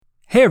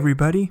Hey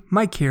everybody,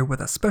 Mike here with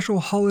a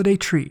special holiday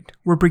treat.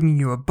 We're bringing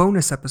you a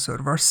bonus episode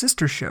of our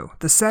sister show,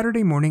 the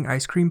Saturday Morning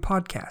Ice Cream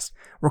Podcast,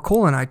 where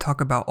Cole and I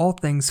talk about all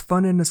things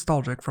fun and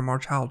nostalgic from our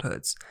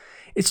childhoods.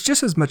 It's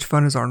just as much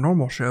fun as our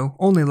normal show,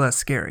 only less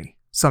scary.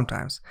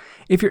 Sometimes.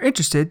 If you're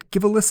interested,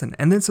 give a listen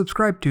and then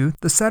subscribe to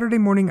the Saturday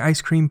Morning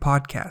Ice Cream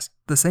Podcast,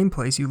 the same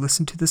place you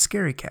listen to the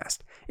Scary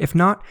Cast. If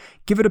not,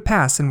 give it a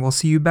pass and we'll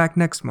see you back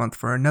next month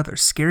for another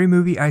Scary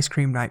Movie Ice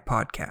Cream Night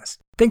podcast.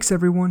 Thanks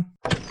everyone.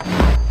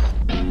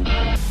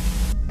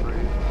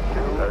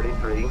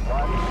 33, 1,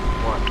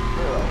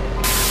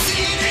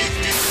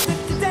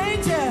 0.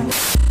 Danger!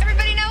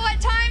 Everybody know what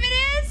time it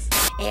is?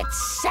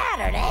 It's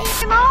Saturday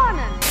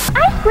Morning.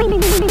 ice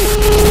cream.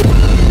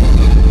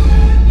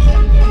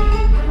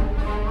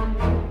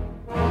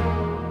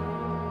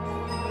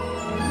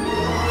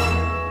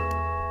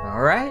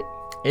 All right,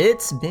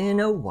 it's been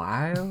a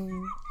while.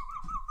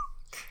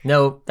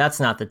 No, that's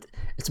not the.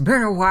 It's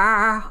been a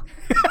while.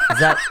 Is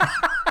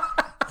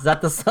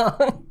that the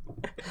song?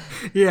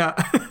 Yeah.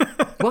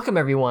 Welcome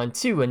everyone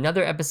to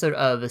another episode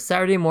of the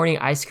Saturday Morning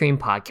Ice Cream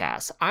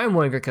Podcast. I'm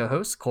one of your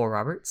co-hosts, Cole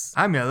Roberts.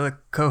 I'm your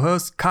other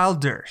co-host, Kyle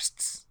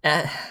Durst.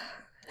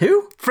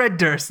 Who? Fred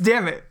Durst,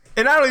 damn it.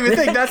 And I don't even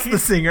think that's the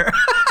singer.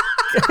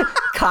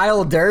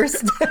 Kyle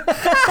Durst.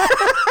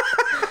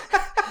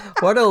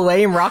 What a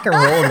lame rock and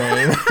roll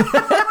name.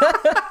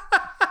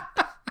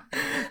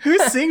 Who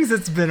sings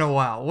It's Been a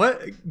While?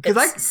 What?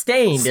 It's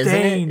Stained, isn't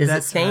it? Is it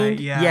that's Stained? right.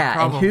 Yeah,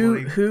 and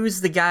probably.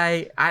 who's the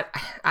guy?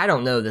 I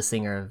don't know the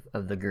singer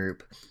of the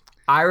group.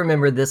 I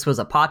remember this was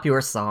a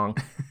popular song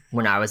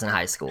when I was in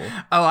high school.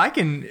 Oh, I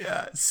can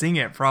sing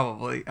it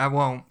probably. I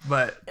won't,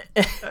 but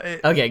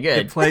Okay, good.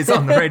 it plays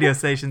on the radio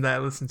station that I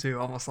listen to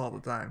almost all the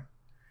time.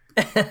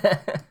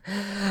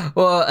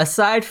 Well,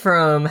 aside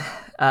from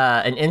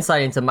an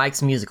insight into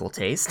Mike's musical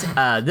taste,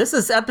 this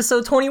is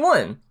episode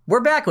 21.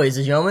 We're back, ladies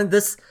and gentlemen.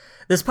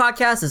 This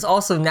podcast is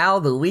also now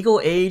the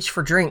legal age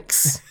for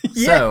drinks.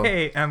 So,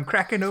 Yay! I'm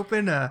cracking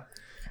open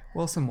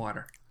some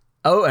water.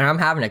 oh, and I'm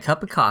having a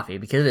cup of coffee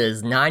because it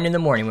is 9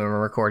 a.m. when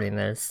we're recording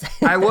this.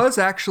 I was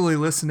actually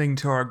listening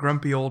to our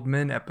Grumpy Old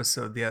Men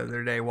episode the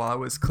other day while I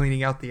was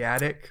cleaning out the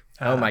attic.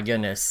 Oh my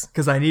goodness.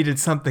 Because I needed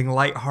something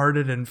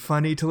lighthearted and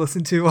funny to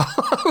listen to while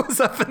I was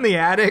up in the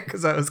attic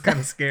because I was kind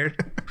of scared.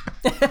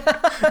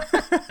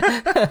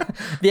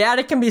 The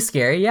attic can be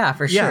scary, yeah,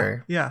 for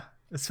sure. Yeah.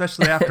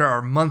 Especially after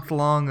our month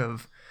long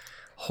of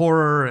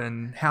horror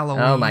and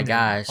Halloween. Oh my and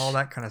gosh. all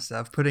that kind of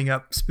stuff. Putting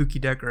up spooky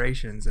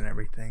decorations and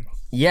everything.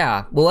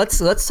 Yeah, well,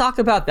 let's talk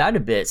about that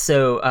a bit.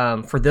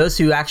 So, for those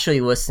who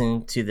actually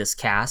listen to this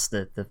cast,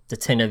 the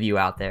 10 of you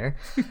out there,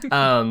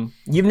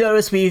 you've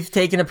noticed we've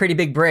taken a pretty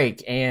big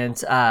break.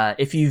 And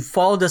if you've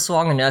followed us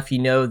long enough, you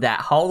know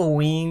that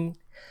Halloween,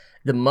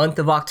 the month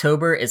of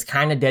October, is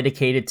kind of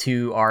dedicated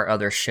to our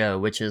other show,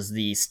 which is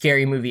the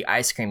Scary Movie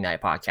Ice Cream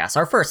Night podcast,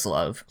 our first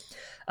love.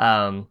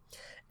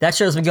 That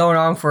show's been going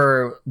on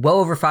for well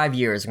over 5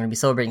 years. We're going to be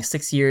celebrating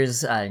 6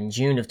 years in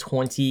June of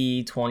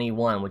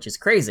 2021, which is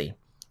crazy.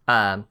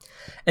 And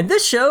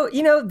this show,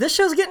 this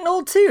show's getting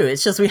old too.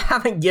 It's just we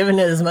haven't given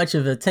it as much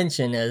of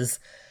attention as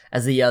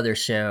the other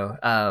show.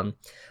 But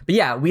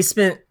yeah, we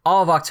spent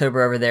all of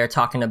October over there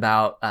talking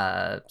about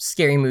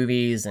scary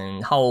movies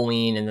and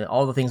Halloween and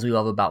all the things we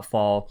love about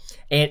fall.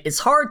 And it's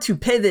hard to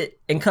pivot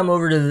and come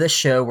over to this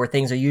show where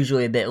things are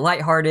usually a bit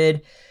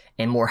lighthearted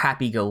and more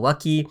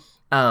happy-go-lucky.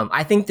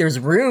 I think there's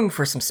room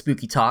for some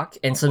spooky talk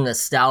and some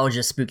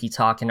nostalgia spooky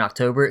talk in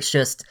October. It's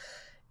just,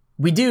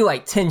 we do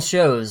like 10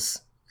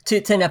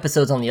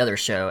 episodes on the other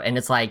show. And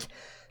it's like,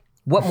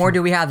 what more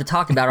do we have to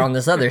talk about on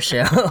this other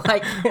show?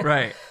 Like,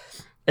 Right.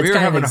 it's We were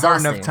kind of having a hard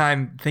exhausting. enough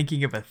time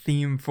thinking of a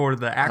theme for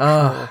the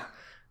actual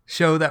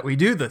show that we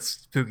do the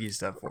spooky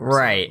stuff for.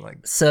 Right.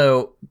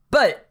 So,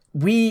 But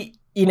we,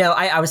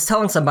 I was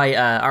telling somebody,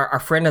 our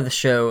friend of the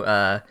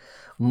show,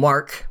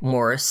 Mark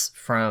Morris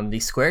from the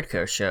Squared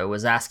Co show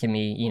was asking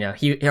me,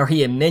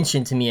 he had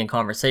mentioned to me in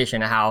conversation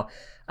how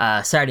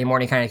Saturday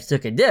morning kind of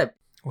took a dip.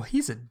 well,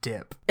 he's a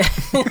dip.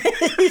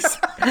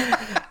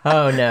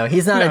 Oh no,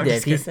 he's not No, a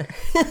dip. just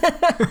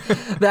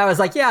But I was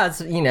like, yeah,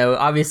 it's,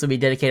 obviously we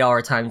dedicate all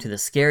our time to the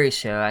scary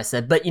show. I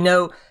said, but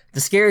the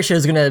scary show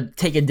is going to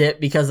take a dip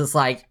because it's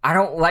like, I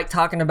don't like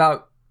talking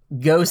about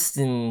ghosts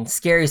and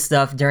scary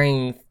stuff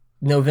during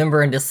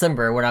November and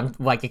December when I'm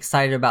like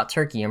excited about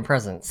turkey and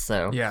presents.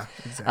 So Yeah,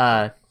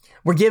 exactly.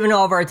 we're giving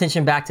all of our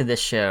attention back to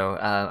this show.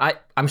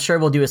 I'm sure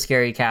we'll do a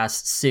scary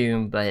cast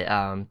soon, but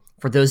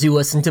for those who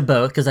listen to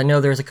both, because I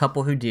know there's a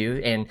couple who do,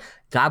 and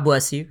God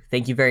bless you.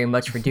 Thank you very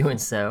much for doing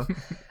so.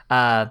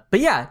 But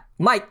yeah,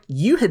 Mike,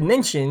 you had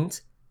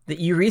mentioned that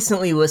you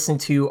recently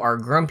listened to our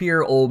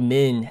Grumpier Old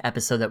Men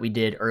episode that we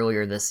did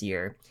earlier this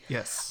year.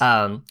 Yes.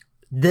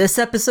 This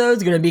episode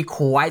is going to be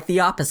quite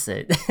the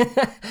opposite.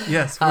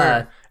 Yes,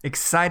 we're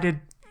excited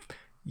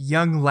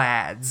young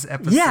lads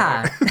episode.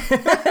 Yeah.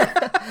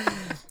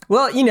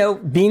 Well,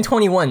 being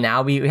 21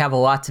 now, we have a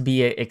lot to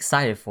be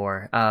excited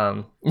for.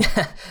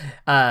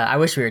 I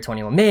wish we were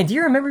 21. Man, do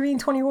you remember being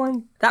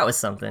 21? That was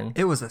something.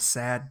 It was a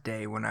sad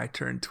day when I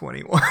turned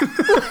 21.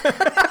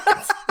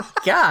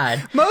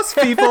 God. Most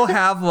people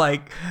have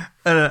like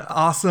an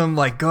awesome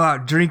like go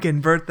out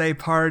drinking birthday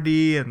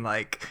party and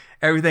like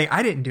everything.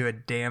 I didn't do a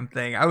damn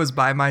thing. I was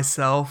by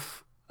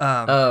myself.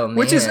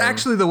 Which is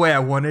actually the way I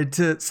wanted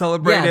to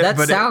celebrate it. Yeah,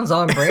 that sounds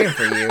on brand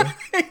for you.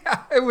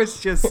 Yeah, it was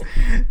just,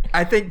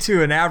 I think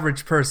to an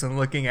average person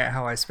looking at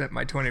how I spent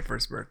my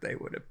 21st birthday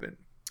would have been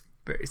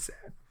very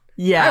sad.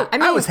 Yeah, I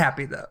mean, I was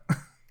happy though.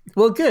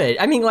 Well, good.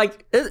 I mean,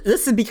 like,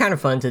 this would be kind of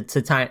fun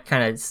to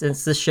kind of,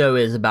 since this show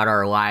is about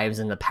our lives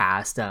in the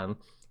past, to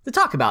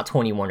talk about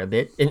 21 a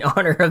bit in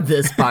honor of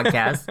this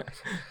podcast.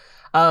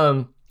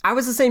 I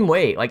was the same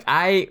way. Like,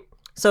 I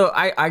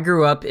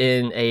grew up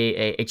in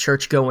a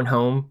church going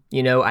home.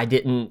 You know, I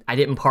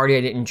didn't party,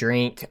 I didn't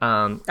drink.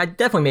 I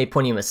definitely made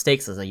plenty of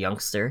mistakes as a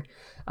youngster.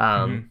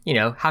 You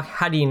know,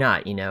 how do you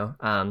not, you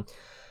know?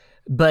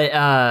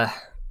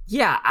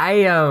 Yeah,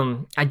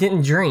 I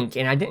didn't drink,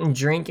 and I didn't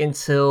drink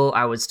until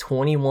I was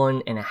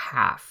 21 and a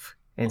half.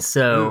 And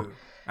so Ooh,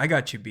 I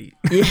got you beat.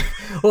 Yeah,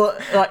 well,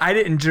 I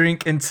didn't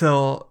drink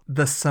until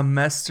the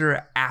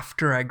semester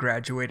after I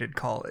graduated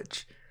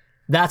college.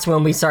 That's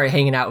when we started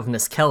hanging out with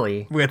Miss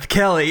Kelly. With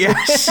Kelly,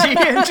 yeah. She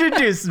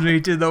introduced me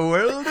to the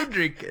world of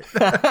drinking.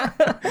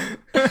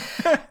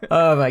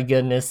 Oh my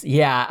goodness.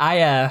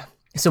 Yeah,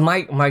 so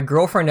my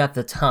girlfriend at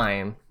the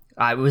time,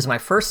 it was my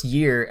first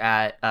semester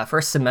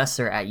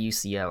at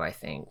UCO, I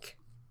think.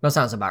 That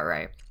sounds about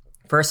right.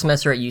 First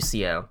semester at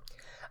UCO.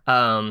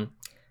 I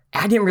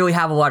didn't really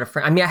have a lot of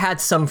friends. I mean, I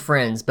had some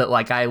friends, but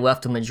like I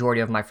left the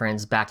majority of my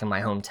friends back in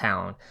my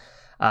hometown.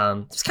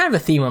 It's kind of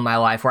a theme in my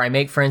life where I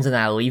make friends and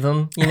then I leave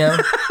them, you know?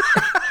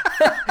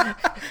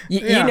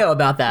 You know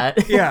about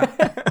that. Yeah.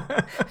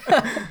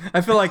 I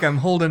feel like I'm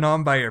holding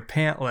on by your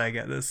pant leg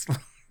at this point.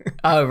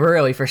 Oh,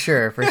 really? For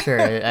sure.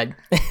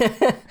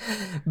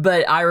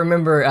 But I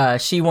remember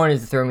she wanted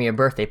to throw me a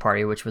birthday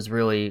party, which was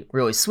really,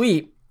 really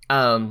sweet.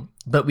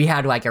 But we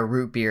had like a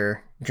root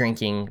beer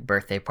drinking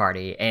birthday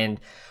party. And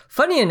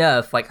funny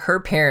enough, like her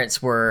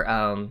parents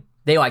were,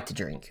 they liked to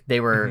drink. They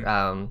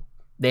were,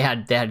 they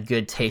had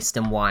good taste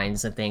in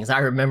wines and things. I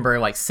remember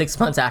like 6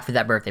 months after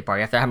that birthday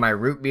party, after I had my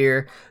root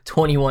beer,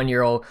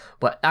 21-year-old,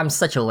 but I'm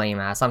such a lame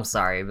ass. I'm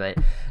sorry, but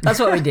that's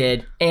what we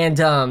did. And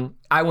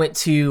I went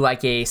to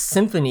like a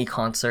symphony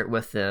concert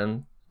with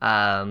them.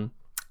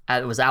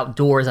 It was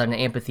outdoors at an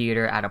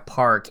amphitheater at a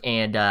park,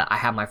 and I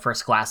had my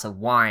first glass of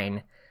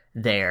wine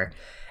there.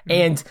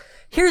 And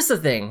here's the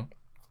thing.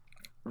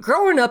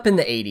 Growing up in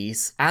the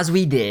 80s, as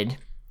we did,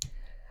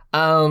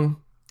 our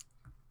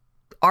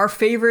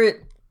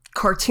favorite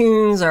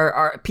cartoons,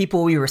 our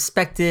people we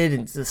respected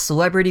in the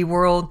celebrity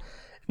world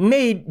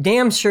made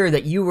damn sure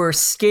that you were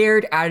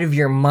scared out of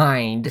your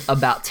mind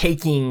about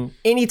taking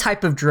any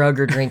type of drug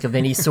or drink of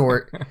any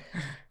sort.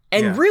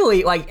 And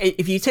really, like,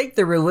 if you take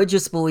the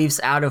religious beliefs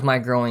out of my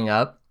growing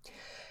up,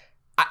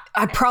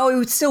 I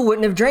probably still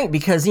wouldn't have drank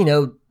because, you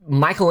know,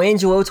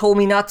 Michelangelo told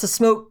me not to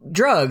smoke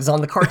drugs on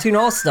the Cartoon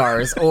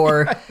All-Stars,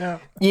 or,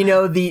 you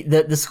know,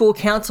 the school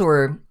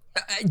counselor.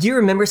 Do you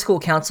remember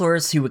school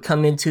counselors who would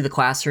come into the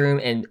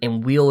classroom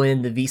and wheel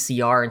in the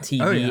VCR and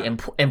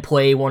TV and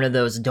play one of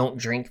those don't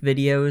drink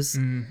videos?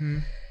 Mm-hmm.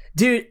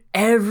 Dude,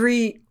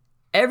 every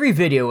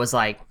video was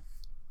like,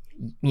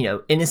 you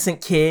know,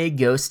 innocent kid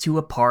goes to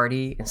a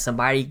party and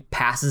somebody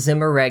passes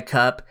him a red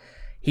cup.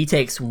 He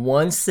takes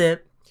one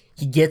sip,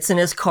 he gets in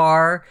his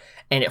car,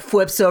 and it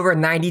flips over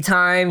 90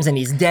 times and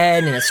he's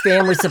dead and his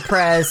family's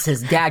suppressed.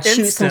 His dad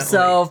shoots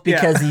himself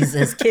because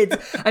his kids.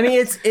 I mean,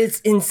 it's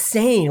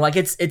insane. Like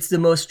it's the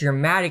most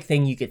dramatic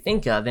thing you could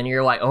think of. And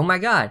you're like, oh my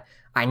God,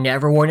 I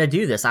never want to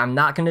do this. I'm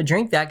not going to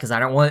drink that because I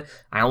don't want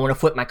to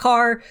flip my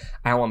car.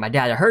 I don't want my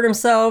dad to hurt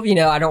himself. You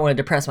know, I don't want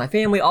to depress my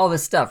family, all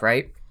this stuff.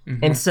 Right.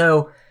 Mm-hmm. And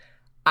so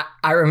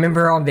I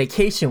remember on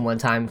vacation one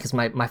time because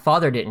my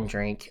father didn't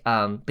drink,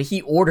 but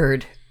he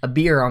ordered a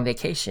beer on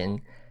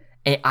vacation.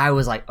 And I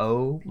was like,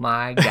 oh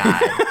my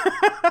God,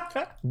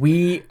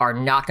 we are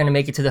not going to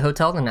make it to the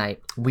hotel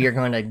tonight. We are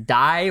going to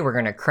die. We're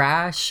going to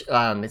crash.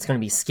 It's going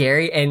to be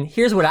scary. And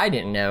here's what I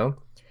didn't know.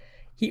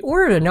 He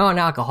ordered a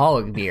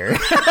non-alcoholic beer.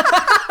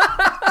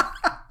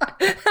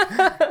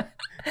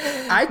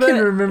 I can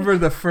remember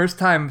the first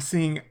time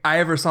I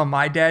ever saw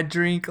my dad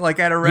drink, like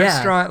at a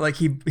restaurant. Like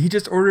he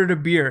just ordered a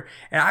beer.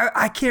 And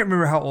I can't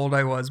remember how old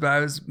I was, but I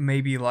was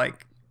maybe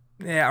like,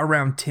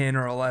 around 10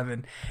 or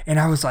 11. And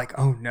I was like,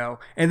 oh no.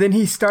 And then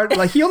he started,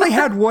 like, he only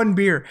had one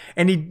beer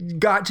and he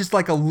got just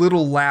like a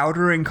little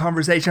louder in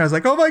conversation. I was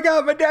like, oh my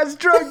God, my dad's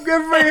drunk,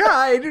 very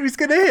high, and he's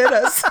going to hit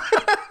us.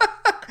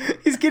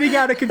 He's getting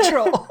out of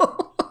control.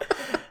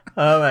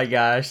 Oh my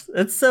gosh.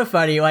 That's so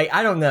funny. Like,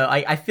 I don't know.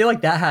 I feel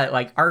like that had,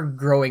 like, our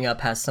growing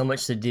up has so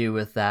much to do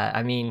with that.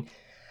 I mean,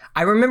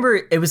 I remember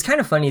it was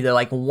kind of funny though.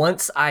 Like,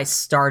 once I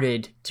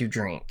started to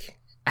drink,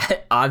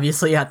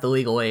 obviously at the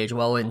legal age,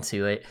 well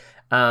into it,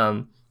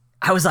 I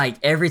was like,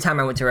 every time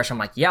I went to a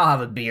restaurant, I'm like, yeah, I'll have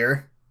a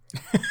beer.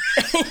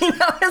 You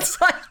know, it's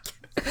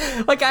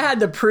like I had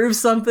to prove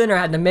something or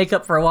I had to make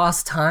up for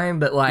lost time,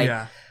 but like,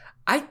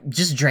 I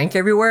just drank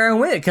everywhere I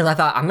went because I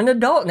thought I'm an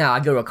adult now.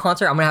 I go to a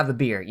concert, I'm going to have a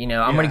beer, you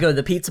know, I'm going to go to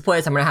the pizza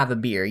place, I'm going to have a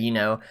beer, you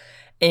know,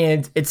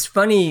 And it's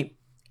funny,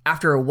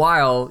 after a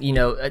while, you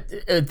know,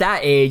 at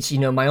that age, you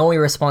know, my only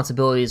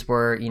responsibilities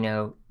were, you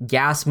know,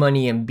 gas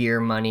money and beer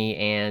money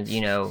and,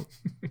 you know,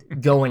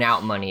 going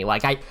out money.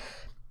 Like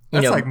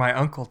That's like my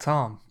Uncle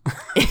Tom.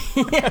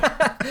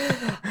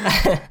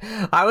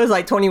 I was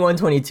like 21,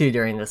 22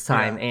 during this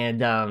time.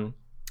 Yeah.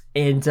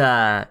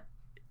 And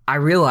I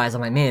realized,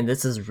 I'm like, man,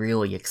 this is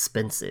really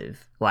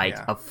expensive. Like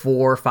Yeah. a $4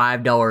 or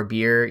 $5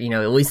 beer, you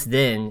know, at least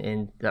then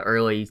in the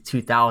early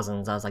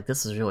 2000s, I was like,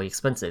 this is really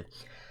expensive.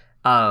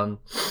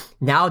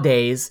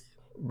 Nowadays,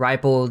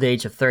 ripe old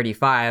age of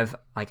 35,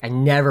 like I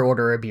never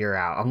order a beer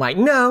out. I'm like,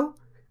 no,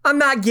 I'm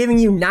not giving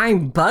you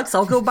 $9.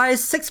 I'll go buy a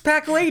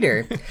 6-pack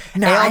later.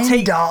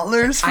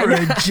 $9 for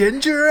a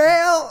ginger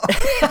ale?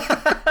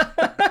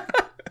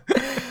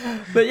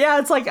 But yeah,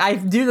 it's like I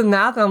do the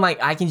math. And I'm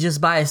like, I can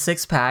just buy a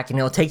 6-pack and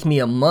it'll take me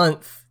a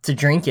month to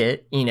drink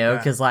it, you know,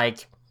 because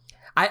like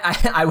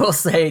I will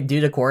say, due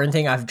to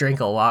quarantine, I've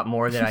drank a lot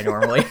more than I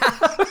normally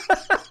have.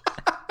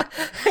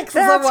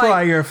 That's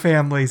why your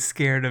family's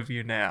scared of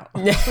you now.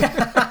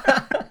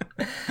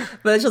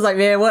 But it's just like,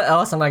 man, what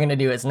else am I gonna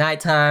do? It's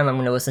nighttime. I'm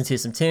gonna listen to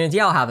some tunes.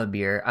 Yeah, I'll have a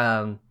beer.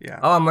 Yeah.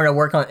 Oh, I'm gonna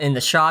work in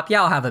the shop.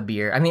 Yeah, I'll have a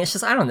beer. I mean, it's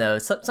just, I don't know.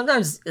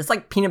 Sometimes it's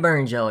like peanut butter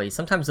and jelly.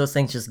 Sometimes those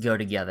things just go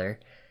together.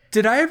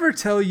 Did I ever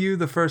tell you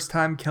the first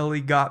time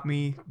Kelly got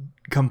me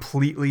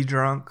completely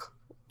drunk?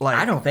 Like,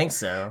 I don't think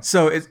so.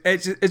 So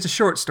it's a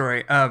short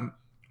story.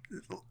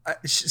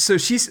 So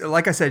she's,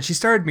 like I said, she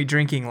started me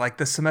drinking like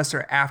the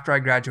semester after I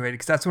graduated,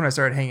 because that's when I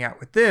started hanging out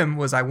with them.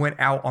 Was I went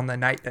out on the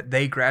night that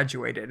they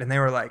graduated, and they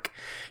were like,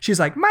 she's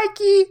like,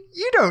 Mikey,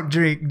 you don't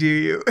drink, do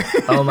you?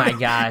 Oh my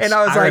gosh! And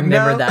I was like,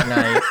 remember no. that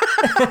night.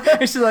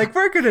 And she's like,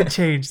 we're gonna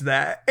change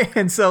that.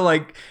 And so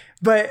like,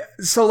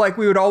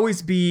 we would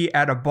always be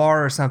at a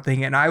bar or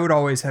something, and I would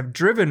always have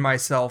driven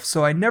myself,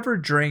 so I never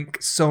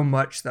drank so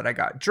much that I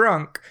got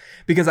drunk,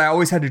 because I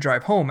always had to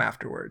drive home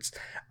afterwards.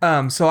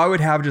 So I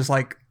would have just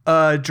like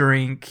a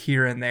drink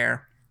here and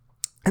there.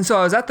 And so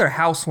I was at their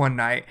house one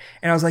night,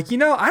 and I was like, you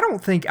know, I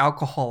don't think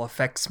alcohol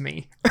affects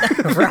me.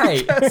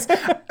 Right.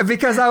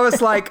 because I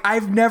was like,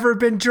 I've never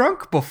been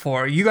drunk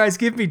before. You guys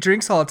give me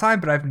drinks all the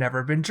time, but I've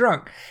never been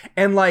drunk.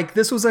 And like,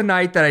 this was a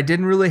night that I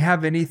didn't really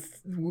have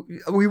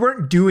we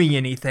weren't doing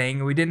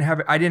anything. I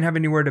didn't have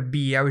anywhere to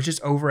be. I was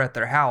just over at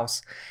their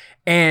house.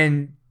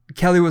 And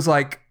Kelly was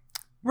like,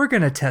 we're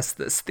going to test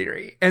this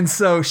theory. And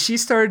so she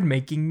started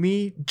making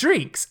me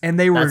drinks, and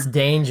That's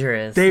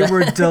dangerous. They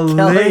were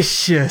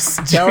delicious.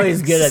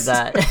 Kelly's good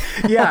at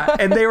drinks. that. Yeah.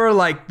 And they were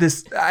like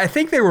this, I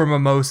think they were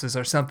mimosas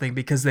or something,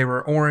 because they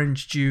were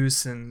orange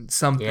juice and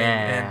something.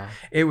 Yeah. And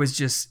it was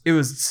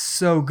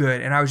so good.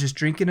 And I was just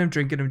drinking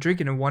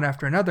them one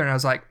after another. And I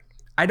was like,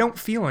 I don't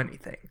feel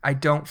anything. I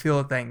don't feel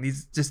a thing.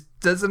 These just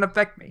doesn't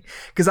affect me,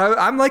 because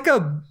I'm like a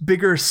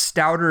bigger,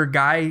 stouter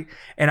guy,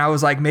 and I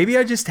was like, maybe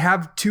I just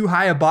have too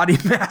high a body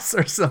mass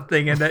or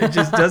something, and it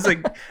just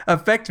doesn't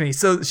affect me.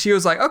 So she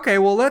was like, okay,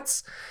 well,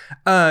 let's.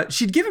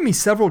 She'd given me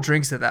several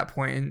drinks at that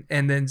point,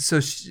 and then so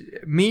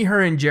me,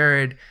 her, and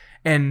Jared,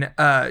 and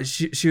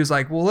she was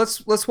like, well,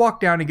 let's walk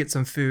down and get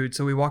some food.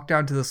 So we walked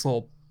down to this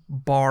little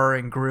bar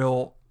and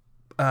grill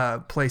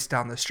place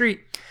down the street,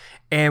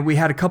 and we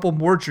had a couple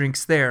more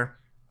drinks there.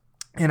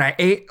 And I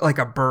ate like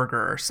a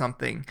burger or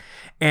something.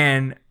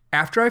 And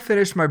after I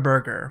finished my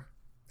burger,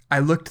 I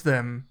looked at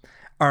them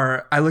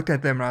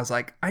and I was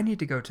like, I need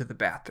to go to the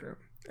bathroom.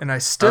 And I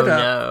stood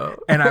up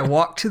and I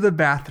walked to the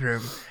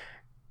bathroom,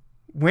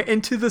 went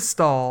into the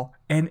stall,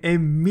 and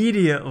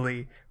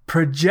immediately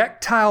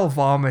projectile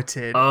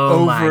vomited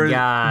over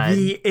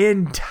the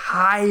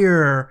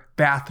entire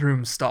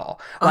bathroom stall.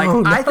 Like,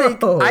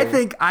 I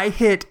think I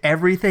hit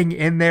everything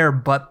in there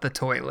but the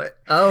toilet.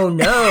 Oh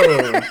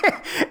no.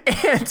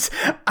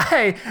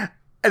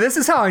 And this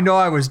is how I know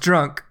I was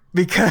drunk,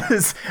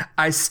 because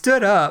I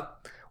stood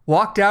up,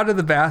 walked out of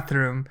the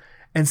bathroom,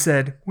 and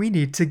said, we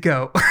need to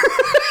go.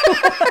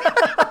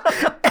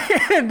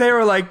 And they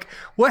were like,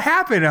 what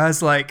happened? I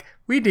was like,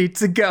 we need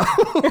to go.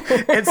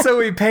 And so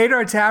we paid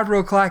our tab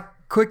real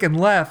quick and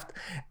left.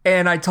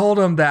 And I told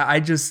them that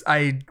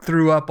I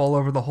threw up all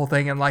over the whole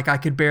thing, and like I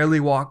could barely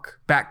walk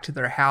back to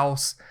their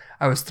house.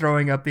 I was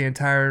throwing up the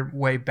entire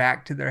way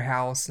back to their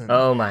house. And,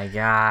 oh my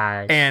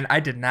gosh. And I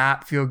did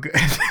not feel good.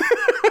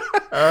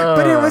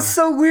 But it was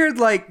so weird,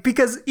 like,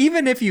 because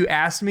even if you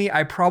asked me,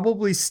 I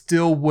probably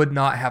still would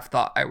not have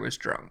thought I was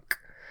drunk.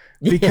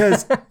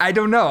 Because I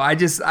don't know. I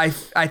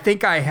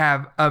think I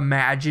have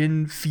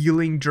imagined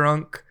feeling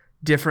drunk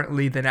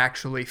differently than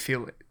actually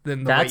feel it.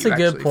 That's a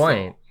good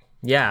point.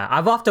 Yeah,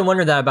 I've often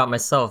wondered that about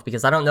myself,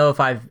 because I don't know if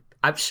I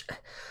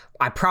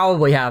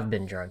probably have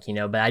been drunk, you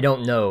know, but I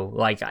don't know,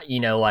 like, you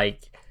know,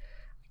 like,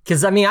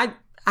 because I mean,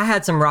 I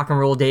had some rock and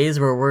roll days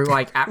where we're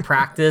like at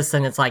practice,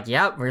 and it's like,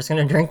 yep, we're just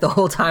gonna drink the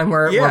whole time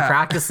we're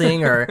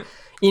practicing, or,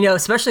 you know,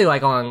 especially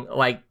like on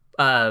like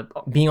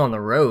being on the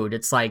road,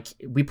 it's like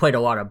we played a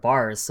lot of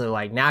bars, so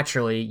like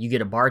naturally you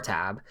get a bar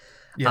tab.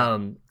 Yeah.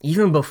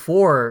 Even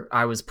before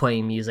I was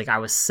playing music, I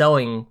was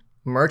selling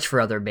merch for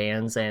other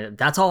bands, and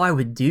that's all I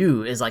would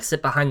do is like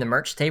sit behind the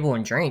merch table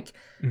and drink,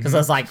 because I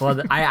was like,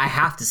 well, I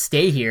have to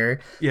stay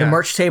here. Yeah. The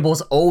merch table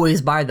is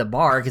always by the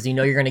bar because you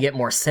know you're going to get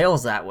more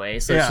sales that way.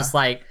 So it's just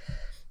like,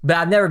 but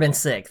I've never been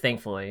sick,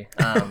 thankfully.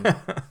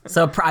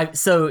 So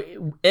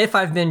if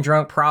I've been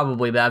drunk,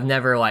 probably, but I've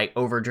never like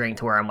overdrank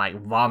to where I'm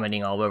like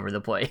vomiting all over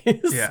the place.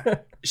 Yeah.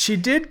 She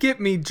did get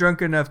me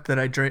drunk enough that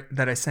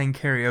I sang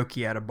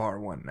karaoke at a bar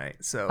one night.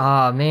 So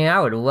Oh man,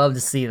 I would love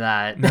to see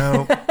that.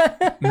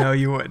 no,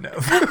 you wouldn't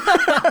have.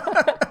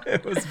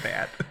 It was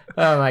bad.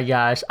 Oh my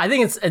gosh. I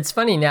think it's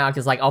funny now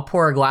because like I'll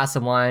pour a glass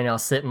of wine, I'll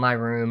sit in my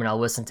room and I'll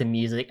listen to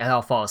music and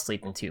I'll fall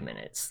asleep in 2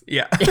 minutes.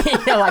 Yeah.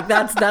 Like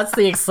that's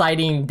the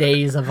exciting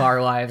days of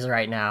our lives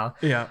right now.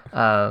 Yeah.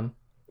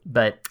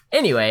 But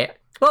anyway,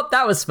 well,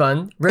 that was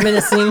fun.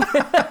 Reminiscing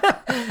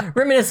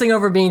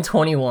over being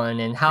 21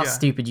 and how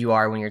stupid you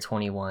are when you're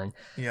 21.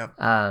 Yeah.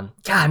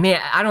 God,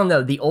 man, I don't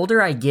know. The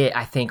older I get,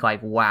 I think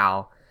like,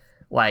 wow,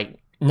 like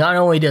not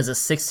only does a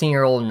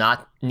 16-year-old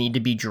not need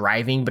to be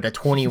driving, but a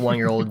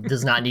 21-year-old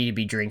does not need to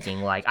be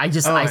drinking. Like I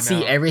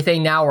see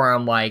everything now where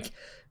I'm like,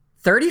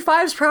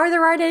 35 is probably the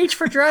right age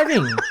for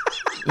driving,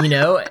 you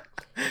know,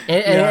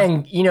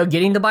 and you know,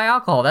 getting to buy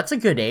alcohol, that's a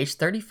good age,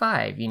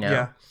 35, you know.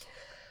 Yeah.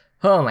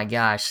 Oh my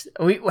gosh,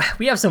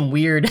 we have some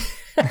weird,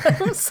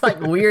 it's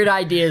like weird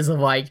ideas of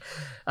like,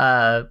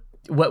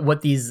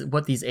 what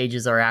these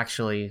ages are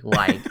actually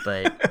like,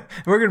 but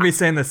we're gonna be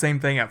saying the same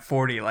thing at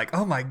 40. Like,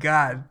 oh my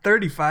god,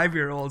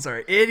 35-year-olds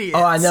are idiots.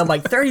 Oh, I know. I'm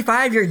like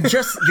 35. You're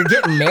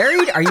getting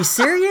married? Are you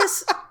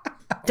serious?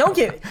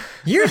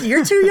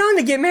 You're too young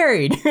to get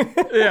married.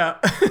 Yeah.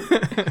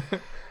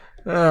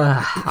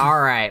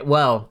 All right.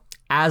 Well,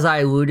 as I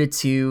alluded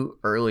to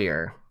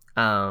earlier,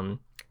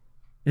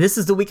 this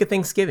is the week of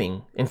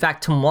Thanksgiving. In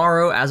fact,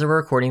 tomorrow, as we're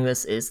recording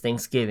this, is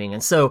Thanksgiving.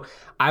 And so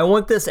I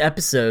want this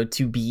episode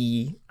to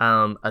be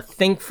a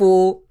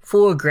thankful,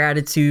 full of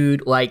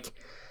gratitude. Like,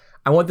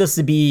 I want this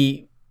to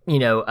be, you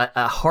know,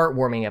 a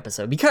heartwarming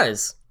episode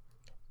because,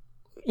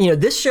 you know,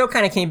 this show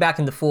kind of came back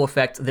into full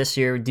effect this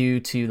year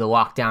due to the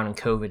lockdown and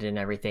COVID and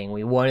everything.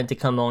 We wanted to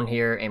come on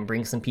here and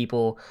bring some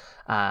people,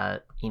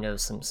 you know,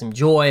 some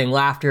joy and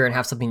laughter and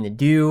have something to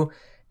do.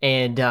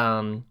 And,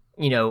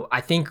 you know,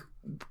 I think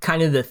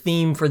kind of the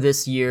theme for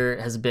this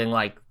year has been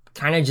like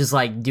kind of just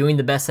like doing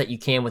the best that you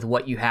can with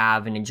what you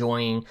have and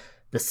enjoying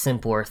the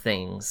simpler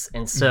things.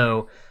 And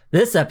so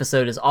this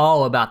episode is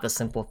all about the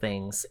simple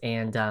things.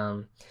 And,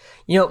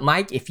 you know,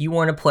 Mike, if you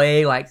want to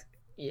play like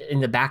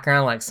in the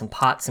background, like some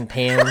pots and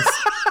pans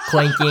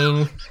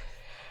clanking,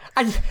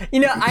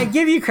 I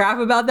give you crap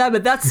about that,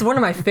 but that's one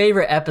of my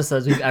favorite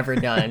episodes we've ever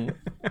done.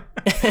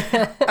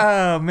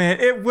 Oh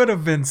man, it would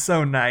have been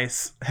so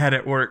nice had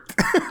it worked.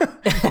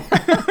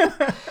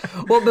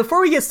 Well,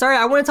 before we get started,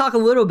 I want to talk a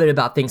little bit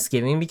about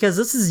Thanksgiving because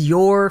this is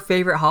your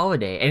favorite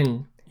holiday,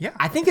 and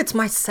I think it's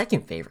my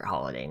second favorite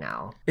holiday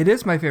now. It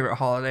is my favorite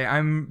holiday.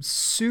 I'm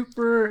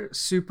super,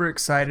 super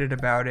excited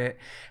about it.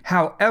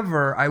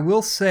 However, I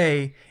will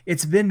say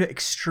it's been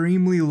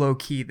extremely low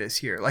key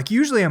this year. Like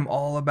usually I'm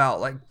all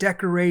about like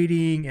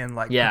decorating and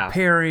like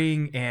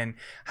preparing and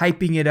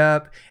hyping it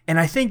up. And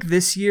I think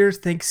this year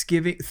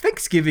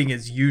Thanksgiving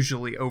is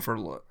usually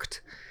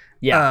overlooked.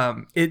 Yeah.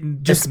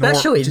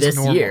 Especially this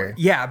year.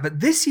 Yeah,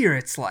 but this year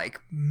it's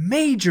like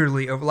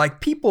majorly over.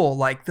 Like people,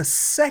 like the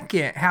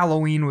second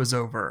Halloween was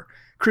over,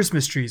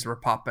 Christmas trees were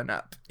popping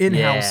up in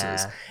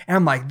houses. And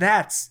I'm like,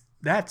 that's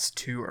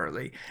too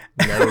early.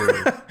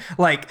 No.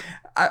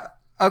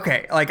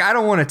 Okay, like I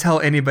don't want to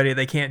tell anybody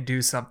they can't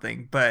do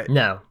something, but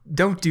no,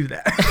 don't do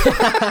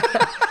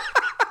that.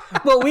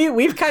 Well,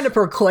 we've kind of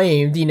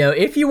proclaimed, you know,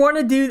 if you want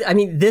to do, I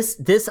mean,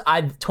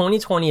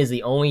 2020 is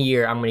the only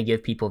year I'm going to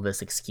give people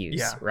this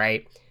excuse,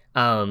 right?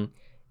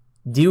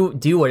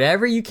 Do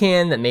whatever you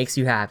can that makes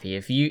you happy.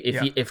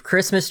 If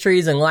Christmas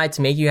trees and lights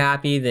make you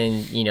happy,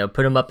 then, you know,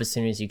 put them up as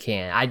soon as you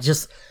can. I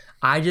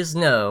just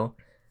know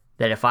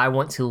that if I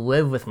want to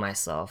live with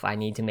myself, I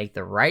need to make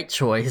the right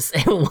choice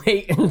and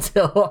wait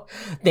until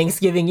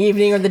Thanksgiving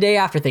evening or the day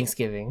after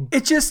Thanksgiving.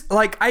 It's just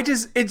like, I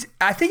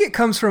think it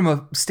comes from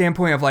a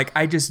standpoint of like,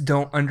 I just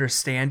don't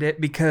understand it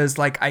because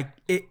like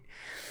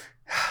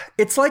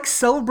it's like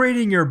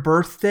celebrating your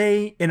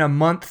birthday in a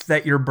month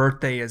that your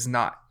birthday is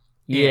not.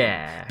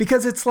 Yeah.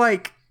 Because it's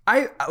like,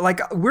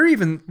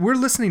 we're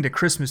listening to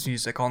Christmas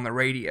music on the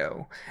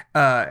radio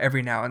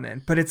every now and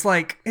then, but it's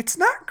like it's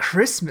not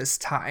Christmas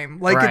time.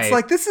 Like It's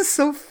like this is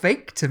so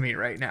fake to me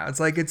right now. It's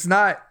like it's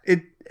not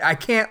it. I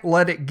can't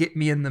let it get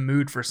me in the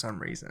mood for some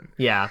reason.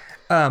 Yeah,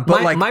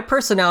 but my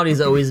personality has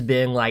always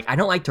been like I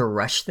don't like to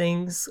rush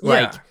things.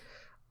 Like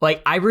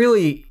I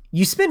really.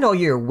 You spend all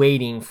year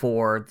waiting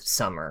for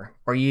summer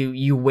or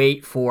you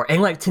wait for,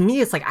 and like, to me,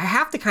 it's like, I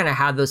have to kind of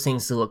have those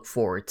things to look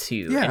forward to.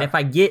 Yeah. And if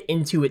I get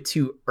into it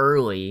too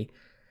early,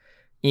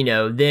 you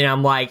know, then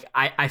I'm like,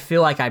 I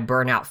feel like I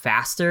burn out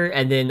faster.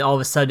 And then all of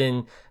a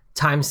sudden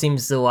time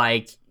seems to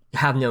like,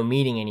 have no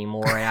meaning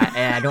anymore,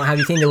 and I don't have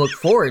anything to look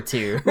forward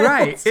to.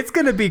 Right. It's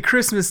going to be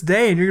Christmas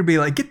Day, and you're going to be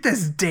like, get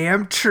this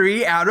damn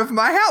tree out of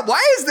my house.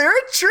 Why is there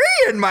a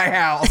tree in my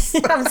house?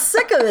 I'm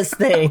sick of this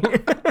thing.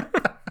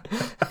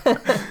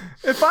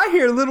 If I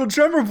hear Little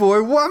Drummer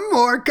Boy one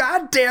more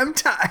goddamn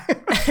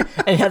time.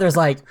 And Heather's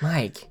like,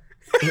 Mike,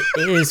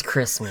 it is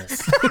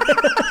Christmas.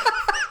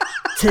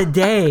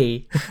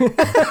 Today.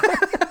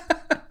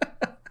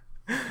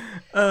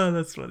 Oh,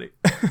 that's funny.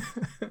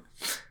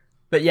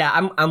 But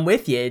yeah, I'm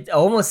with you. It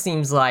almost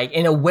seems like,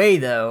 in a way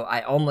though,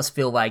 I almost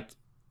feel like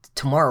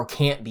tomorrow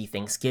can't be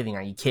Thanksgiving.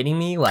 Are you kidding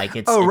me? Like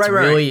it's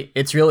really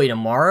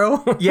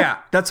tomorrow. Yeah,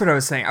 that's what I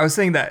was saying. I was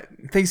saying that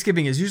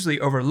Thanksgiving is usually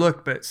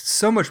overlooked, but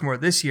so much more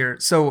this year.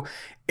 So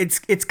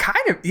it's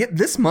kind of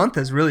this month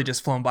has really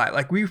just flown by.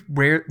 Like we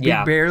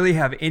barely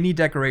have any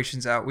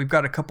decorations out. We've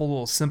got a couple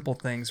little simple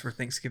things for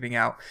Thanksgiving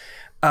out,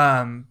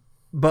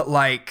 but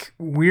like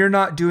we're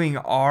not doing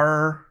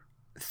our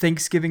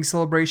Thanksgiving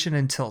celebration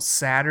until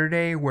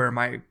Saturday, where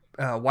my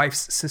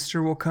wife's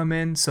sister will come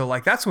in. So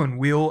like that's when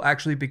we'll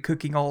actually be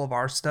cooking all of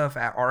our stuff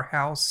at our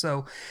house.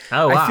 So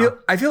wow.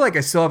 I feel like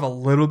I still have a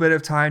little bit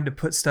of time to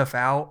put stuff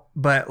out,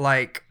 but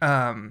like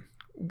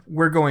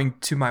we're going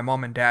to my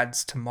mom and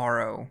dad's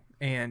tomorrow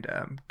and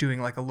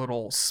doing like a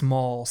little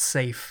small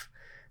safe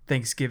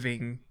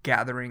Thanksgiving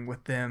gathering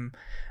with them.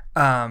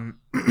 But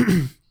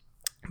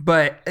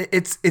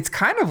it's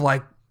kind of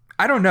like,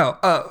 I don't know.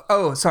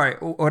 Sorry.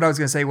 What I was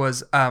going to say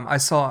was I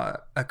saw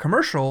a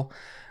commercial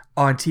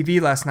on TV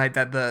last night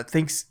that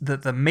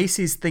the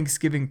Macy's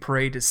Thanksgiving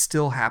Parade is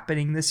still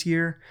happening this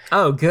year.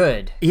 Oh,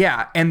 good.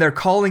 Yeah, and they're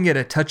calling it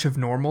a touch of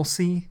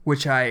normalcy,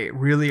 which I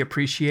really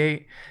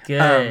appreciate.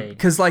 Good.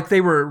 Because like they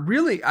were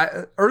really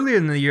earlier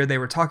in the year, they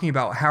were talking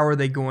about how are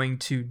they going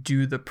to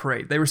do the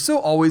parade. They were still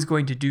always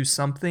going to do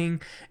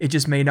something. It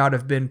just may not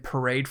have been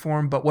parade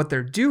form. But what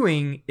they're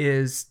doing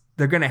is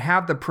they're going to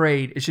have the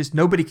parade. It's just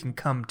nobody can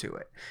come to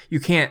it. You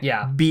can't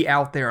be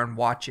out there and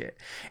watch it.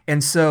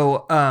 And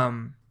so,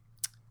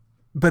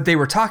 but they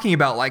were talking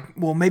about like,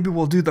 well, maybe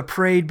we'll do the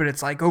parade, but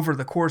it's like over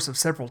the course of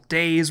several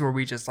days where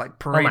we just like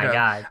parade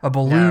a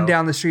balloon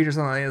down the street or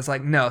something. It's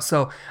like, no.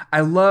 So I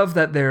love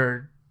that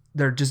they're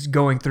just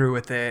going through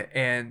with it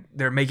and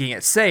they're making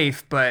it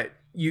safe, but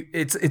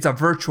it's a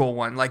virtual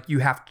one. Like you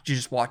have to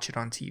just watch it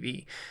on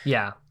TV.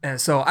 Yeah.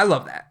 And so I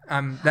love that.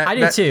 I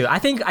do too. I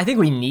think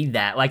we need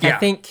that. Like, yeah.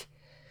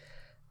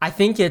 I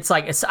think it's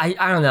like,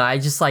 I don't know. I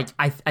just like,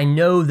 I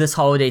know this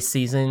holiday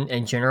season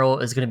in general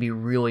is going to be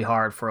really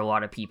hard for a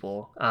lot of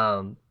people.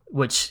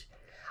 Which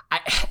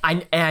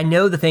I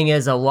know the thing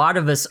is a lot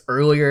of us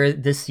earlier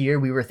this year,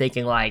 we were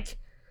thinking like,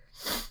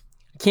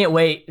 can't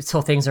wait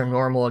until things are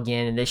normal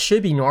again. And they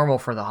should be normal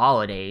for the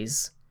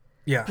holidays.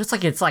 Yeah.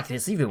 But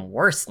it's even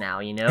worse now,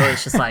 you know?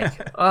 It's just like,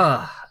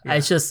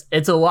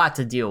 it's a lot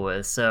to deal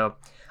with. So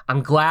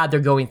I'm glad they're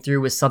going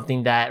through with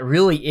something that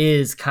really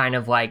is kind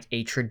of like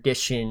a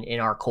tradition in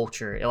our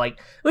culture, like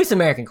at least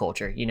American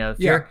culture. You know, if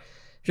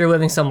you're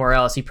living somewhere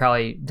else, you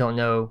probably don't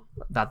know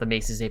about the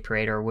Macy's Day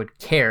Parade or would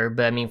care.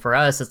 But I mean, for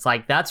us, it's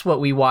like, that's what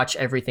we watch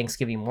every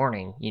Thanksgiving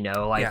morning, you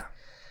know, like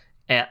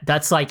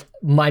that's like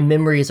my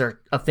memories of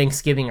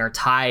Thanksgiving are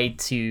tied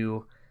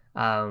to,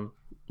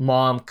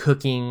 mom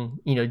cooking,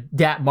 you know,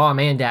 mom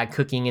and dad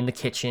cooking in the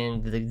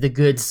kitchen, the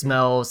good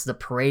smells, the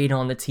parade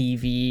on the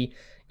TV,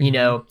 you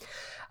know,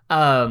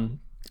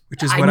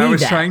 which is what I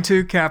was trying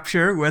to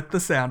capture with the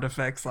sound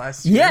effects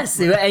last year. Yes,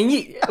 and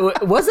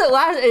was it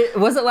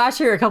last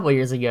year or a couple of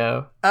years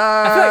ago?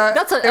 I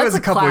feel like it was a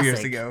couple of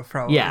years ago,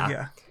 probably.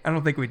 Yeah, I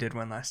don't think we did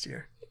one last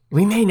year.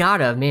 We may not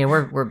have. Man,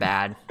 we're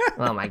bad.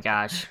 Oh my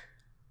gosh.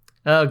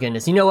 Oh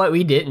goodness. You know what?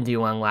 We didn't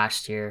do one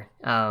last year.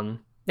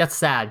 That's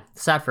sad.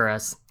 Sad for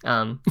us.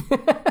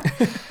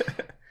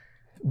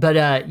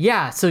 But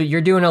yeah, so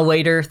you're doing a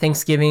later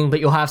Thanksgiving, but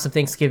you'll have some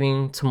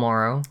Thanksgiving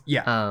tomorrow.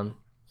 Yeah.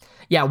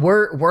 Yeah,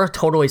 we're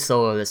totally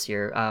solo this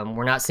year.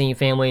 We're not seeing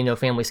family. No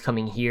family's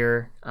coming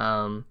here.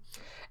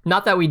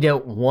 Not that we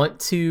don't want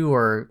to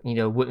or, you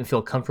know, wouldn't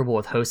feel comfortable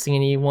with hosting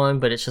anyone,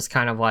 but it's just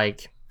kind of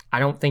like, I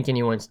don't think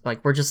anyone's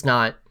like, we're just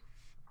not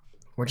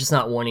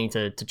wanting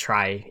to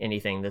try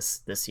anything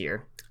this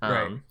year.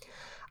 Right.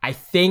 I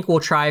think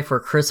we'll try for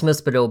Christmas,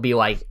 but it'll be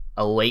like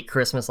a late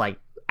Christmas, like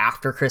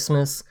after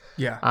Christmas.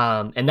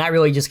 Yeah. And that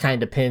really just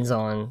kind of depends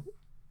on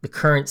the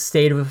current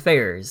state of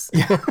affairs.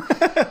 Yeah.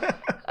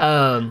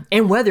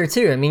 And weather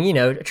too. I mean, you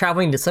know,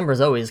 traveling in December is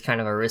always kind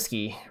of a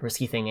risky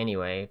thing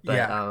anyway. But,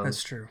 yeah,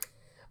 that's true.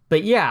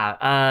 But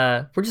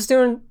yeah, we're just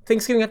doing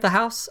Thanksgiving at the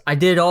house. I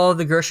did all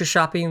the grocery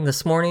shopping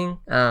this morning.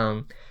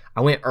 I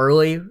went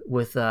early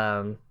with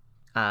to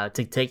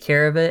take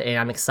care of it, and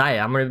I'm excited.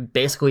 I'm going to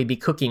basically be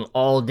cooking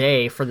all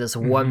day for this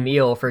one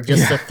meal for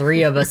just the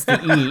three of us to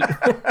eat.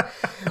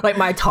 Like,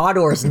 my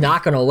toddler's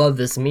not going to love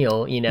this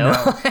meal, you know?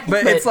 No.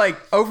 But it's like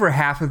over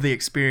half of the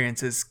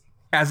experience is,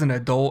 as an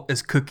adult,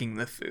 is cooking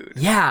the food.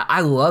 Yeah,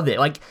 I love it.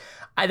 Like,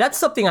 that's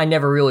something I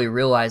never really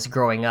realized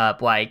growing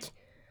up. Like,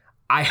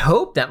 I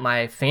hope that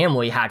my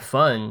family had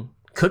fun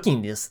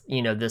cooking this,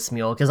 you know, this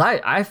meal, because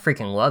I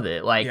freaking love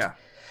it. Like,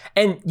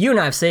 And you and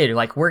I have said,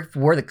 like,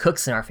 we're the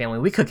cooks in our family.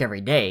 We cook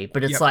every day,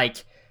 but it's Yep.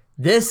 like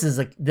this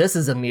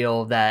is a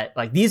meal that,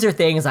 like, these are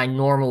things I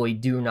normally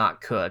do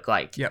not cook.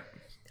 Like, Yep.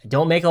 I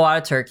don't make a lot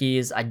of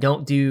turkeys. I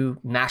don't do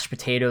mashed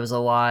potatoes a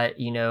lot.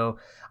 You know,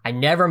 I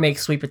never make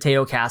sweet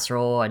potato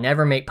casserole. I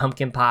never make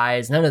pumpkin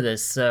pies. None of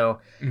this. So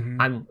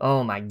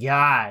oh my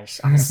gosh,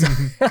 I'm so,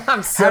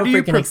 I'm so How do you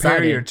freaking prepare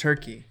excited. your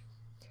turkey?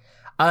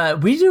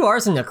 We do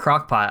ours in a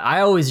crock pot.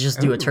 I always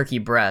just do a turkey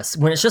breast.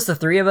 When it's just the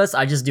three of us,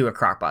 I just do a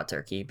crock pot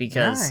turkey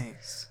because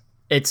Nice.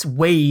 it's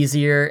way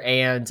easier,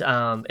 and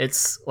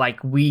it's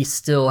like we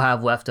still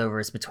have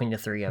leftovers between the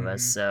three of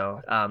us,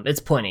 so it's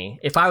plenty.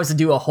 If I was to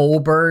do a whole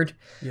bird,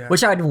 Yeah.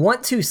 which I'd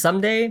want to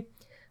someday,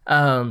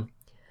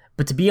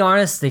 but to be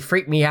honest, they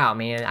freak me out,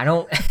 man. I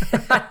don't,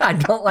 I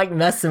don't like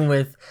messing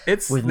with.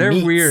 They're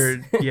meats.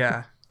 weird.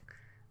 Yeah.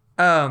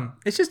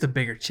 It's just a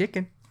bigger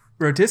chicken,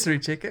 rotisserie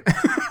chicken.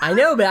 I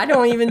know, but I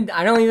don't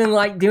even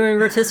like doing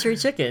rotisserie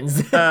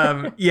chickens.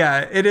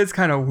 Yeah, it is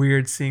kind of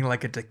weird seeing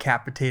like a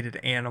decapitated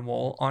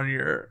animal in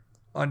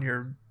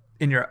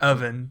your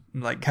oven,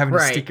 and, like having to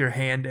Right. stick your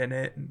hand in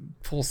it and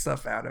pull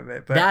stuff out of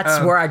it. But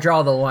That's where I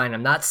draw the line.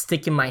 I'm not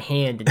sticking my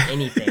hand in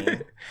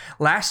anything.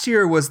 last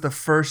year was the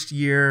first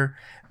year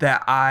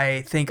that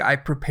I think I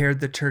prepared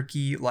the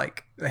turkey,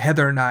 like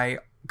Heather and I,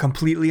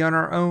 completely on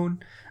our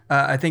own.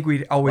 I think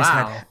we'd always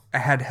Wow.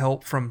 had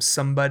help from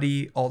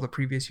somebody all the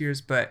previous years,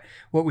 but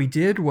what we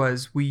did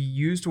was we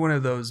used one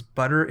of those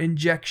butter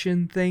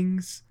injection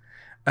things.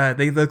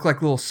 They look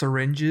like little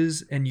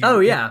syringes, and Oh,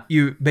 yeah.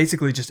 you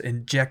basically just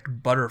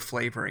inject butter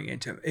flavoring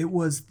into them. It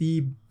was the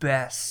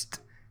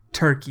best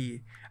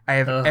turkey I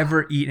have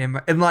ever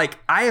eaten, and like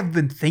I have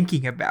been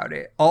thinking about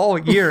it all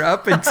year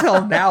up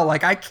until now.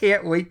 Like I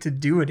can't wait to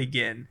do it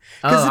again.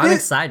 Oh, I'm it is,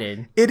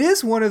 excited. it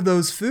is one of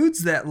those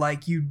foods that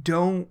like you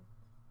don't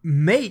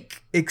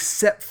make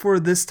except for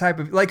this type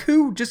of, like,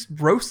 who just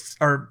roasts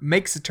or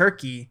makes a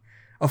turkey,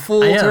 a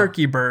full I know.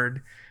 turkey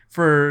bird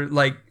for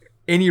like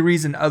any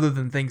reason other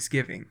than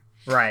Thanksgiving.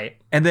 Right.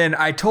 And then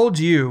I told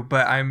you,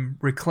 but I'm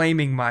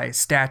reclaiming my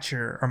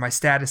stature or my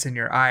status in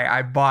your eye.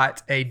 I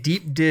bought a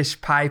deep dish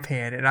pie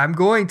pan, and I'm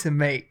going to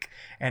make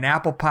an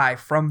apple pie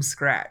from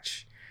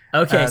scratch.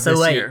 Okay, so this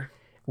wait. year.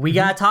 We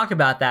gotta talk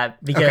about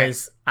that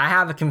because I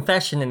have a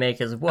confession to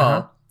make as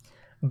well.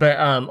 But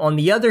on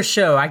the other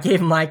show, I gave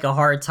Mike a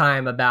hard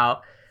time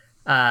about.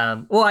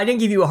 Well, I didn't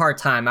give you a hard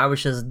time. I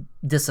was just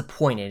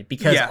disappointed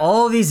because Yeah.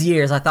 all these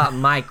years I thought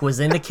Mike was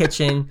in the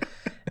kitchen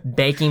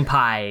baking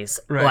pies,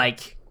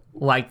 Right.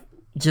 like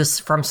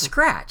just from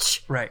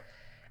scratch. Right.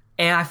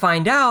 And I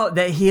find out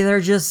that they're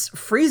just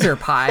freezer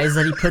pies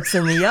that he puts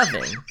in the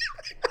oven.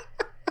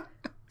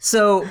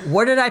 So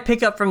what did I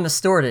pick up from the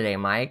store today,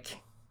 Mike?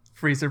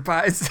 Freezer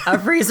pies. A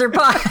freezer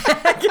pie.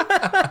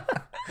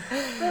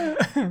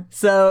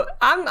 So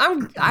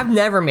I've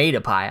never made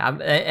a pie.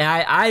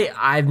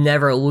 I've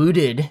never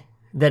alluded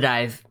that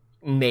I've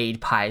made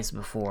pies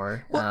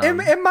before. Well,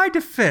 in my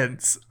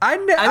defense, I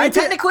mean,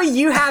 technically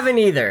you haven't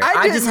either.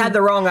 I just didn't- had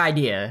the wrong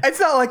idea. It's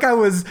not like I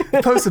was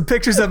posting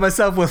pictures of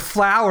myself with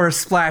flour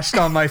splashed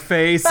on my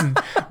face and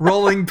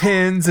rolling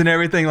pins and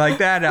everything like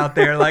that out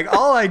there. Like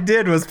all I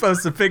did was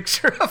post a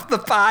picture of the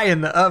pie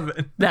in the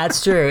oven.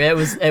 That's true. It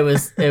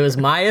was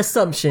my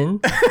assumption.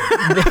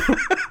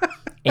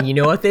 And you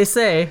know what they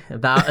say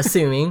about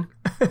assuming.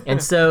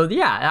 And so,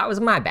 yeah, that was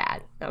my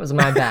bad.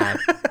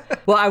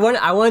 Well, I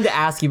wanted to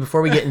ask you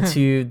before we get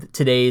into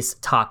today's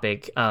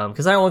topic,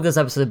 because I don't want this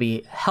episode to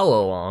be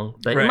hella long,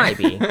 but it might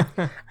be.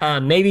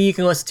 Maybe you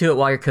can listen to it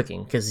while you're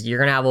cooking, because you're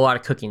going to have a lot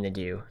of cooking to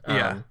do.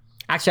 Yeah.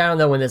 Actually, I don't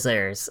know when this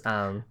airs.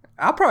 I'll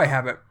probably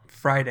have it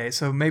Friday,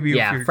 so maybe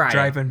Yeah, if you're Friday.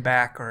 driving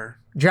back or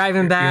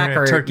Driving back you're in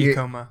a or turkey you're-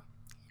 coma.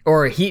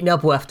 or heating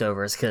up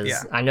leftovers, because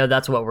Yeah. I know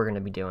that's what we're going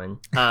to be doing.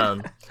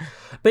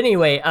 But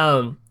anyway,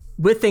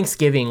 with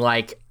Thanksgiving,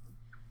 like,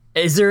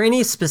 is there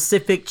any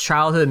specific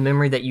childhood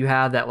memory that you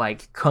have that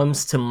like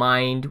comes to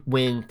mind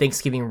when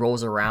Thanksgiving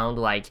rolls around?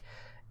 Like,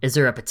 is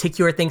there a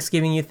particular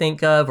Thanksgiving you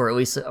think of, or at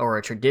least or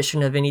a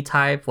tradition of any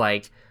type?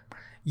 Like,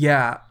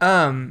 Yeah.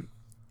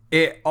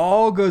 It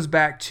all goes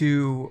back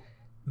to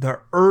the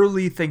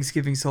early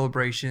Thanksgiving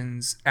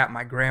celebrations at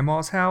my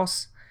grandma's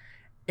house.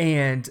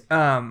 And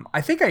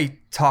I think I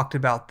talked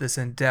about this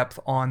in depth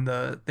on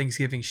the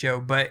Thanksgiving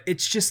show, but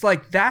it's just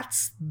like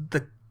that's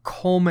the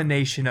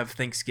culmination of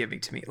Thanksgiving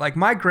to me. Like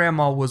my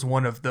grandma was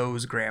one of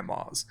those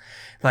grandmas.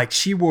 Like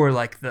she wore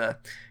like the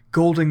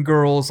Golden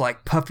Girls,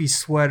 like puffy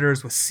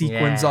sweaters with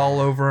sequins Yeah. all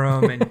over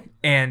them.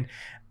 And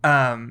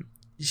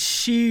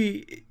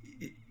she,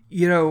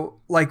 you know,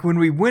 like when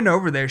we went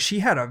over there, she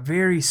had a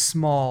very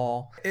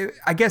small,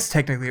 I guess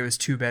technically it was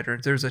 2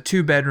 bedrooms. There's a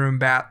 2-bedroom,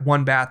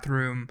 1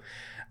 bathroom,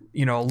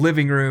 you know,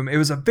 living room. It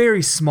was a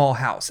very small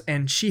house,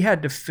 and she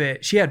had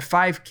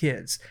 5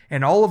 kids,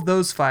 and all of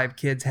those 5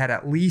 kids had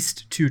at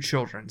least 2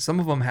 children. Some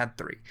of them had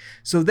 3.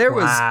 So there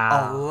was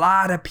Wow. a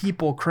lot of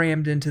people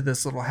crammed into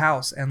this little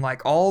house, and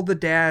like all the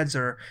dads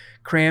are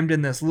crammed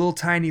in this little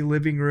tiny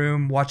living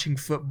room watching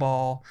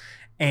football,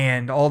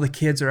 and all the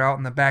kids are out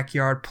in the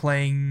backyard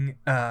playing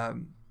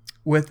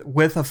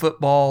with a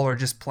football or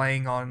just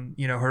playing on,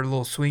 her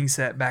little swing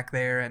set back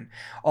there. And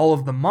all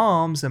of the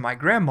moms and my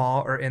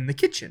grandma are in the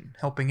kitchen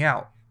helping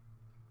out.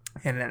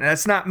 And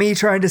that's not me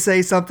trying to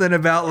say something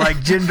about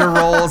like gender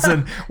roles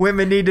and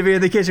women need to be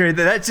in the kitchen or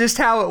anything. That's just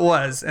how it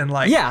was. And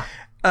like, Yeah.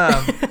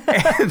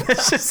 and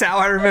that's just how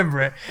I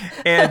remember it.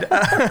 And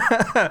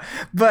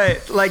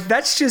but like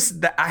that's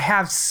just I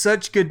have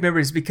such good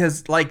memories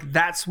because like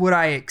that's what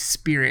I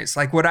experienced.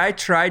 Like what I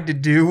tried to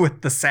do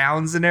with the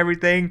sounds and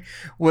everything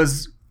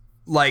was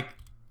like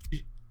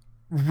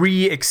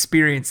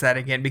re-experience that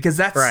again, because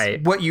that's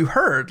Right. what you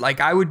heard. Like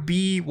I would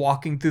be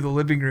walking through the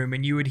living room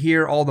and you would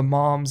hear all the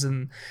moms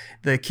in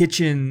the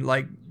kitchen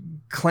like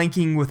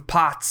clanking with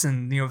pots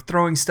and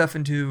throwing stuff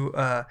into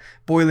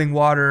boiling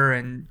water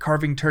and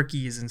carving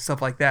turkeys and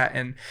stuff like that.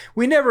 And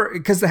we never,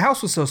 because the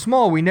house was so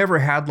small, we never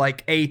had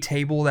like a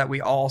table that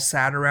we all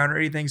sat around or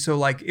anything. So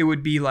like it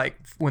would be like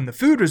when the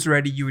food was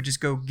ready, you would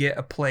just go get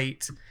a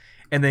plate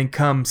and then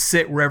come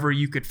sit wherever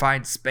you could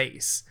find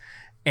space.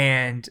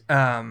 And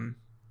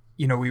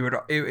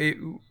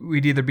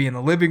we'd either be in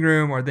the living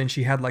room or then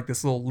she had like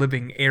this little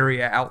living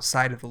area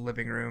outside of the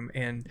living room,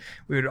 and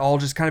we would all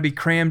just kind of be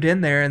crammed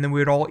in there, and then we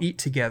would all eat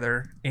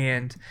together.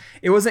 And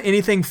it wasn't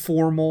anything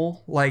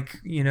formal, like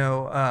we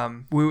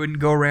wouldn't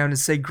go around and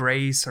say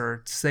grace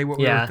or say what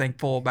we were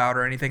thankful about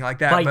or anything like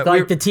that.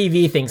 Like, the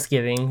TV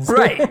Thanksgivings.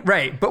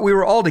 right. But we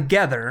were all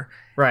together.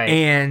 Right.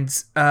 And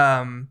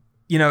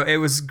it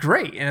was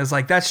great. And it was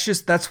like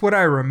that's what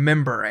I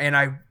remember. And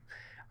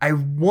I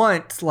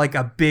want like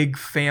a big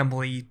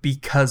family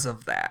because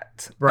of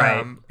that,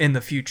 right, in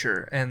the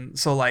future. And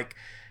so like,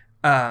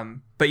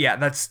 but yeah,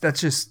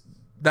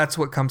 that's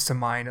what comes to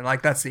mind. And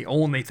like, that's the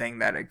only thing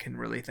that I can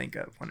really think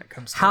of when it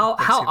comes to how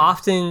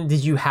often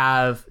did you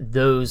have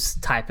those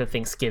type of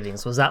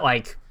Thanksgivings? Was that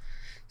like,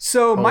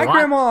 so my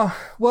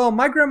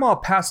grandma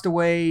passed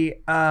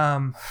away,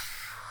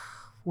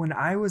 when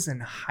I was in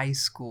high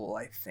school,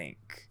 I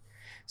think.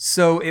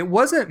 So it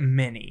wasn't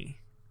many.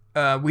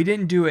 We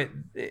didn't do it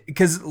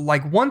because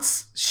like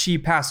once she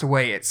passed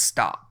away, it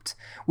stopped.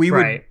 We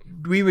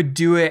would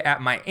do it at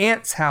my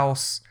aunt's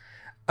house.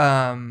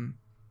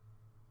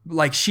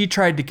 Like she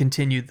tried to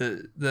continue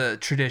the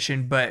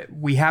tradition, but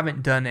we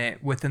haven't done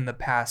it within the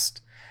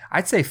past,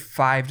 I'd say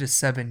 5 to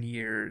 7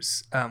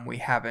 years. We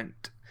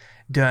haven't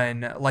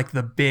done like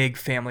the big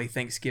family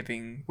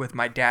Thanksgiving with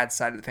my dad's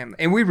side of the family.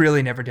 And we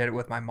really never did it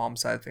with my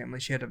mom's side of the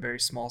family. She had a very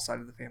small side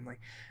of the family.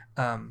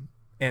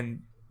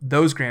 And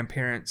those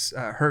grandparents,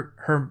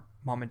 her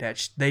mom and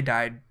dad, they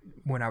died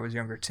when I was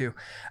younger too.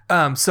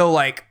 So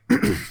like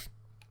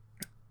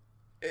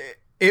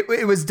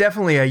it was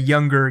definitely a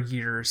younger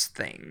years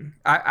thing.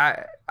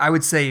 I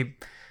would say,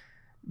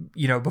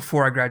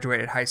 before I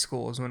graduated high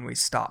school is when we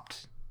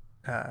stopped.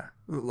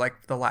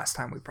 Like the last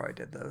time we probably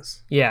did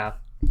those. Yeah.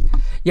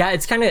 Yeah,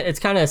 it's kind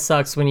of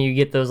sucks when you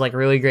get those like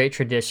really great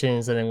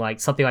traditions and then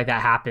like something like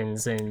that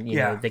happens and you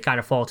know they kind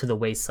of fall to the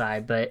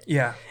wayside. But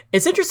yeah,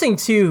 it's interesting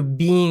too.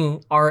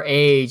 Being our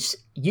age,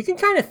 you can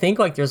kind of think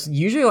like there's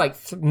usually like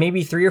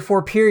maybe 3 or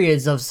 4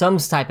 periods of some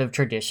type of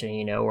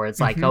tradition, where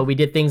it's like, oh, we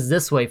did things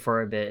this way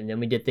for a bit and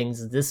then we did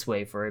things this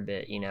way for a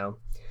bit.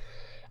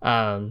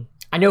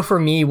 I know for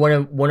me, one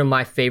of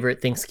my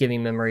favorite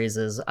Thanksgiving memories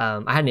is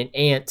I had an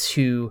aunt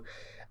who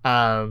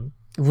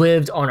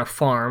lived on a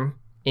farm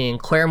in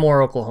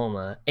Claremore,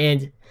 Oklahoma.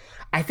 And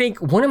I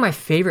think one of my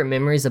favorite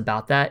memories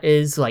about that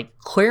is like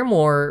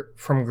Claremore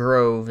from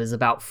Grove is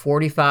about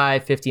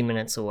 50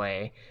 minutes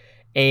away.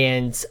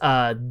 And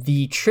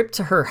the trip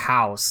to her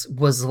house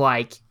was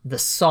like the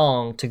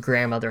song to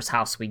grandmother's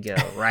house we go,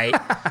 right?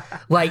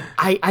 Like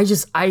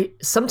I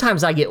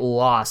sometimes I get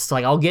lost.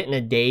 Like I'll get in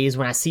a daze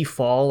when I see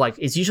fall. Like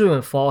it's usually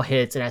when fall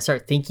hits and I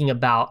start thinking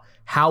about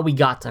how we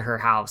got to her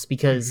house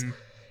because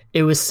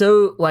it was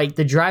so like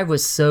the drive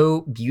was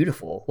so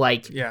beautiful.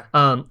 Like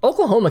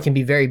Oklahoma can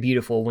be very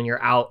beautiful when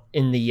you're out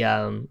in the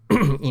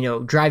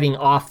driving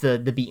off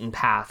the beaten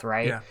path,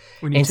 right? Yeah.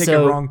 When you take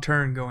a wrong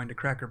turn going to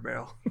Cracker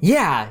Barrel.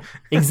 Yeah,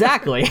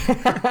 exactly.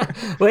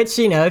 Which,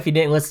 if you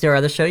didn't listen to our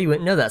other show, you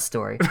wouldn't know that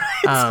story.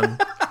 I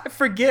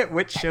forget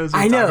which shows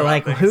I know,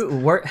 like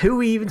who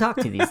we even talk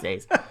to these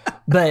days.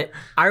 But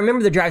I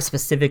remember the drive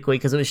specifically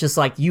because it was just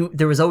like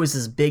there was always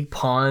this big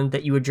pond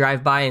that you would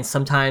drive by, and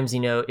sometimes,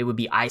 it would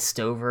be iced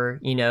over,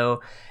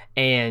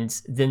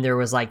 and then there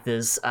was like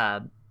this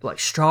like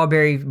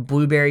strawberry,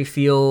 blueberry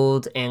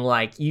field, and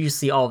like you just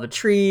see all the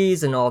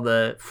trees and all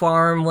the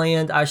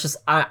farmland.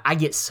 I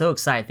get so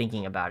excited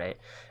thinking about it.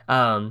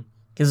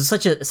 Because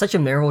it's such a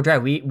memorable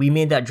drive. We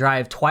made that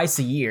drive twice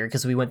a year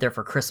because we went there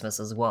for Christmas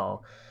as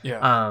well.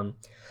 Yeah.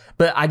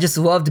 But I just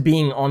loved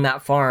being on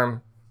that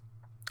farm.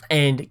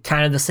 And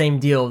kind of the same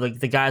deal.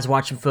 The guys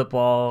watching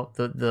football,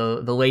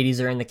 the ladies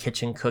are in the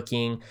kitchen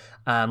cooking.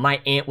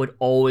 My aunt would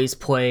always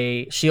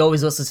play. She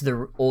always listens to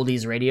the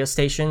oldies radio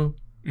station,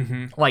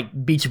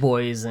 like Beach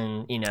Boys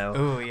and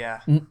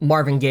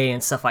Marvin Gaye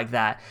and stuff like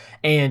that.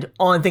 And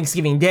on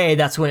Thanksgiving Day,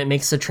 that's when it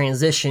makes the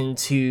transition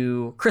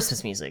to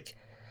Christmas music.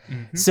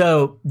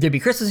 So there'd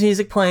be Christmas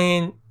music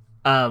playing.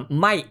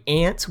 My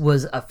aunt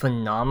was a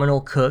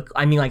phenomenal cook.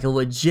 I mean, like a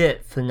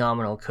legit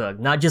phenomenal cook.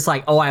 Not just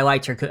like, oh, I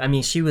liked her cook. I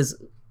mean, she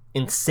was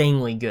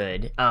insanely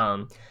good.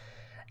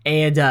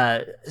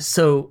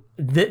 So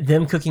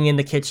them cooking in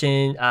the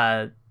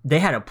kitchen, they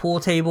had a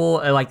pool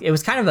table. Like it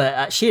was kind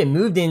of she had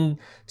moved in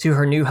to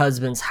her new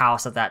husband's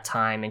house at that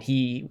time, and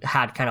he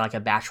had kind of like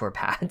a bachelor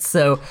pad.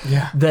 So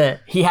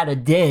he had a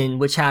den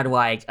which had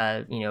like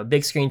a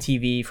big screen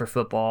TV for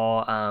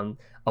football,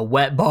 a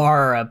wet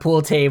bar, a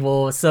pool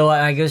table. So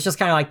like it was just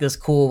kind of like this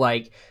cool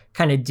like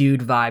kind of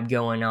dude vibe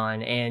going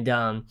on.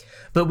 And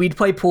but we'd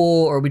play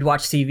pool or we'd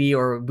watch TV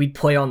or we'd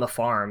play on the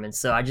farm. And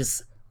so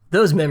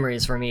those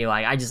memories for me,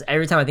 like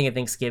every time I think of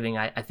Thanksgiving,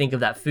 I think of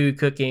that food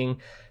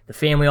cooking, the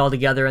family all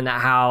together in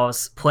that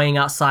house, playing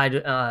outside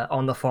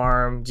on the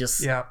farm,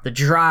 just the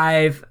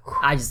drive.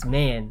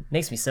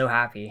 Makes me so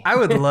happy. I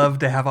would love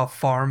to have a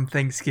farm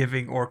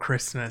Thanksgiving or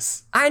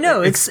Christmas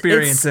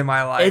experience in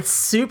my life. It's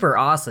super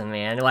awesome,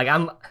 man. Like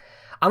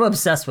I'm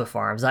obsessed with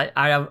farms.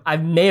 I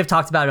may have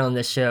talked about it on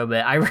this show,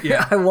 but I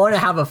want to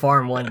have a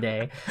farm one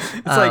day.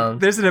 It's like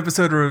there's an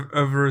episode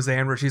of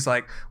Roseanne where she's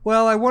like,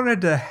 well, I wanted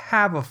to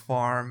have a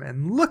farm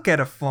and look at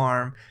a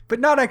farm,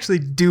 but not actually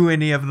do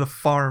any of the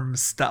farm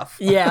stuff.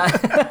 Yeah.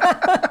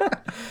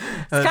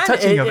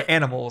 Touching of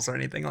animals or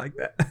anything like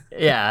that.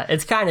 Yeah,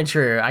 it's kind of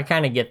true. I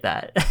kind of get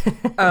that.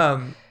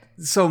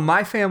 So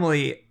my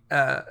family,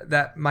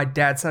 that my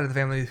dad's side of the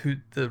family, who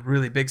the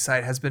really big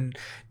side, has been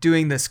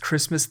doing this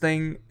Christmas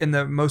thing in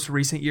the most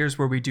recent years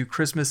where we do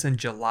Christmas in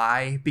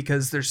July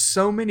because there's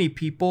so many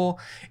people.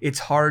 It's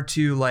hard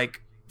to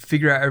like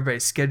figure out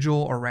everybody's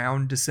schedule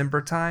around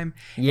December time.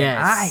 Yes.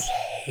 And I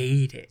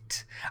hate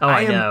it. Oh,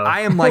 I know. I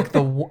am like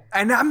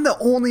and I'm the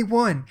only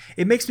one.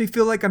 It makes me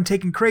feel like I'm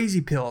taking crazy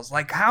pills.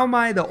 Like, how am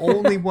I the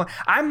only one?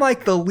 I'm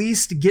like the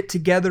least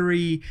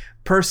get-togethery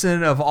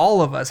person of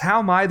all of us. How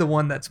am I the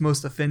one that's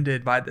most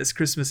offended by this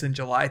Christmas in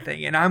July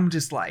thing? And I'm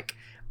just like,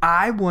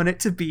 I want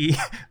it to be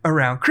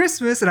around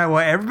Christmas, and I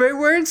want everybody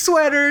wearing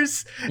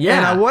sweaters. Yeah.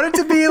 And I want it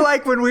to be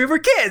like when we were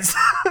kids.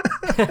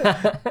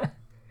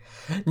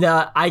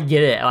 No, I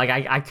get it. Like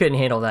I couldn't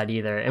handle that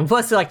either. And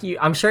plus, like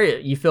I'm sure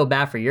you feel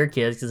bad for your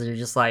kids because they're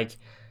just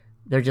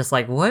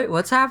like,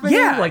 what's happening?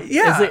 Yeah, like,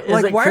 yeah. Is it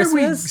why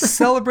Christmas? are we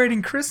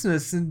celebrating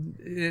Christmas and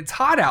it's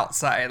hot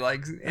outside?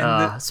 Like,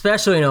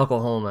 especially in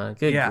Oklahoma.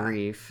 Good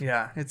grief.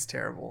 Yeah, it's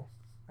terrible.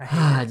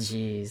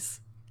 Jeez.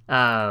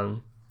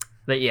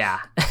 But yeah.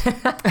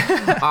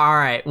 All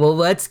right. Well,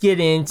 let's get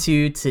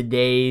into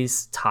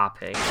today's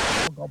topic.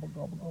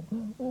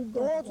 The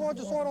world's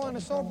largest auto line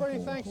is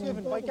celebrating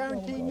Thanksgiving by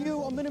guaranteeing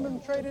you a minimum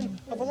trade-in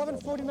of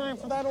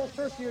 $11.49 for that old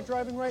turkey you're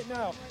driving right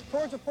now,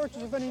 towards the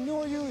purchase of any new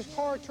or used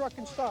car, truck,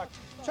 and stock.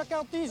 Check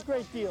out these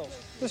great deals.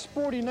 This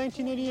sporty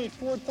 1988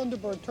 Ford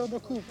Thunderbird Turbo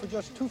Coupe for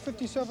just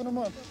 $257 a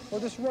month, or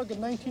this rugged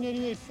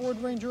 1988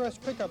 Ford Ranger S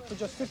pickup for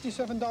just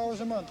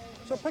 $57 a month.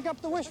 So pick up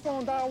the wish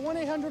phone, dial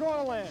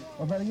 1-800-AUTOLAND.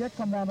 Or better yet,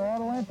 come down to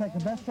AutoLand, take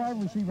the best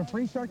drive, receive a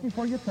free turkey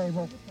for your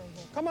table.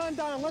 Come on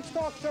down, let's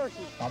talk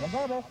turkey. Gobble,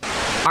 gobble.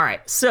 All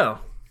right, so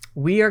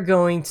we are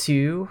going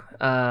to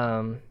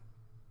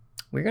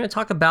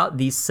talk about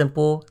these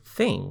simple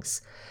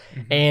things.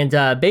 Mm-hmm.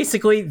 And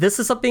basically, this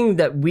is something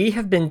that we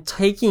have been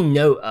taking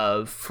note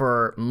of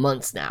for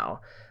months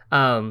now.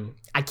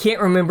 I can't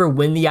remember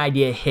when the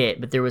idea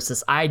hit, but there was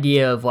this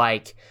idea of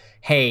like,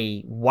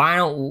 hey, why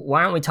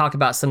don't we talk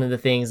about some of the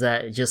things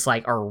that just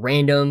like are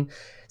random,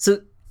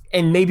 so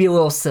and maybe a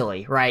little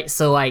silly, right?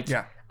 So like,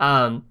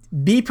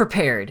 be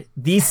prepared.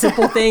 These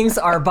simple things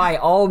are by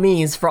all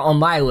means on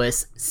my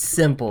list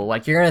simple.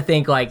 Like you're gonna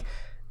think like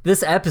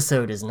this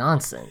episode is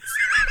nonsense.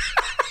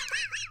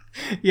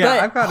 Yeah,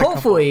 but I've got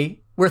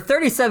hopefully we're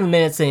 37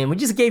 minutes in. We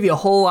just gave you a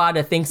whole lot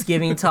of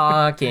Thanksgiving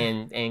talk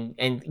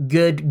and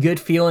good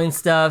feeling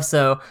stuff.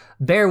 So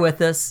bear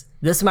with us.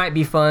 This might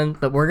be fun,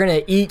 but we're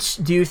gonna each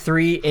do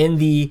 3 in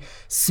the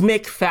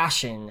SMIC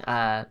fashion.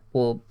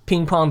 We'll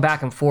ping pong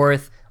back and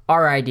forth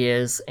our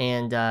ideas,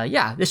 and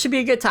this should be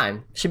a good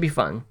time. Should be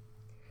fun.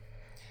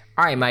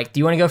 All right, Mike, do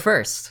you want to go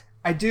first?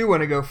 I do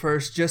want to go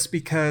first, just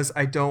because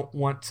I don't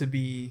want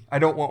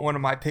one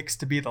of my picks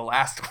to be the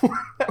last one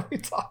that we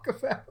talk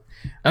about.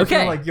 Okay. I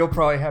feel like you'll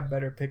probably have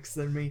better picks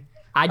than me.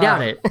 I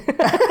doubt it.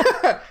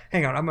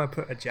 Hang on, I'm gonna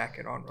put a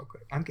jacket on real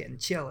quick. I'm getting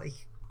chilly.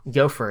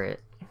 Go for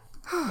it.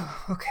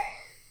 Okay.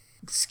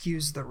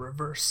 Excuse the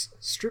reverse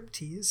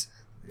striptease.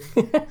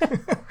 Okay.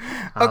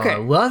 Okay. I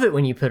love it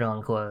when you put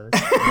on clothes.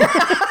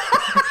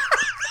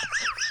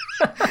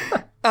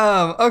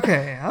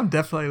 Okay, I'm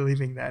definitely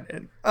leaving that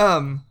in.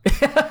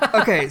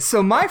 Okay,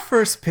 so my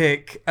first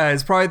pick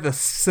is probably the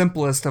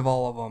simplest of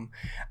all of them,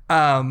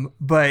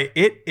 but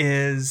it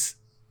is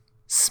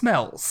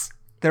smells.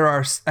 There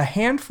are a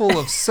handful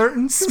of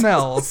certain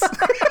smells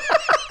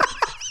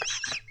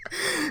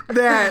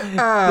that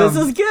this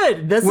is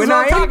good. This is what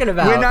I'm talking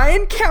about. When I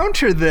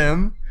encounter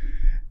them,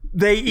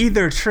 they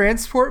either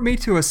transport me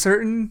to a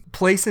certain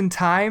place in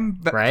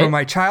time from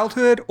my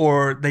childhood,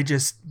 or they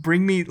just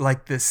bring me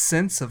like this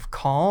sense of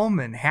calm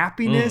and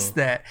happiness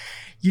that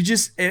you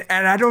just,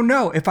 and I don't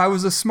know, if I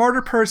was a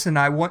smarter person,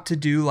 I want to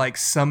do like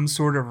some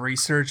sort of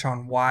research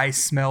on why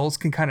smells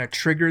can kind of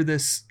trigger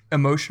this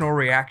emotional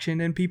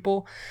reaction in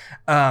people.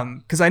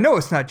 Because I know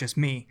it's not just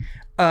me.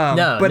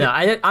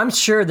 I'm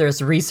sure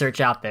there's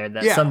research out there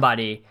that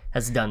somebody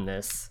has done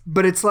this.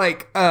 But it's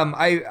like,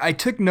 I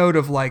took note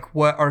of like,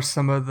 what are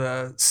some of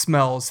the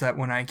smells that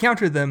when I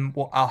encounter them,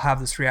 I'll have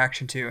this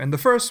reaction to. And the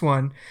first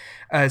one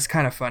is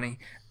kind of funny.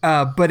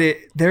 But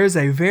there is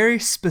a very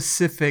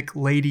specific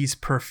ladies'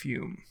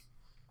 perfume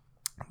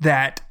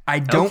that I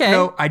don't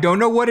know. I don't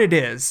know what it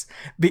is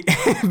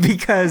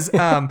because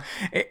a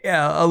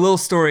little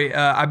story.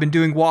 I've been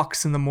doing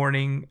walks in the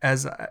morning,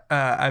 as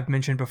I've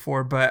mentioned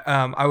before. But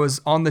I was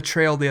on the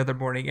trail the other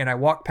morning, and I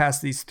walked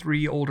past these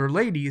 3 older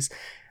ladies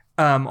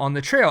on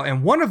the trail,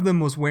 and one of them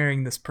was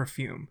wearing this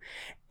perfume,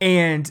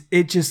 and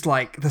it just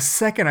like the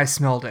second I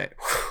smelled it,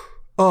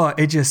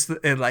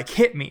 it like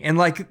hit me, and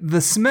like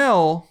the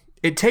smell.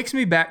 It takes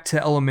me back to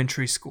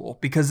elementary school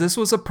because this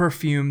was a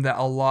perfume that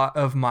a lot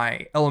of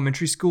my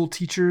elementary school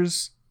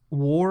teachers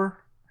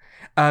wore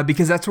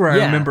because that's where I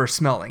remember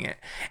smelling it.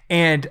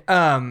 And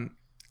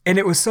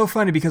it was so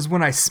funny because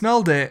when I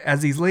smelled it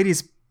as these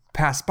ladies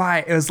passed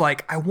by, it was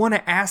like, I want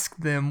to ask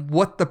them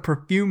what the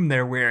perfume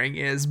they're wearing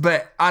is.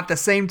 But at the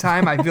same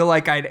time, I feel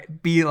like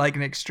I'd be like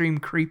an extreme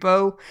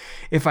creepo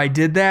if I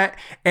did that.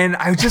 And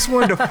I just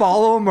wanted to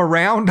follow them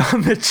around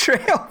on the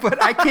trail.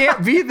 But I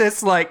can't be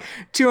this like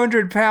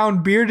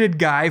 200-pound bearded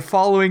guy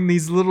following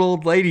these little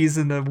old ladies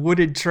in the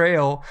wooded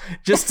trail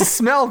just to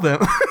smell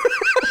them.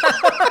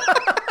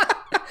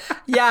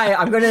 Yeah,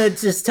 I'm going to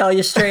just tell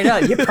you straight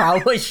up. You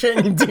probably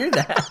shouldn't do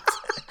that.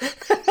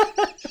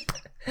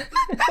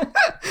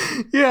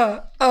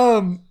 Yeah.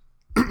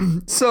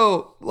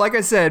 So, like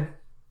I said,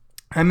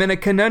 I'm in a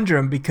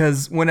conundrum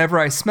because whenever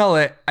I smell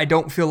it, I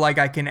don't feel like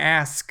I can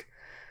ask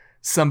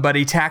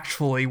somebody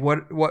tactfully,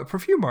 what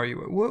perfume are you?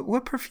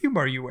 What perfume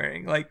are you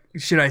wearing? Like,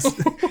 should I?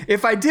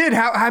 If I did,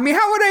 how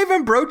would I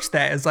even broach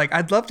that? It's like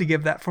I'd love to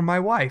give that for my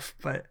wife,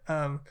 but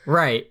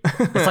right.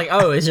 It's like,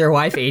 oh, is your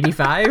wife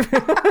 85?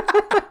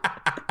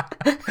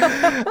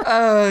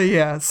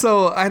 Yeah.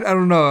 So I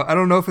don't know. I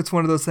don't know if it's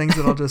one of those things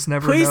that I'll just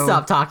never Please know.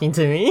 stop talking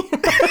to me.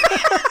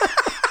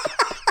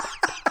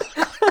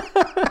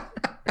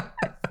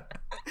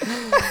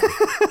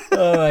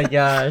 Oh my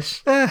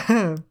gosh.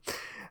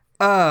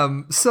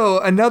 So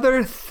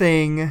another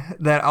thing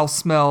that I'll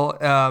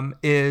smell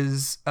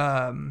is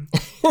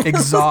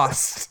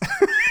exhaust.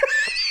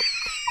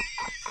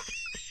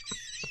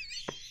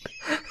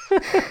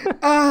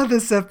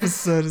 This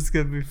episode is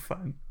gonna be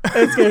fun.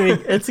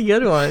 It's a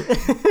good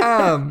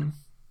one.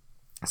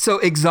 So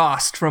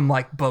exhaust from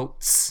like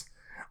boats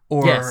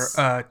or Yes.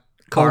 Old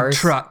Cars.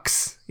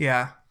 trucks.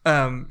 Yeah.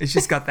 It's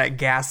just got that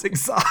gas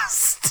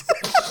exhaust.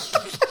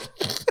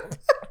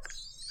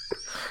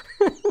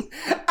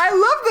 I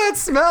love that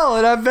smell,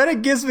 and I bet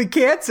it gives me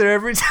cancer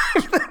every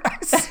time that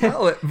I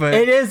smell it. But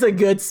It is a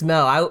good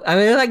smell. I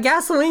mean, like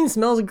gasoline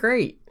smells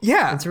great.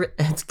 yeah.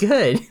 It's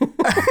good.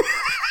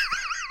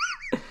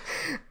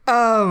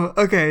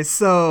 Okay,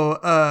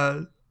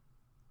 so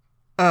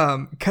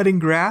cutting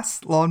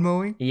grass, lawn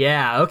mowing.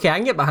 Yeah. Okay, I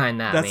can get behind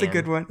that. That's man. a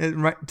good one.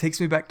 It takes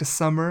me back to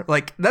summer.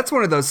 Like that's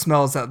one of those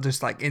smells that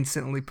just like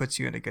instantly puts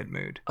you in a good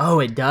mood. Oh,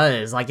 it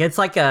does. Like it's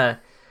like I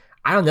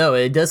don't know.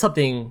 It does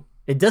something.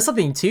 It does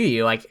something to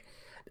you. Like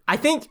I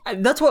think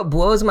that's what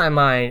blows my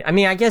mind. I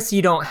mean, I guess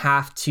you don't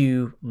have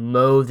to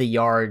mow the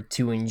yard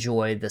to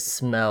enjoy the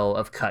smell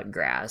of cut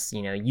grass.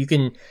 You know, you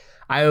can.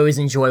 I always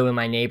enjoy when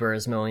my neighbor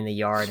is mowing the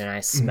yard and I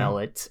smell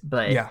it.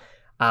 But Yeah.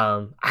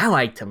 I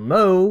like to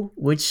mow,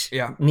 which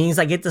means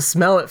I get to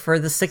smell it for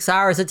the 6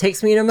 hours it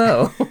takes me to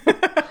mow.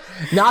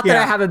 Not that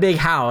I have a big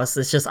house.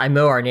 It's just I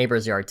mow our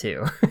neighbor's yard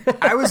too.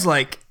 I was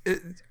like,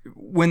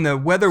 when the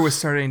weather was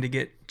starting to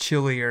get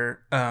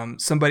chillier,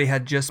 somebody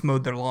had just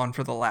mowed their lawn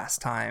for the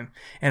last time.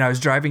 And I was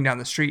driving down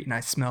the street and I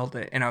smelled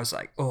it. And I was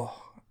like, oh,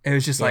 it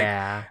was just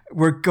like,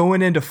 we're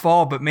going into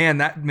fall. But man,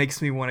 that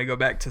makes me want to go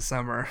back to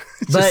summer.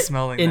 Just but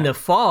smelling in that. the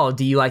fall,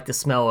 do you like the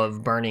smell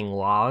of burning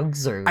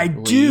logs or I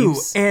leaves? do.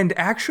 And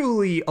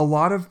actually, a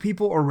lot of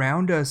people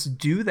around us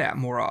do that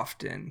more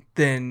often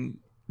than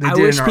they I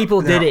did wish in our, people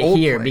in did our it old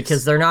here place.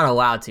 because they're not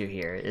allowed to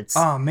here. It's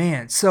Oh,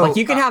 man. So like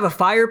you can have a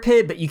fire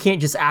pit, but you can't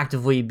just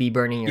actively be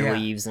burning your Yeah.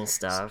 leaves and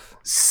stuff.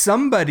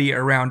 somebody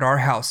around our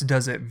house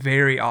does it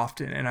very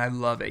often, and I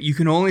love it. You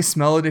can only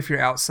smell it if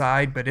you're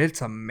outside, but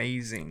it's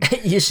amazing.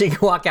 You should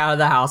walk out of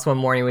the house one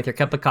morning with your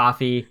cup of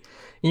coffee,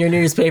 your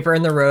newspaper,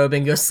 and the robe,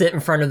 and go sit in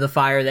front of the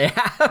fire they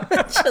have.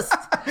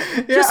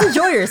 just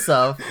enjoy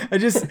yourself. I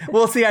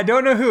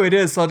don't know who it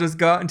is, so I'll just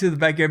go out into the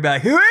backyard and be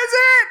like, who is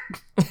it?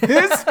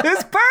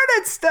 Who's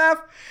burning stuff?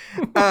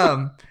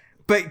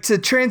 But to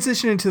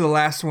transition into the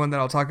last one that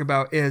I'll talk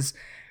about is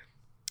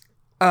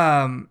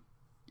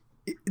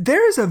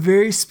there is a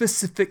very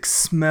specific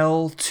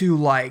smell to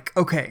like,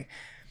 okay,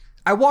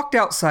 I walked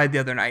outside the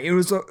other night. It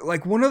was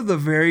like one of the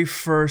very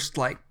first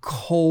like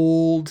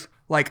cold,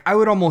 like I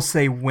would almost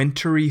say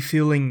wintry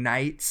feeling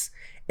nights.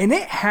 And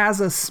it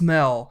has a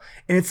smell.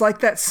 And it's like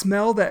that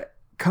smell that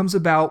comes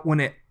about when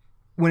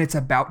when it's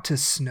about to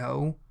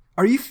snow.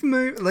 Are you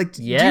familiar? Like,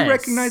 do Yes. you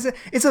recognize it?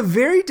 It's a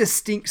very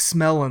distinct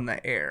smell in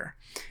the air.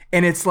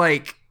 And it's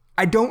like,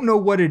 I don't know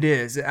what it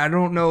is. I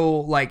don't know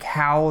like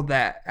how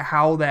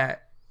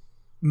that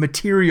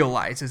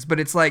materializes, but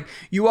it's like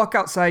you walk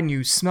outside and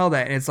you smell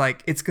that and it's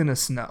like it's gonna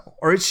snow,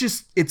 or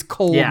it's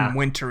cold and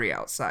wintry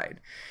outside.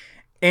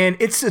 And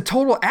it's a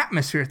total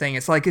atmosphere thing.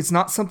 It's like it's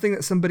not something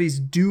that somebody's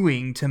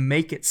doing to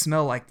make it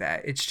smell like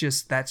that. It's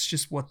just that's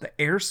just what the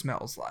air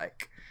smells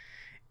like.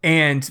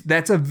 And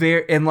that's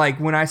and like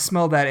when I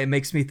smell that, it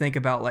makes me think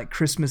about like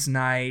Christmas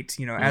night,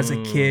 you know, as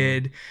a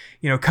kid,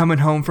 you know, coming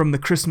home from the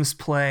Christmas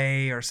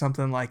play or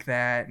something like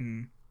that,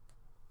 and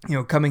you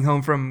know, coming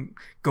home from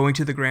going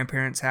to the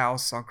grandparents'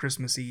 house on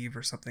Christmas Eve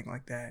or something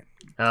like that.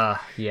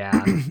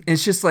 Yeah.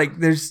 It's just like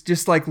there's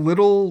just like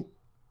little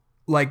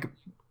like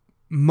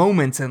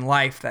moments in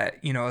life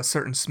that, you know, a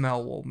certain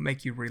smell will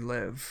make you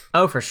relive.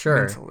 Oh, for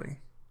sure. Mentally.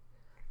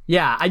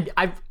 Yeah,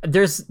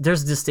 there's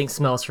distinct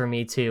smells for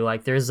me too.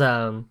 Like there's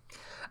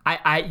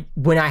I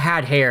when I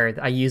had hair,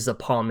 I used a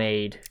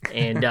pomade,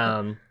 and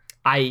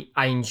I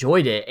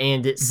enjoyed it,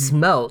 and it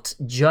smelt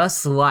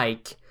just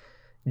like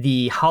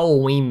the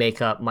Halloween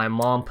makeup my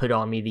mom put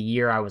on me the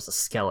year I was a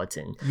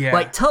skeleton. Yeah.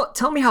 Like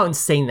tell me how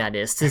insane that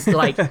is. To,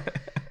 like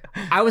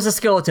I was a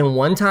skeleton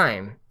one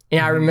time, and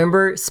I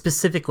remember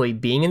specifically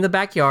being in the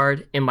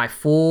backyard in my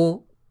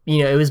full,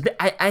 you know, it was,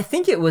 I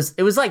think it was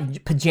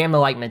like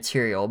pajama-like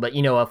material, but,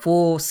 you know, a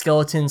full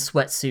skeleton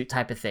sweatsuit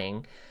type of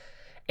thing.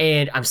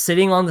 And I'm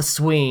sitting on the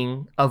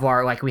swing of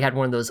our, like, we had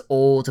one of those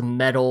old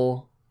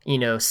metal, you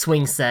know,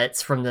 swing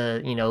sets from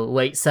the, you know,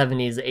 late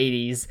 70s,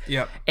 80s.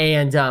 Yep.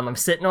 And I'm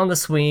sitting on the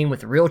swing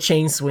with a real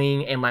chain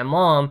swing, and my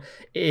mom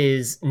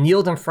is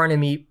kneeled in front of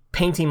me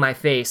painting my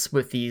face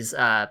with these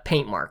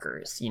paint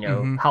markers, you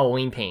know,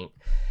 Halloween paint.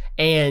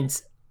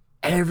 And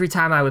every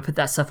time I would put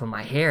that stuff in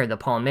my hair, the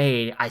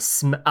pomade,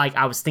 like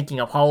I was thinking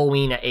of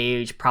Halloween at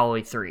age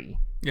probably 3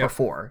 or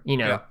 4, you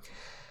know. Yeah.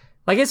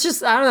 Like it's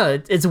just, I don't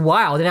know, it's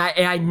wild. And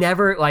I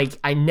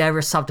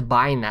never stopped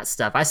buying that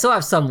stuff. I still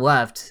have some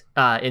left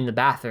in the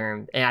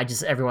bathroom, and I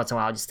just every once in a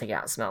while I'll just take it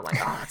out and smell. I'm like,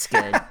 oh, that's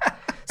good.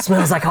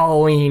 Smells like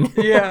Halloween.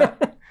 Yeah.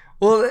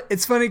 Well,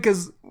 it's funny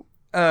because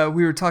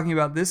we were talking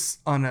about this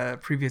on a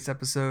previous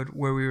episode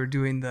where we were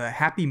doing the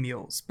Happy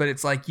Meals, but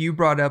it's like you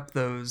brought up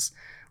those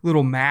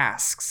little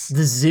masks.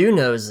 The zoo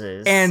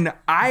noses. And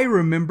I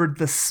remembered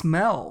the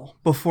smell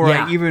before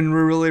I even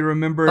really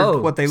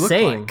remembered what they looked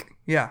like.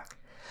 Yeah.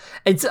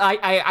 It's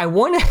I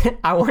want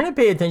to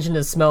pay attention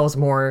to smells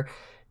more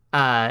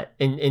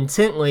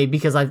intently,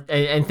 because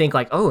I think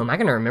like, oh, am I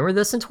going to remember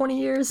this in 20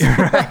 years?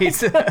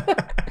 Right.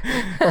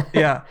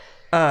 Yeah.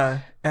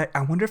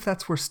 I wonder if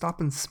that's where Stop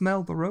and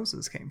Smell the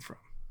Roses came from.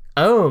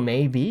 Oh,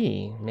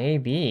 maybe.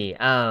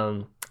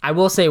 I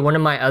will say one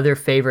of my other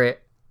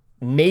favorite,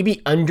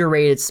 maybe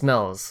underrated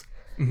smells,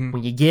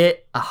 when you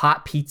get a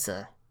hot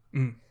pizza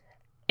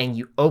and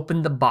you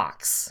open the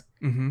box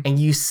and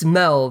you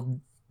smell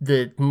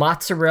the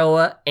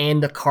mozzarella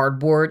and the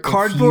cardboard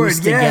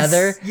infused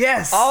together.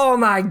 Yes. Oh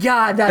my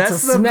God, that's a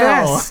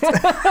smell. Best.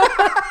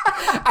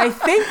 I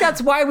think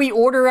that's why we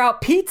order out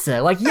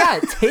pizza. Like, yeah,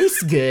 it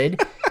tastes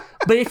good,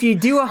 but if you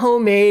do a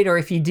homemade or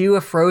if you do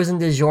a frozen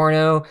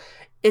DiGiorno,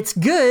 it's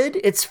good,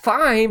 it's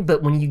fine,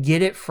 but when you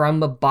get it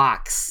from a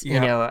box, you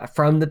know,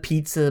 from the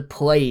pizza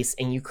place,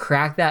 and you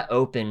crack that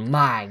open,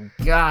 my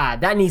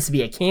God, that needs to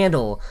be a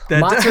candle.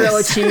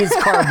 Mozzarella cheese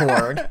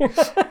cardboard.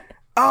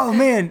 Oh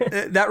man,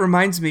 that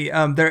reminds me.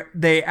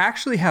 They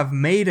actually have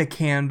made a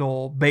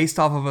candle based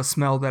off of a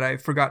smell that I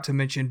forgot to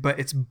mention, but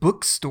it's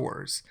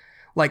bookstores.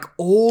 Like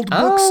old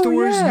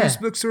bookstores,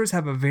 used bookstores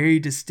have a very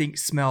distinct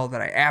smell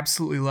that I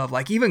absolutely love.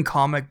 Like even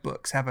comic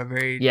books have a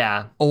very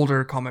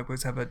older comic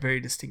books have a very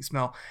distinct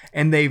smell.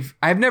 And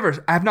I've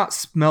not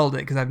smelled it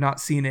because I've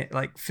not seen it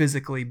like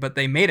physically, but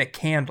they made a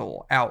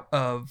candle out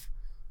of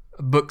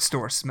a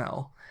bookstore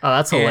smell. Oh,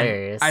 that's And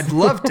hilarious. I'd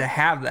love to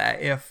have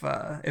that if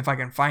I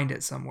can find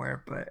it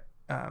somewhere, but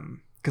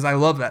because I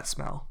love that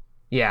smell.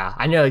 Yeah,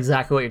 I know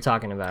exactly what you're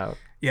talking about.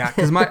 Yeah,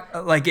 because my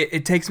like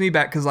it takes me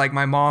back because like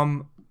my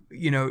mom,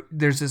 you know,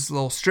 there's this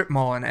little strip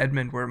mall in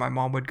Edmond where my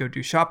mom would go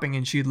do shopping,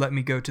 and she'd let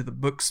me go to the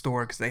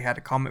bookstore because they had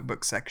a comic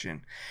book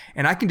section,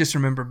 and I can just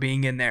remember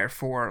being in there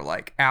for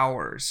like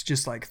hours,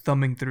 just like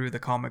thumbing through the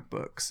comic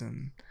books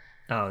and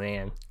oh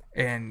man,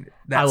 and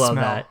that I love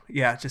smell, that.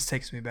 yeah, it just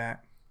takes me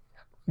back.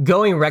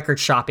 Going record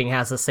shopping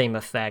has the same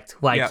effect.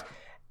 Like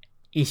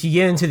if you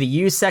get into the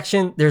used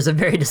section, there's a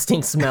very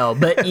distinct smell.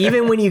 But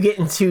even when you get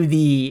into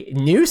the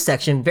new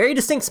section, very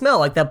distinct smell.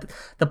 Like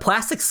the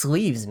plastic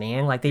sleeves,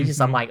 man. Like they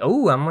just, I'm like,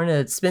 oh, I'm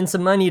gonna spend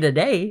some money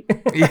today.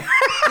 Yeah.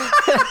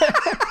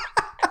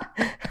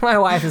 My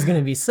wife is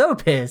gonna be so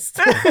pissed.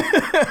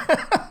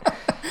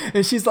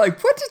 And she's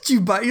like, what did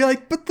you buy? You're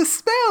like, but the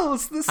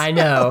smells, the smell. I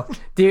know.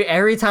 Dude,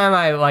 every time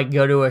I like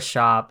go to a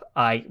shop,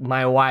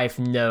 my wife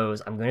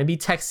knows I'm going to be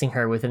texting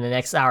her within the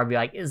next hour, be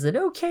like, is it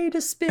okay to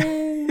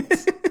spend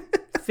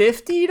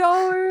 $50?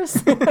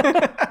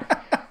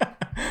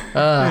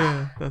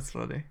 Yeah, that's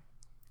funny.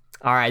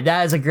 All right,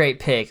 that is a great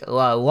pick.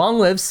 Long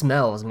live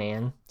Smells,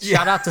 man.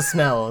 Shout out to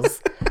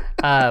Smells.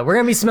 We're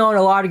going to be smelling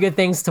a lot of good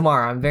things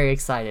tomorrow. I'm very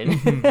excited.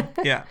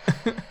 Yeah.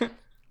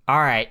 All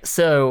right,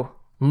 so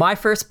my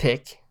first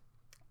pick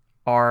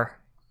are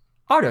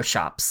auto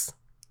shops.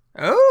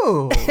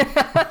 Oh.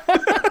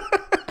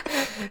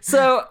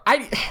 So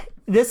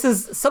this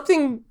is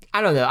something,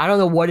 I don't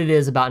know what it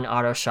is about an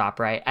auto shop,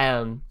 right?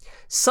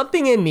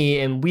 Something in me,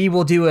 and we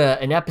will do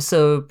an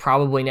episode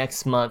probably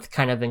next month,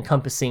 kind of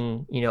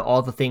encompassing,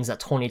 all the things that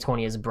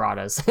 2020 has brought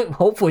us.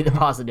 Hopefully the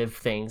positive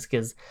things,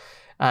 because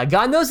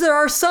God knows there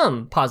are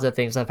some positive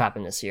things that have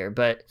happened this year.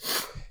 But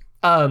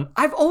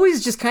I've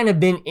always just kind of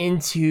been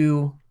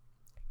into,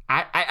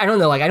 I don't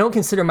know, like I don't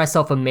consider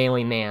myself a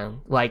manly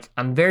man. Like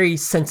I'm very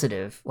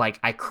sensitive. Like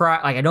I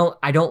cry. Like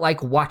I don't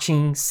like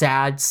watching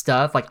sad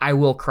stuff. Like I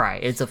will cry.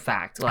 It's a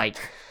fact. Like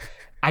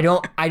I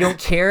don't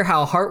care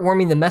how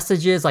heartwarming the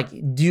message is. Like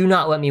do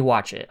not let me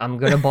watch it. I'm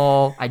gonna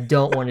bawl. I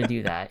don't want to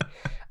do that.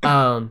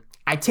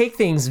 I take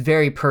things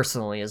very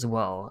personally as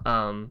well.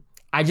 I'm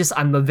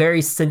a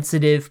very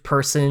sensitive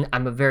person.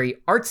 I'm a very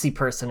artsy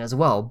person as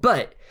well.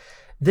 But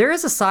there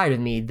is a side of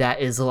me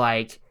that is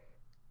like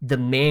the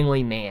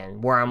manly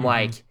man, where I'm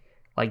like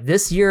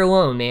this year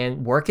alone,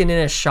 man, working in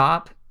a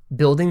shop,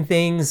 building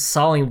things,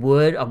 sawing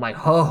wood. I'm like,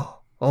 oh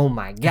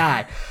my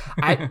God.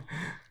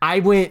 I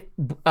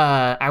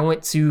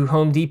went to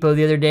Home Depot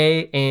the other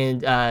day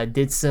and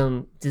did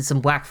some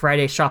Black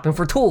Friday shopping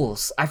for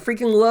tools. I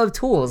freaking love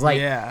tools. Like,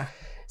 yeah.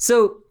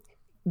 So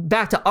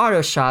back to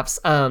auto shops.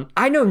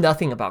 I know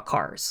nothing about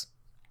cars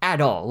at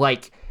all.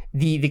 Like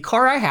the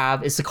car I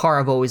have is the car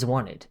I've always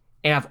wanted.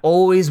 And I've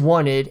always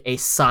wanted a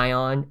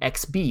Scion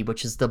XB,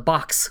 which is the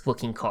box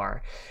looking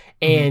car.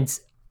 And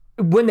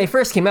when they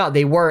first came out,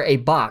 they were a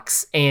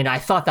box, and I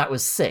thought that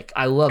was sick.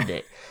 I loved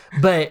it.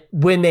 But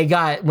when they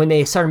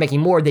started making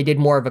more, they did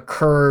more of a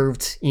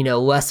curved,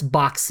 less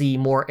boxy,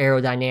 more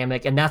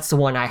aerodynamic. And that's the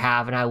one I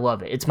have, and I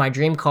love it. It's my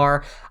dream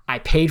car. I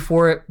paid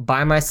for it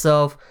by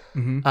myself.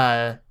 And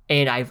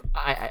I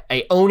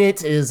own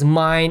it. It is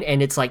mine,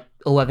 and it's like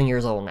 11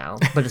 years old now.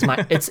 But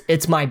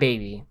it's my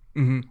baby.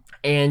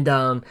 And,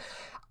 not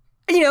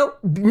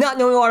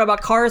knowing a lot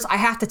about cars, I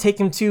have to take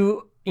him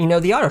to,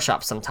 the auto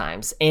shop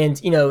sometimes. And,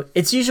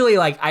 it's usually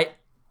like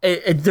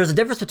there's a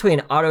difference between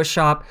an auto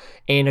shop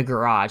and a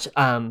garage.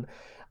 I'm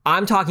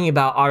talking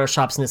about auto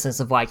shops in the sense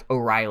of like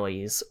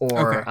O'Reilly's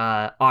or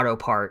Auto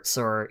Parts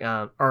or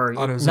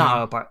AutoZone.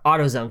 Not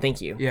AutoZone.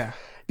 Thank you. Yeah.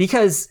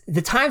 Because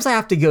the times I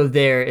have to go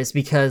there is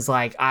because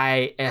like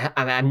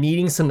I'm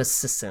needing some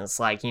assistance.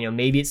 Like,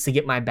 maybe it's to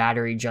get my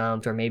battery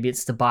jumped, or maybe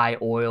it's to buy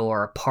oil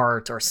or a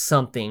part or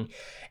something.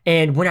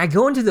 And when I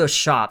go into those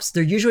shops,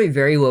 they're usually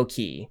very low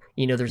key.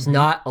 There's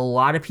not a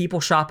lot of people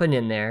shopping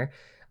in there.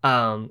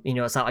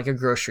 It's not like a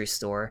grocery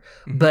store,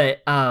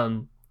 but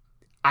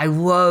I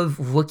love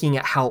looking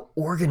at how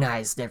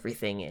organized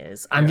everything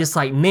is. I'm just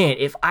like, man,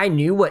 if I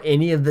knew what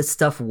any of this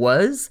stuff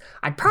was,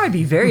 I'd probably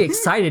be very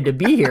excited to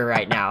be here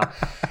right now.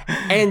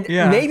 And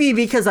maybe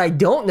because I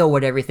don't know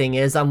what everything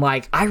is, I'm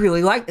like, I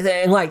really like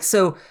that. And like,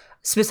 so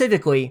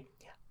specifically,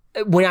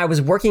 when I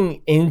was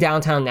working in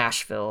downtown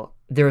Nashville,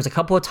 there was a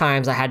couple of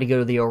times I had to go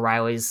to the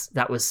O'Reilly's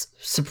that was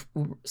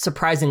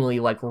surprisingly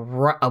like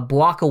a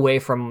block away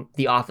from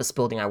the office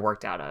building I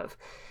worked out of.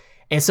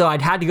 And so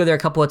I'd had to go there a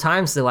couple of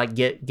times to like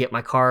get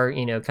my car,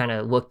 kind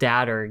of looked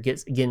at, or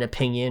get an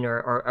opinion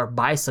or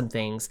buy some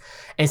things.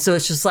 And so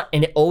it's just like,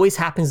 and it always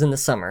happens in the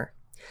summer.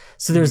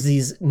 So there's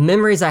these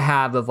memories I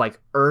have of like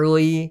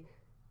early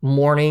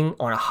morning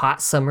on a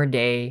hot summer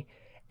day,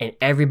 and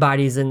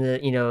everybody's in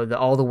the,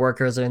 all the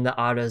workers are in the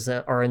autos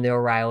or in the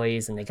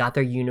O'Reilly's, and they got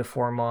their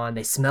uniform on.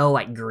 They smell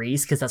like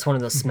grease, because that's one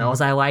of those smells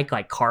I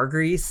like car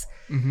grease.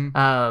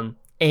 And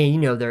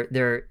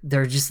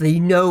they're just, they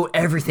know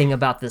everything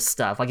about this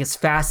stuff. Like it's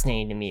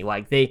fascinating to me.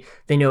 Like they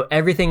know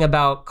everything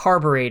about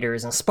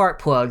carburetors and spark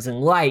plugs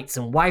and lights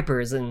and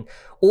wipers and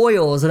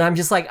oils. And I'm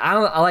just like,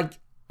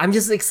 I'm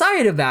just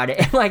excited about it.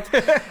 And like,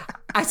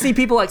 I see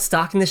people like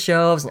stocking the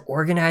shelves and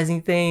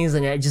organizing things,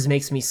 and it just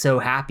makes me so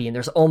happy. And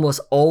there's almost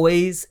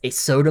always a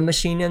soda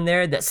machine in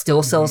there that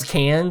still sells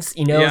cans.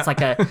 It's like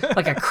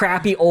a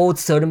crappy old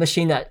soda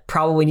machine that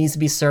probably needs to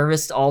be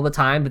serviced all the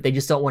time, but they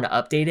just don't want to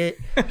update it.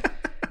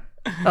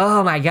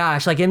 Oh my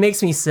gosh, like it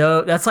makes me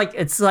so,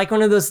 it's like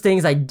one of those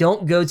things I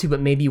don't go to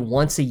but maybe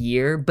once a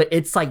year, but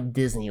it's like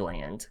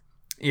Disneyland.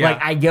 Like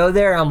I go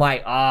there, I'm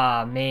like,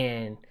 oh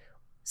man,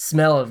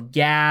 smell of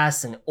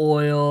gas and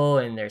oil,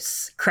 and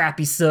there's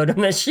crappy soda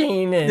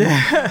machine,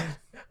 and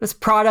there's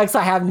products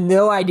I have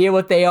no idea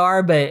what they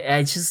are, but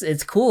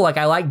it's cool. Like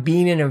I like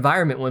being in an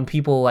environment when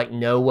people like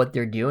know what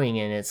they're doing,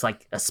 and it's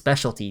like a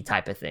specialty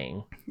type of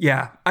thing.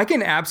 Yeah, I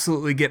can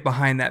absolutely get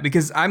behind that,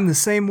 because I'm the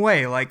same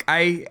way. Like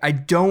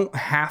I don't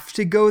have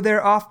to go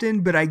there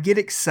often, but I get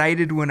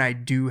excited when I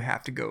do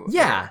have to go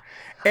there.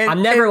 And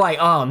I'm never like,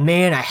 oh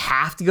man, I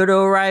have to go to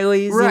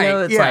O'Reilly's.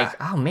 Right, It's like,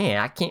 oh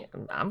man, I can't.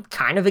 I'm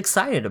kind of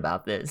excited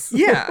about this.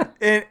 Yeah,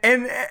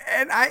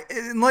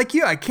 and like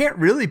you, I can't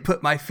really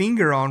put my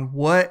finger on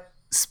what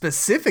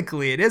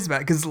specifically it is about,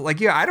 because like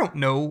I don't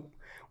know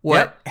what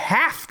Yep.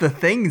 half the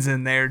things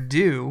in there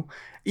do.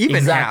 Even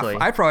Exactly.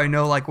 half. I probably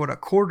know like what a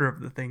quarter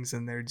of the things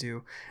in there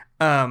do.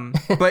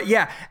 But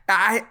yeah,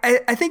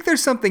 I think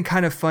there's something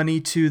kind of funny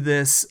to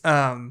this.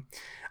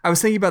 I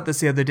was thinking about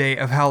this the other day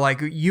of how like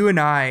you and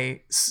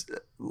I,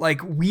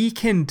 like we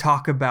can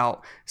talk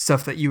about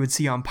stuff that you would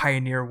see on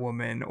Pioneer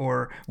Woman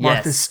or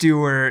Martha Yes.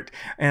 Stewart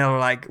and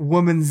like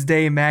Woman's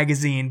Day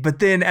magazine. But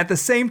then at the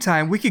same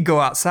time, we could go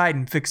outside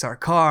and fix our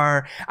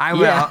car.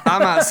 I'm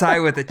outside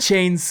with a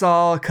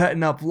chainsaw,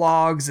 cutting up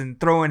logs and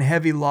throwing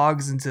heavy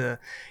logs into,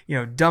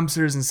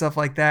 dumpsters and stuff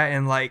like that.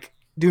 And like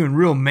doing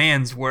real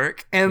man's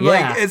work. And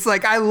like, it's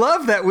like, I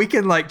love that we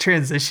can like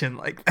transition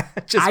like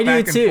that. Just I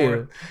back do and too.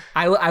 forth.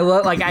 I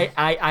love like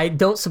I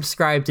don't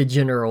subscribe to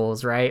gender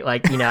roles, right?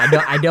 Like,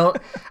 I don't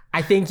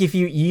I think if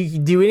you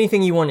do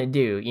anything you want to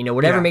do,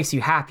 whatever Yeah. makes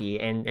you happy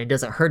and it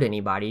doesn't hurt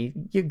anybody,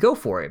 you go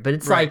for it. But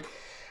it's Right.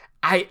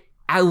 like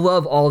I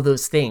love all of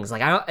those things.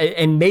 Like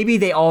and maybe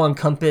they all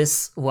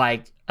encompass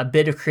like a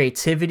bit of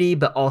creativity,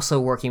 but also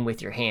working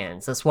with your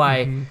hands. That's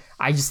why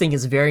I just think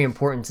it's very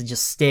important to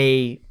just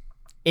stay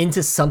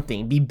into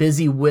something, be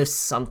busy with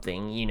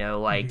something,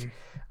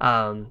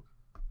 and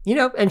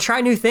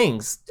try new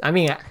things. I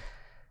mean,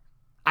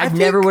 I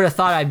never would have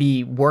thought I'd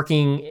be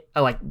working,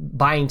 like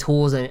buying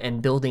tools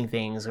and building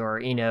things, or,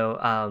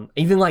 even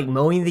like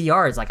mowing the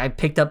yards. Like I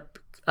picked up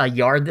a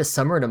yard this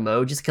summer to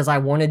mow just because I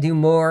want to do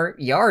more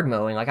yard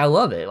mowing. Like I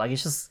love it. Like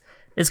it's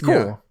cool.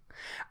 Yeah.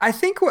 I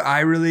think what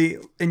I really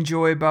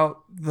enjoy about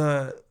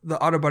the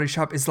auto body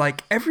shop is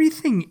like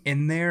everything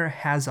in there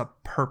has a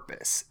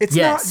purpose. It's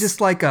not just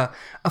like a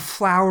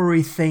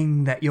flowery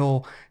thing that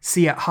you'll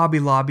see at Hobby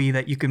Lobby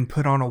that you can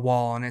put on a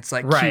wall and it's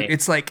like Right. cute.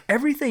 It's like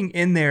everything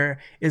in there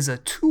is a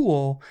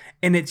tool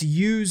and it's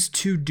used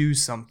to do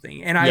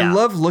something. And I Yeah.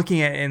 love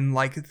looking at it and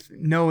like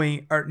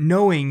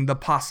knowing the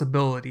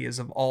possibilities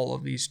of all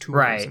of these tools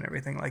Right. and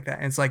everything like that.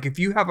 And it's like if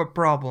you have a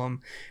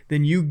problem,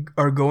 then you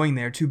are going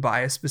there to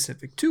buy a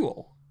specific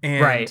tool.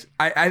 And Right.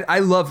 I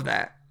love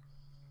that.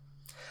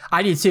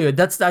 I do too.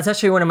 That's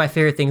actually one of my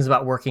favorite things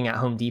about working at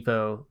Home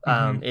Depot.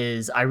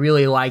 Is I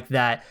really like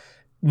that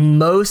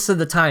most of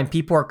the time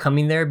people are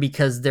coming there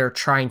because they're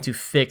trying to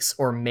fix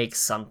or make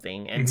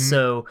something, and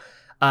so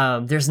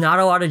there's not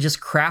a lot of just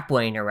crap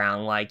laying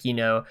around. Like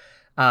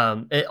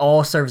it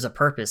all serves a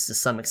purpose to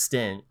some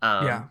extent.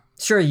 Yeah.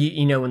 Sure,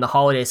 when the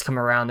holidays come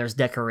around, there's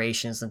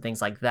decorations and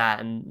things like that,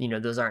 and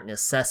those aren't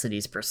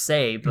necessities per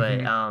se,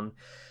 but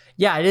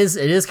yeah, it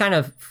is kind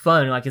of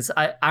fun. Like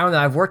I don't know,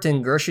 I've worked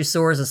in grocery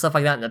stores and stuff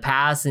like that in the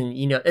past, and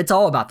it's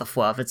all about the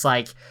fluff. It's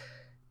like,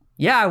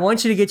 yeah, I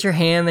want you to get your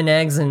ham and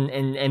eggs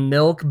and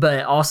milk,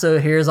 but also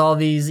here's all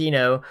these,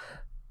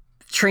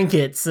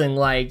 trinkets and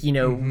like,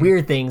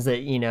 weird things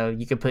that,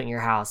 you could put in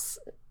your house.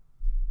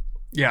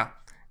 Yeah.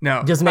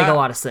 No. Just make a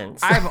lot of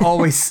sense. I've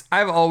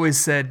always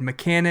said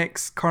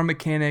mechanics, car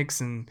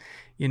mechanics, and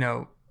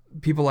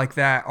people like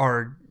that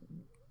are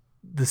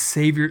the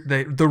savior,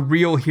 the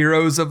real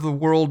heroes of the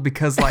world,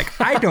 because like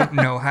I don't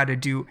know how to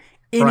do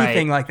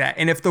anything like that.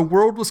 And if the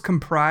world was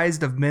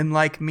comprised of men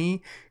like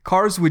me,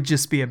 cars would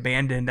just be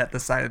abandoned at the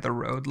side of the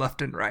road left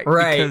and right.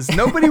 Because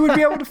nobody would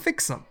be able to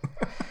fix them.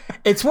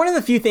 It's one of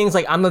the few things,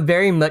 like I'm a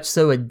very much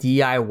so a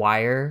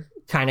DIYer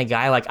kind of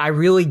guy. Like I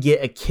really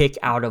get a kick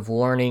out of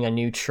learning a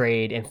new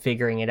trade and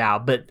figuring it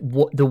out. But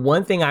the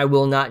one thing I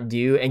will not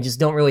do and just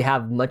don't really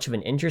have much of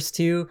an interest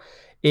to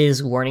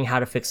is learning how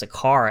to fix a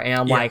car. And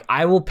I'm like,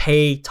 I will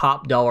pay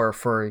top dollar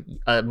for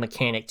a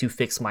mechanic to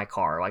fix my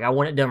car. Like I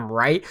want it done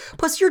right.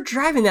 Plus you're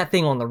driving that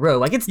thing on the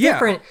road. Like it's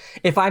different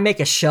if I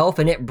make a shelf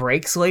and it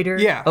breaks later.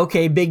 Yeah.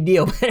 Okay, big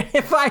deal. But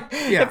if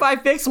I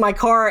fix my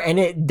car and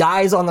it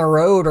dies on the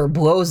road or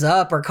blows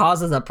up or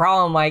causes a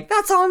problem, like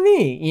that's on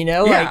me,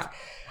 Like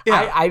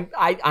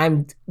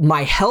I'm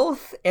my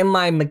health and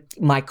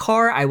my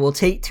car I will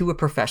take to a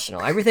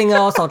professional. Everything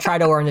else I'll try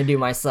to learn to do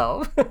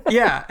myself.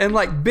 Yeah, and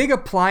like big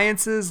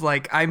appliances,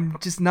 like I'm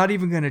just not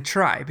even gonna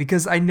try,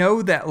 because I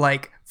know that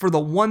like for the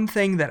one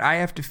thing that I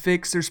have to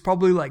fix, there's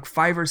probably like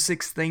 5 or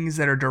 6 things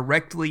that are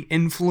directly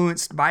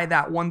influenced by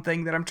that one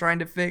thing that I'm trying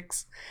to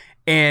fix.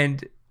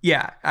 And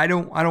yeah, I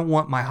don't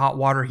want my hot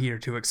water heater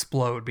to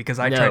explode because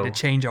I tried to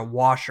change a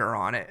washer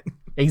on it.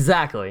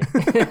 Exactly.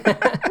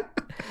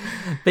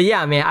 But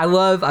yeah, man, I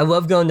love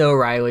going to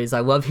O'Reilly's. I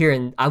love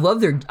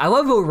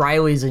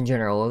O'Reilly's in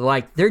general.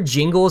 Like their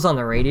jingles on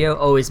the radio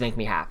always make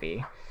me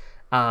happy.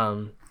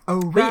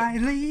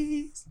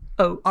 O'Reilly's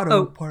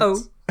Auto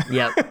Parts.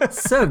 Yep,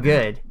 so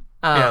good.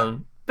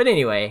 But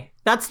anyway,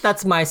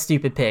 that's my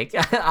stupid pick.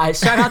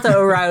 Shout out to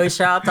O'Reilly,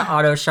 shout out to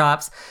auto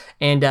shops,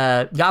 and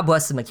God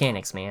bless the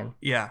mechanics, man.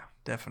 Yeah,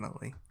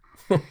 definitely.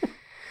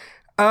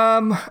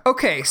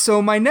 Okay,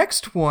 so my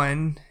next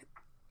one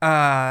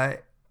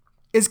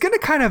is going to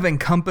kind of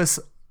encompass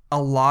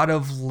a lot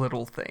of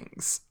little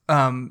things.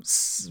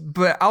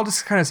 But I'll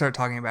just kind of start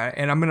talking about it,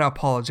 and I'm going to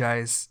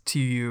apologize to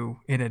you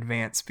in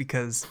advance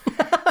because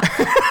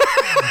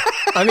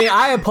I mean,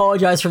 I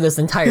apologize for this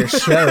entire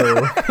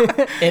show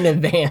in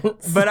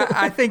advance. But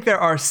I think there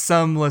are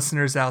some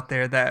listeners out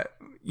there that,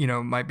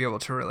 might be able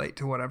to relate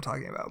to what I'm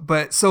talking about.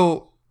 But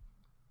so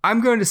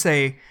I'm going to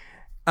say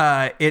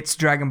it's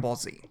Dragon Ball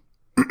Z.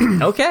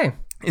 Okay.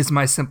 Is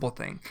my simple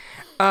thing.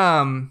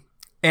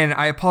 And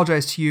I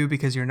apologize to you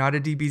because you're not a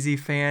DBZ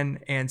fan,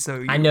 and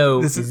so I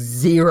know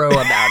zero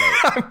about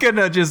it. I'm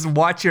gonna just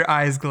watch your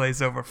eyes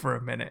glaze over for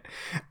a minute.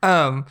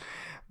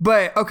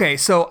 But okay,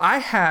 so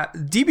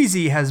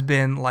DBZ has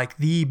been like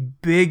the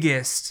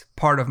biggest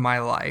part of my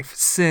life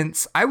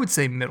since I would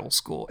say middle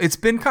school. It's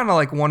been kind of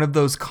like one of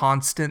those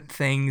constant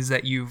things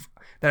that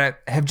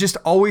have just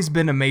always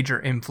been a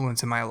major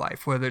influence in my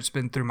life, whether it's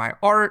been through my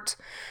art,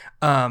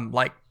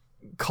 like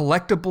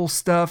collectible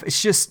stuff.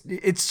 It's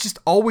just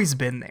always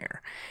been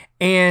there.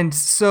 And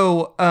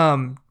so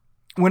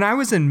when I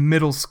was in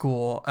middle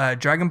school,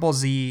 Dragon Ball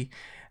Z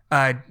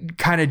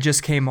kind of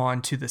just came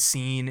on to the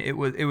scene. It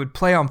would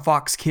play on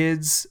Fox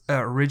Kids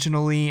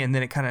originally, and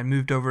then it kind of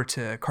moved over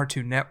to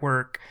Cartoon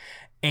Network.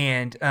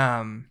 And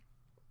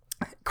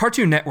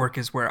Cartoon Network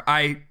is where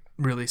I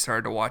really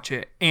started to watch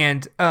it.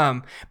 And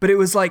but it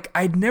was like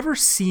I'd never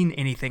seen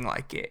anything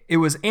like it. It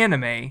was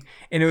anime,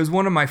 and it was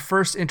one of my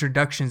first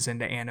introductions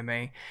into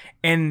anime,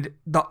 and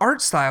the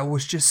art style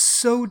was just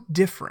so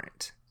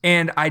different,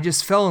 and I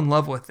just fell in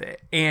love with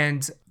it.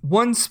 And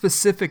one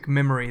specific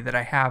memory that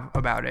I have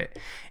about it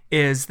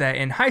is that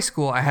in high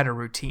school I had a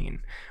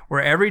routine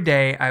where every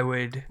day I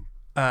would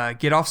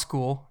get off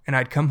school and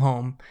I'd come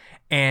home,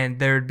 and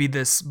there'd be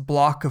this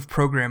block of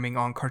programming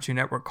on Cartoon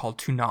Network called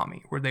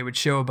Toonami, where they would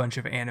show a bunch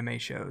of anime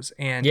shows.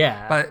 And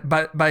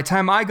by the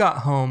time I got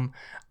home,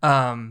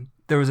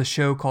 there was a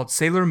show called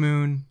Sailor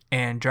Moon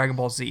and Dragon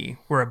Ball Z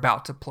were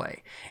about to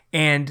play.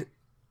 And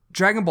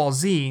Dragon Ball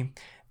Z,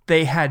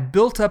 they had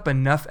built up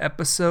enough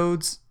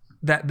episodes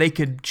that they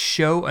could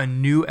show a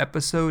new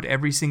episode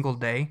every single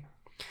day.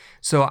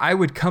 So I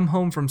would come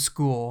home from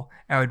school,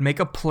 I would make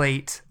a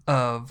plate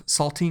of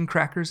saltine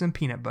crackers and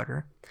peanut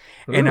butter,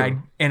 and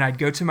I'd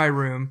go to my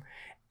room,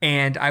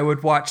 and I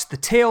would watch the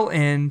tail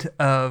end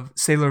of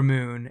Sailor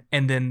Moon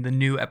and then the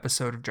new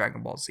episode of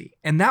Dragon Ball Z.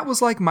 And that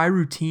was like my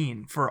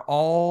routine for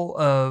all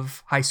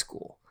of high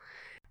school.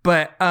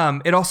 But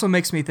it also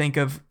makes me think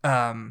of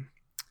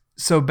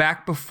so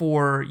back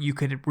before you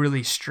could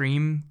really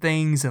stream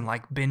things and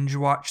like binge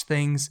watch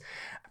things,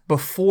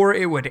 before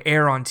it would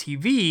air on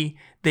TV,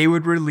 they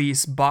would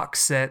release box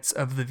sets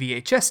of the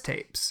VHS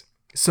tapes.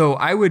 So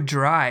I would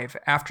drive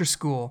after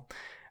school.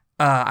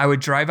 I would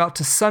drive out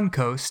to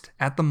Suncoast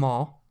at the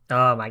mall.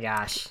 Oh my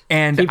gosh.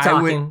 And Keep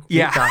talking. I would,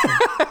 yeah.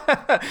 Keep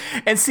talking.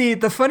 And see,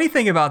 the funny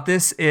thing about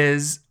this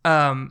is,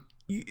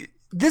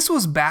 this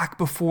was back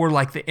before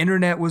like the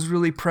internet was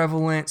really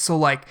prevalent. So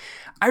like,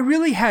 I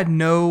really had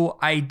no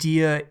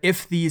idea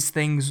if these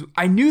things,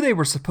 I knew they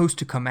were supposed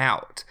to come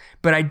out,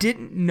 but I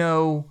didn't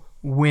know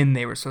when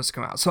they were supposed to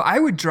come out. So I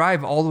would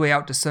drive all the way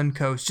out to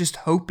Suncoast just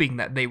hoping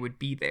that they would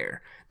be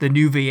there, the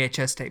new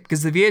VHS tape,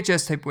 because the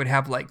VHS tape would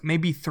have like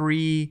maybe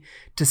 3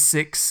 to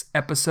 6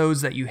 episodes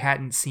that you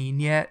hadn't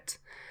seen yet.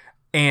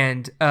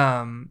 And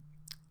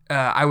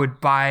I would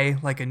buy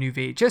like a new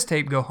VHS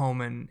tape, go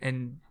home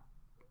and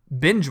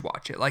binge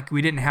watch it. Like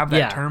we didn't have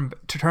that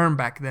term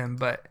back then,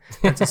 but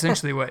that's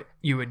essentially what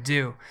you would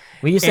do.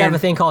 We used to have a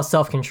thing called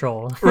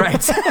self-control.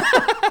 Right.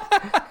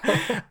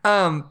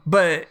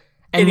 But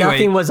and anyway,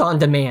 nothing was on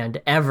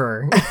demand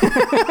ever.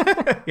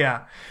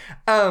 yeah.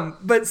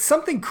 But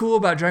something cool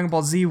about Dragon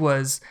Ball Z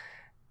was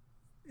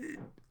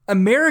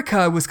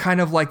America was kind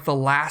of like the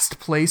last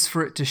place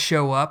for it to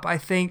show up, I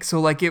think.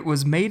 So like it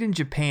was made in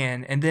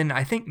Japan, and then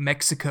I think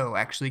Mexico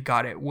actually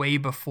got it way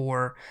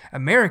before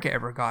America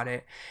ever got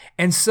it.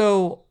 And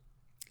so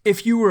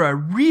if you were a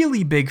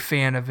really big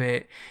fan of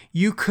it,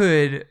 you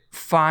could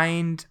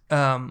find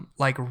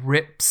like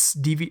rips,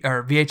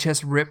 or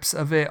VHS rips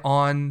of it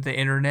on the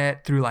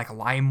internet through like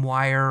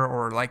LimeWire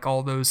or like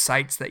all those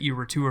sites that you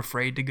were too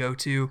afraid to go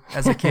to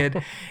as a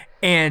kid.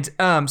 And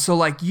so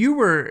like you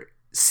were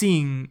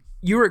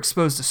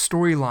exposed to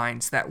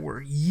storylines that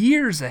were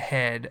years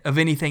ahead of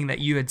anything that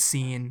you had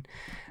seen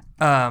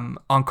on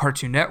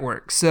Cartoon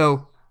Network.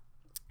 So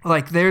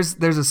like there's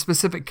a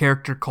specific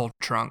character called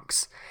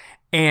Trunks.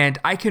 And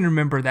I can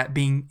remember that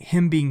being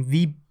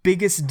the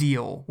biggest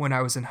deal when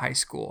I was in high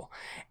school.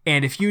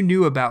 And if you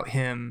knew about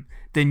him,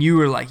 then you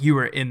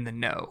were in the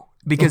know,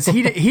 because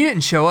he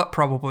didn't show up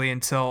probably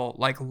until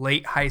like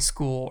late high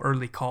school,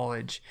 early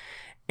college.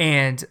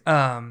 And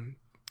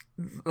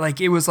like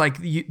it was like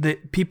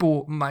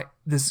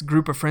this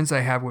group of friends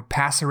I have would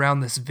pass around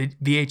this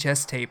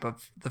VHS tape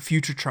of the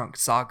Future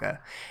Trunks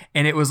saga,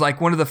 and it was like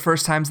one of the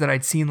first times that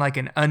I'd seen like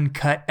an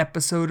uncut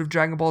episode of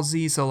Dragon Ball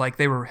Z. So like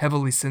they were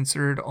heavily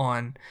censored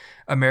on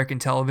American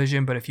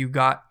television, but if you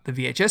got the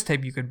VHS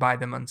tape, you could buy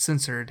them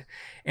uncensored.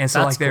 And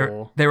so That's like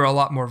cool. they were a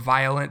lot more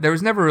violent. There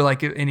was never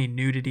like any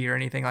nudity or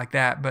anything like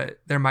that, but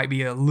there might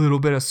be a little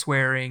bit of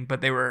swearing,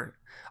 but they were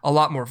a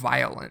lot more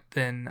violent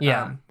than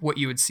what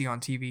you would see on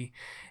TV.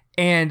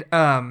 And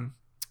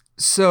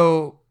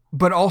so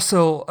But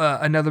also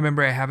another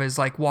memory I have is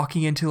like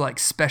walking into like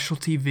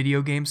specialty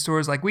video game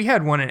stores. Like we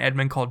had one in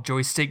Edmond called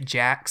Joystick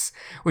Jacks,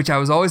 which I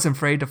was always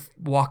afraid to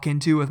walk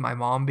into with my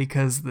mom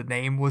because the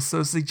name was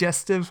so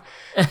suggestive.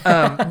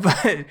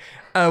 But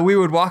we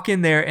would walk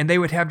in there and they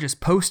would have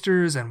just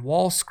posters and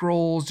wall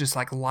scrolls just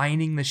like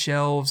lining the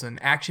shelves and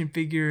action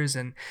figures.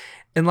 And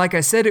like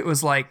I said, it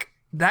was like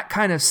that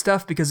kind of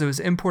stuff because it was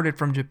imported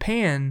from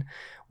Japan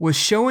was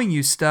showing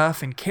you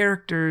stuff and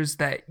characters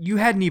that you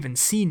hadn't even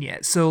seen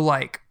yet. So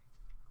like,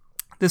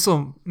 this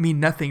will mean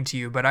nothing to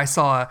you, but I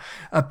saw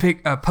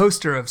a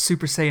poster of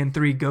Super Saiyan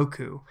 3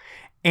 Goku,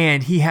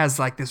 and he has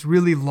like this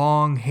really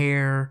long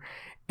hair,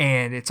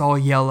 and it's all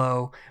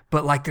yellow.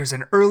 But like, there's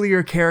an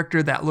earlier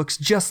character that looks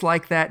just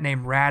like that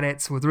named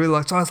Raditz with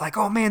really. So I was like,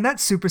 oh man,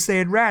 that's Super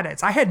Saiyan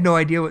Raditz. I had no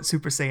idea what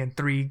Super Saiyan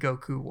 3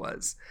 Goku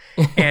was,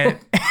 and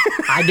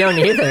I don't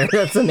either.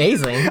 That's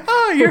amazing.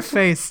 Oh, your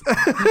face.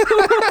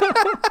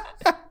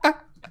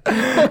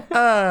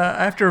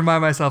 I have to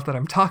remind myself that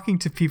I'm talking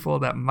to people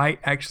that might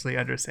actually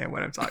understand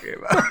what I'm talking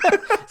about.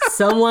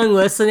 Someone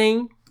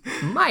listening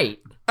might.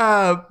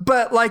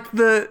 But like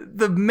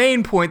the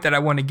main point that I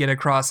want to get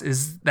across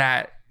is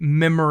that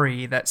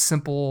memory, that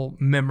simple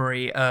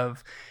memory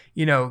of,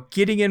 you know,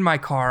 getting in my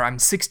car. I'm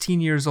 16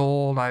 years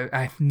old.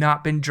 I've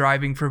not been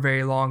driving for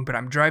very long, but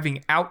I'm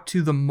driving out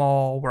to the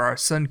mall where our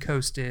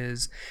Suncoast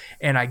is.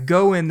 And I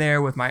go in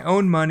there with my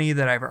own money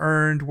that I've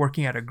earned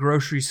working at a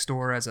grocery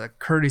store as a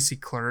courtesy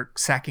clerk,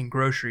 sacking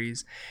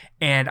groceries.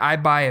 And I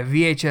buy a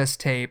VHS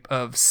tape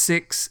of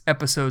 6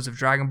 episodes of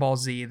Dragon Ball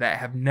Z that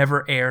have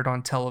never aired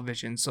on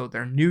television. So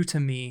they're new to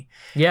me.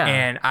 Yeah.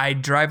 And I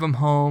drive them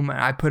home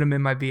and I put them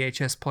in my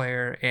VHS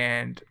player,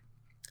 and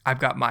I've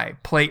got my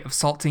plate of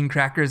saltine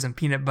crackers and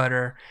peanut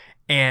butter,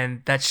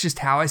 and that's just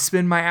how I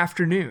spend my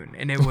afternoon.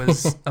 And it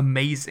was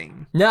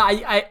amazing. No,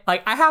 I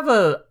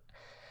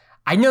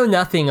know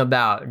nothing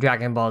about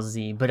Dragon Ball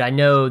Z, but I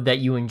know that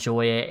you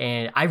enjoy it,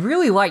 and I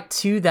really like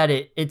too that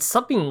it's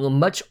something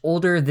much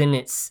older than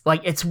it's like.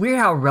 It's weird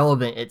how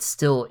relevant it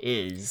still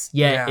is.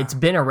 Yet Yeah. it's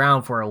been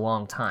around for a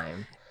long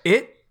time.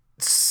 It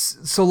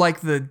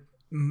started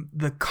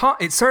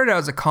out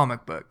as a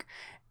comic book.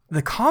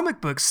 The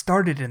comic book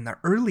started in the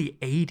early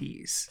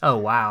 80s. Oh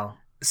wow.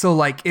 So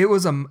like it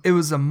was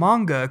a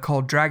manga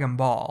called Dragon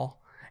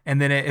Ball,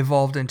 and then it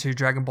evolved into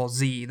Dragon Ball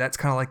Z. That's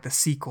kind of like the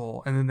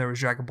sequel. And then there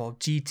was Dragon Ball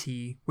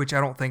GT, which I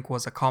don't think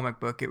was a comic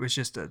book. It was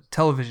just a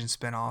television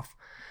spinoff.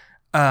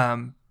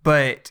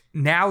 But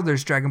now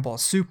there's Dragon Ball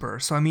Super.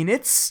 So I mean,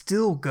 it's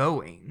still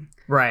going.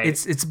 Right.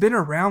 It's been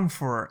around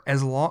for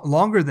as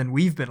longer than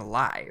we've been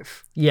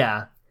alive.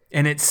 Yeah.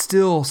 And it's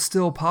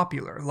still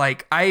popular.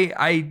 Like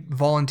I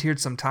volunteered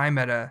some time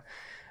at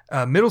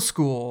a middle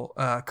school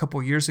a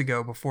couple years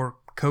ago before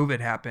COVID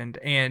happened,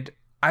 and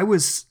I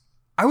was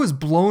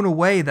blown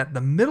away that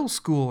the middle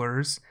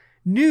schoolers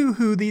knew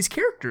who these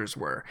characters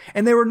were,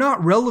 and they were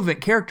not relevant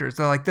characters.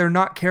 They're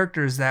not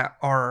characters that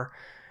are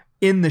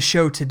in the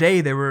show today.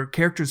 They were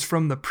characters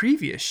from the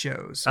previous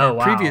shows,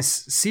 previous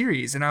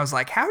series, and I was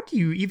like, how do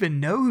you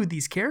even know who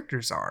these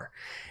characters are?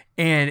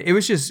 And it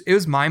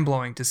was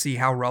mind-blowing to see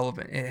how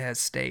relevant it has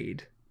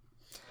stayed.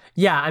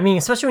 Yeah, I mean,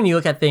 especially when you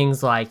look at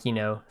things like, you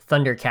know,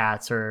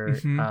 Thundercats or,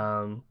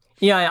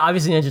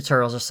 obviously Ninja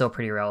Turtles are still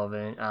pretty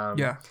relevant.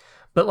 Yeah.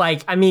 But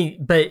like, I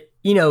mean,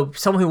 you know,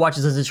 someone who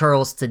watches Ninja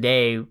Turtles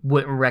today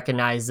wouldn't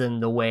recognize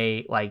them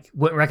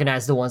wouldn't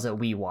recognize the ones that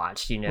we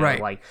watched, you know?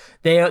 Right. Like,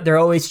 they're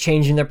always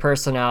changing their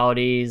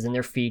personalities and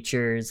their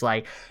features.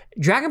 Like,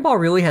 Dragon Ball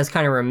really has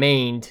kind of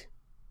remained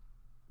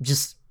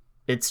just...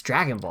 It's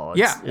Dragon Ball.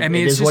 I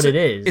mean, it is what it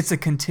is. It's a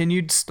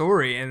continued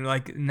story, and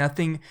like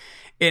nothing,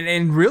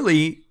 and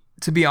really,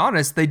 to be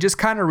honest, they just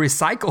kind of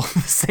recycle the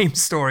same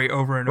story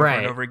over and over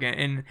and over again,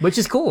 and which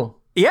is cool.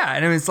 Yeah,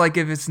 and it's like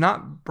if it's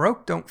not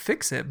broke, don't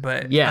fix it.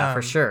 But yeah,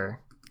 for sure.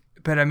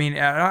 But I mean,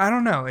 I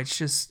don't know.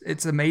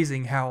 It's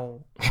amazing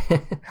how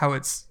it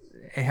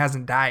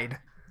hasn't died.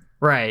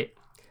 Right.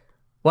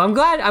 Well, I'm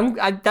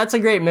glad. That's a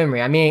great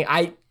memory. I mean,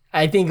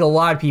 I think a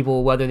lot of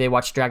people, whether they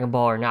watch Dragon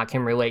Ball or not,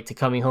 can relate to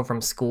coming home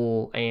from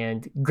school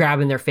and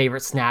grabbing their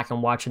favorite snack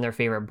and watching their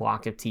favorite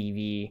block of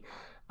TV.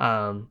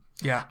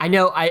 Yeah, I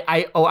know.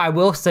 I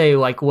will say,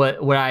 like,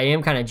 what I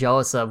am kind of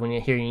jealous of when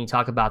you're hearing you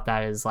talk about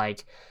that is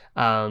like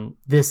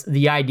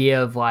the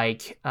idea of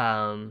like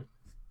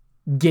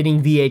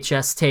getting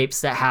VHS tapes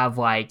that have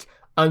like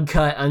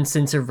uncut,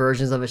 uncensored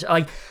versions of it.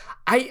 Like,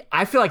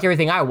 I feel like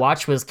everything I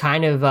watched was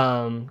kind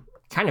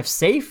of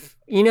safe.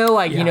 You know,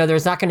 like, you know,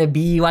 there's not going to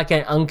be like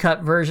an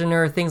uncut version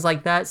or things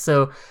like that.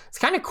 So it's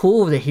kind of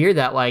cool to hear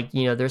that, like,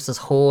 you know, there's this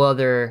whole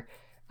other,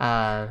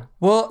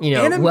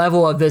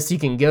 level of this you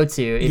can go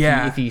to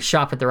if you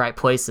shop at the right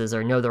places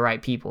or know the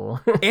right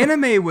people.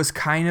 Anime was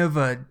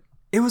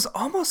it was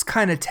almost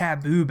kind of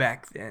taboo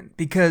back then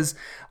because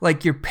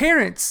like your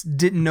parents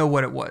didn't know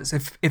what it was.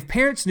 If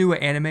parents knew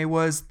what anime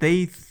was,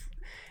 they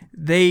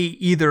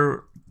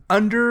either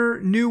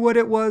knew what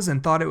it was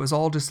and thought it was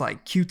all just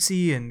like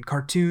cutesy and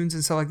cartoons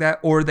and stuff like that,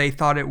 or they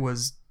thought it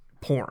was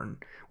porn,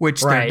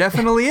 which Right. there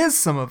definitely is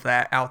some of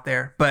that out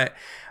there. But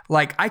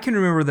like, I can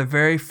remember the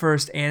very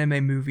first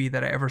anime movie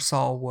that I ever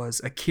saw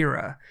was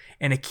Akira,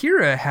 and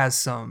Akira has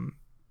some,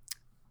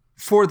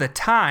 for the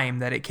time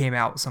that it came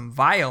out, some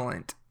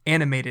violent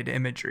animated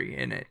imagery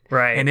in it.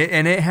 Right. And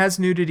it has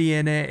nudity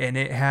in it, and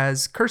it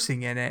has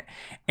cursing in it.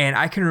 And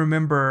I can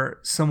remember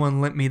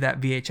someone lent me that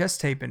VHS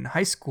tape in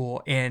high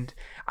school, and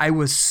I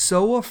was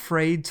so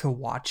afraid to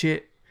watch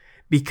it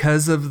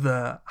because of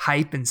the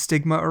hype and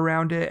stigma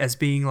around it as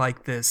being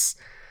like this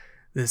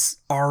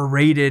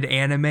R-rated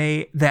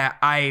anime, that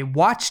I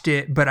watched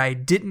it, but I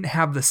didn't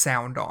have the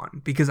sound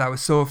on because I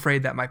was so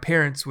afraid that my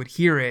parents would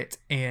hear it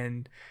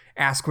and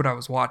ask what I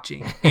was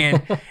watching.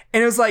 And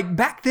it was like,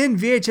 back then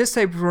VHS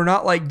tapes were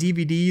not like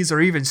DVDs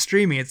or even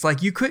streaming. It's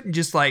like you couldn't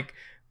just like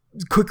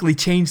quickly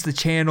change the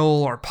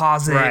channel or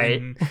pause it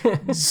Right.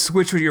 and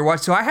switch what you're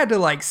watching. So I had to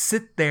like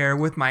sit there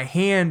with my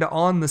hand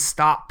on the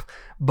stop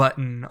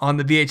button on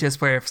the VHS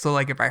player. So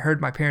like if I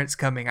heard my parents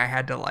coming, I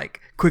had to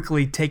like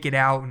quickly take it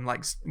out and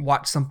like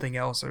watch something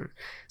else or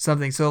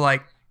something. So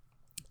like,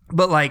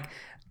 but like,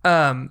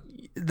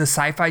 the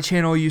Sci-Fi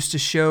Channel used to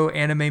show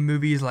anime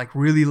movies like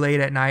really late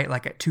at night,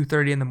 like at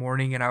 2:30 in the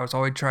morning, and I would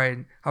always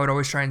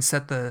try and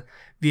set the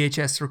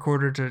VHS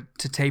recorder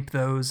to tape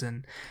those,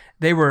 and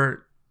they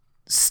were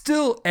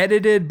still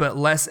edited but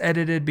less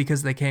edited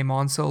because they came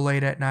on so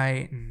late at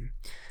night. And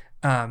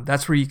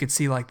that's where you could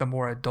see like the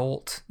more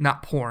adult,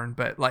 not porn,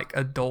 but like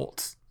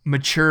adult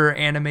mature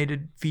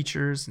animated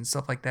features and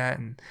stuff like that.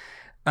 And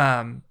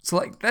so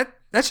like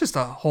that's just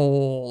a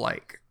whole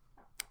like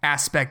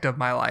aspect of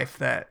my life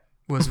that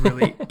was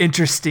really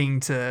interesting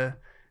to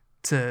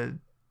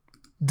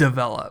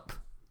develop.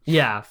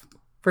 Yeah,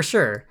 for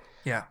sure.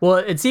 Yeah. Well,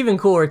 it's even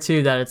cooler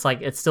too that it's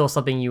like it's still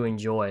something you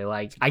enjoy.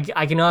 Like I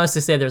can honestly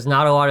say there's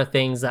not a lot of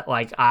things that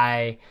like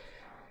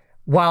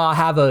while I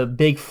have a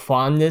big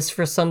fondness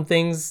for some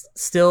things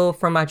still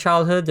from my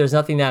childhood, there's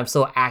nothing that I'm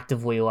so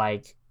actively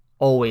like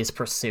always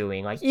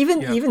pursuing. Like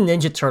even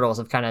Ninja Turtles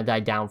have kind of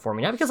died down for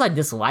me. Not because I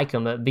dislike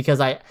them, but because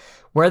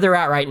where they're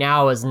at right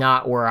now is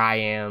not where I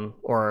am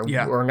or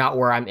not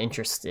where I'm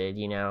interested,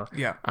 you know?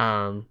 Yeah.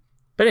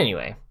 But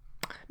anyway.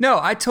 No,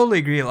 I totally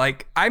agree.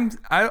 Like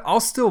I'll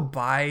still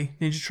buy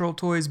Ninja Turtle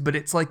toys, but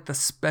it's like the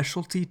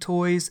specialty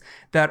toys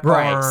that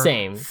are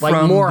same.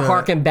 Like more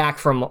harken back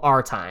from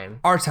our time.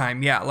 Our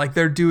time, yeah. Like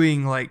they're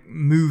doing like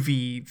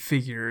movie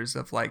figures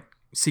of like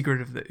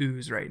Secret of the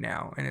Ooze right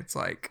now, and it's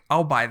like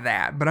I'll buy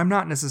that, but I'm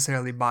not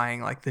necessarily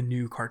buying like the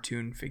new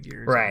cartoon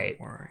figures or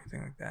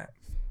anything like that.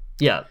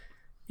 Yeah.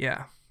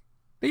 Yeah.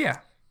 But yeah.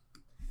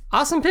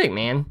 Awesome pick,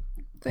 man.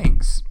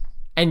 Thanks.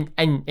 And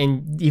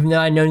even though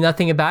I know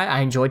nothing about it,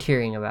 I enjoyed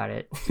hearing about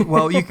it.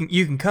 Well, you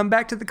can come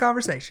back to the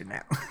conversation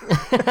now.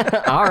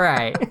 All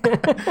right.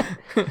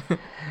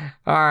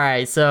 All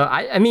right. So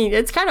I mean,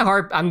 it's kind of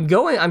hard. I'm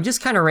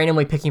just kind of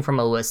randomly picking from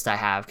a list I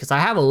have because I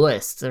have a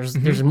list.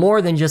 There's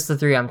more than just the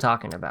three I'm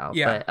talking about.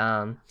 Yeah.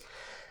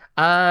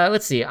 But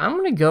let's see. I'm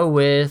gonna go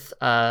with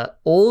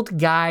old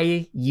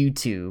guy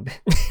YouTube.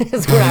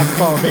 Is what I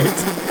called it.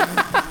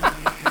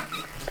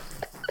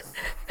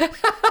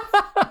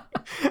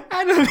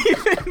 I don't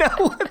even know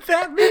what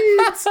that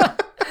means.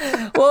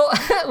 Well,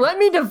 let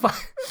me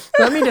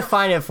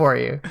define it for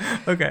you.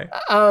 Okay.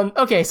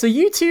 Okay, so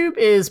YouTube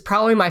is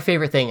probably my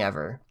favorite thing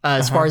ever,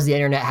 as far as the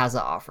internet has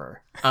to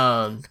offer.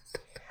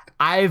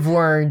 I've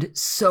learned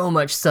so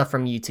much stuff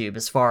from YouTube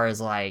as far as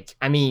like,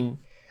 I mean,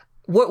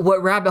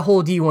 what rabbit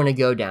hole do you want to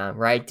go down,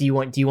 right? Do you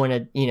want to,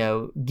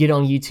 get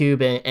on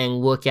YouTube and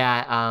look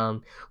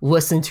at,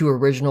 listen to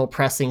original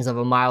pressings of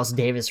a Miles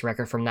Davis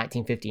record from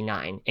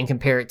 1959 and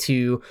compare it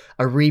to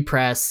a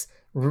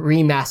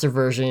remaster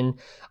version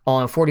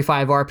on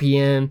 45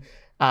 RPM,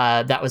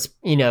 that was,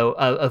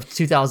 of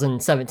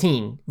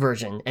 2017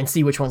 version and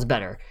see which one's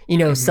better,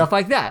 stuff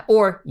like that.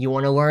 Or you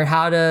want to learn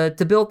how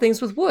to build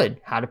things with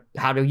wood, how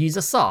to use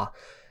a saw.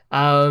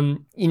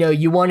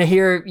 You want to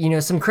hear,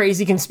 some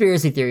crazy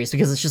conspiracy theories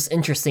because it's just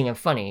interesting and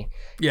funny.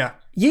 Yeah.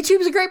 YouTube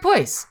is a great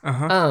place.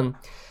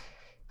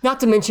 Not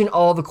to mention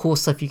all the cool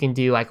stuff you can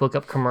do, like look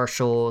up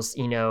commercials,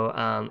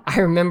 I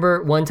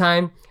remember one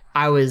time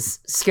I was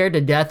scared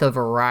to death of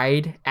a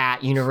ride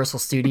at Universal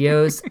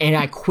Studios and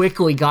I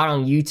quickly got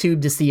on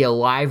YouTube to see a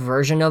live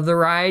version of the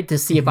ride to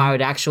see if I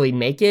would actually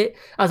make it.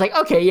 I was like,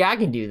 okay, yeah, I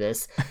can do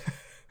this.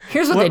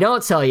 Here's what they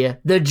don't tell you.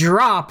 The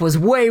drop was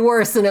way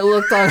worse than it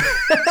looked on, on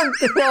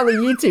the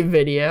YouTube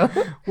video.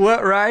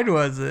 What ride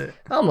was it?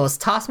 I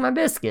almost tossed my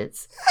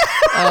biscuits.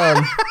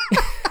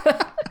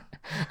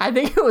 I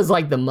think it was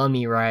like the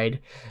Mummy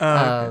ride.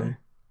 Okay.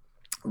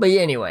 But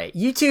yeah, anyway,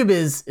 YouTube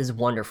is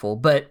wonderful.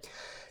 But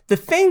the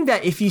thing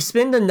that if you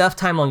spend enough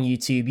time on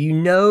YouTube, you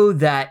know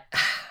that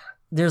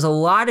there's a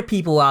lot of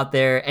people out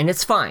there, and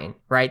it's fine,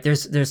 right?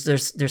 There's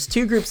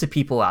two groups of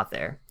people out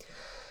there.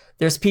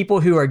 There's people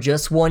who are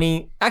just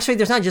wanting, actually,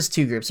 there's not just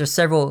two groups. There's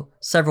several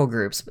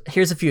groups.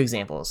 Here's a few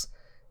examples.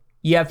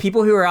 You have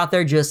people who are out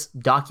there just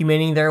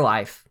documenting their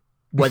life,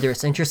 whether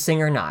it's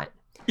interesting or not.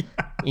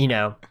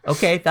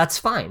 Okay, that's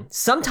fine.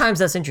 Sometimes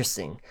that's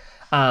interesting.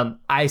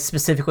 I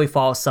specifically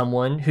follow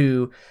someone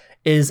who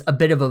is a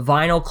bit of a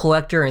vinyl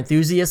collector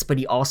enthusiast, but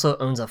he also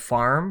owns a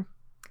farm.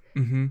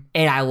 Mm-hmm.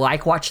 And I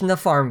like watching the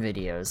farm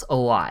videos a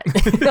lot.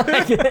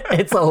 Like,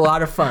 it's a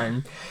lot of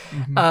fun.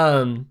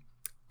 Mm-hmm.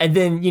 And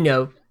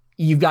then,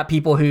 you've got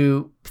people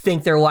who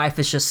think their life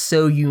is just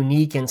so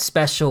unique and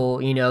special,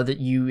 that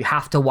you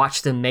have to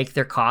watch them make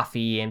their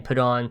coffee and put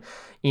on,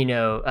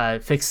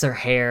 fix their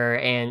hair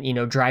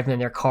and, drive in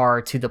their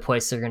car to the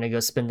place they're going to go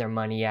spend their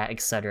money at, et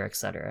cetera, et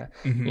cetera.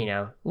 Mm-hmm.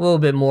 A little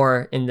bit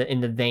more in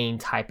the vein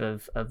type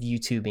of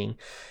YouTubing.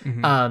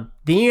 Mm-hmm.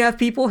 Then you have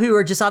people who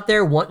are just out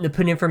there wanting to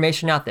put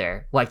information out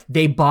there. Like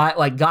they buy,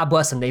 like God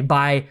bless them, they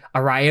buy a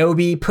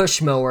Ryobi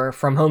push mower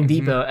from Home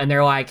Depot and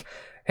they're like,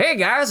 hey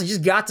guys, I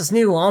just got this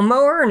new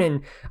lawnmower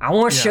and I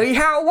want to show you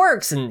how it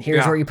works. And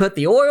here's where you put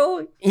the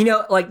oil,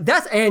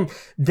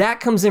 that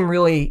comes in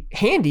really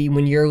handy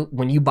when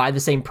you buy the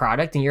same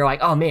product and you're like,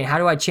 oh man, how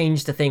do I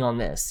change the thing on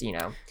this?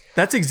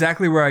 That's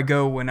exactly where I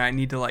go when I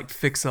need to like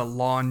fix a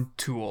lawn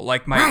tool.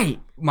 Like my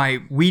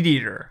weed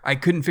eater, I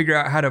couldn't figure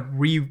out how to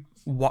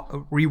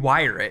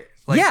rewire it.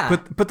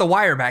 Like put the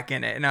wire back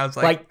in it. And I was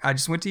like I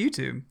just went to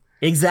YouTube.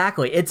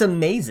 Exactly. It's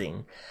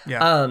amazing.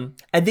 Yeah.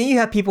 And then you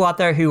have people out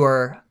there who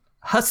are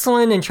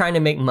hustling and trying to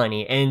make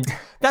money, and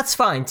that's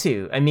fine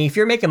too. I mean, if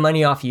you're making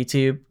money off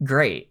YouTube,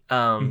 great.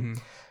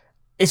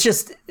 It's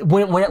just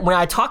when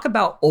I talk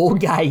about old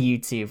guy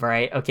YouTube,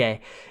 right? Okay,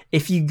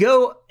 if you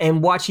go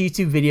and watch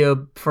YouTube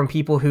video from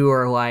people who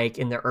are like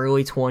in their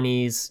early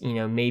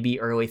 20s, maybe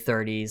early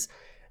 30s,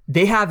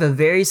 they have a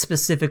very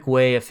specific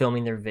way of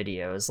filming their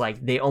videos.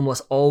 Like they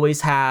almost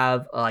always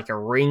have like a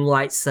ring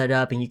light set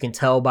up, and you can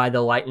tell by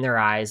the light in their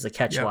eyes, the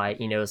catch light,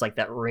 it's like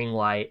that ring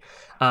light.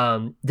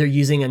 They're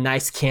using a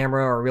nice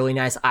camera or a really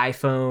nice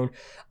iPhone.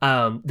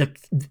 The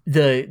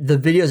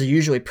videos are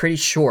usually pretty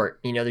short.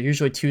 They're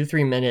usually 2 to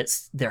 3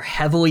 minutes. They're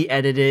heavily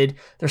edited.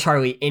 There's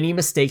hardly any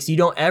mistakes. You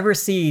don't ever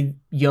see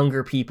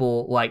younger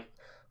people like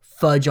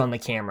fudge on the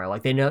camera.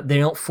 Like they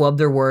don't flub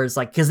their words,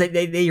 like, because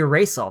they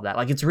erase all that.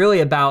 Like it's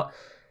really about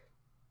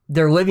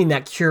they're living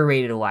that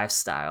curated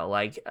lifestyle.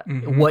 Like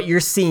what you're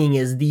seeing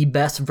is the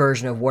best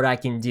version of what I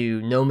can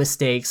do. No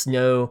mistakes,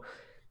 no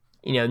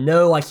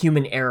like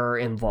human error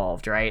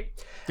involved, right?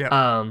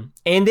 Yeah.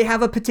 And they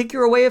have a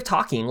particular way of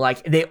talking.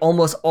 Like they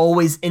almost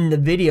always end the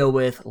video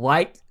with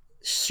like,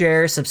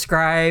 share,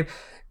 subscribe,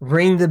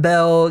 ring the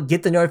bell,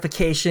 get the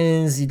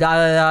notifications,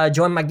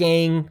 join my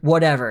gang,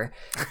 whatever.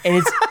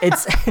 And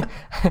it's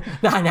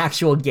not an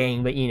actual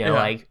gang, but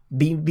like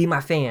be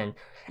my fan.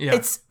 Yeah.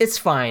 It's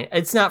fine.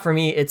 It's not for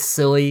me. It's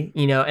silly,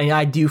 and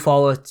I do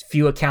follow a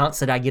few accounts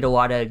that I get a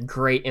lot of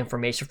great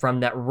information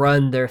from that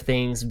run their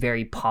things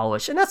very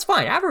polished, and that's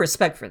fine. I have a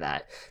respect for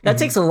that. That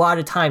takes a lot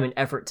of time and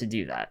effort to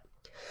do that.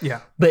 Yeah.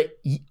 But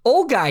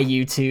old guy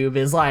YouTube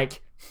is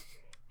like,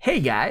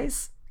 hey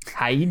guys,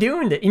 how you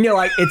doing?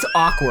 Like it's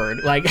awkward.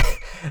 Like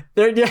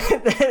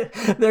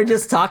they're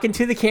just talking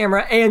to the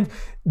camera, and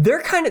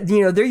they're kind of,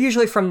 they're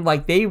usually from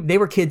like they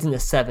were kids in the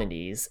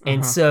 70s,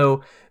 and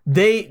so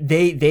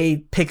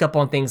they pick up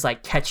on things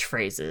like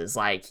catchphrases,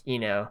 like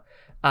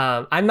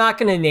I'm not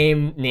gonna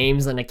name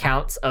names and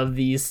accounts of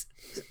these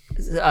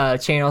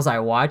channels I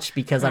watch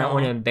because I don't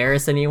want to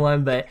embarrass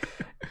anyone, but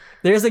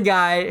there's a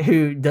guy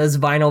who does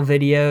vinyl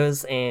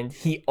videos, and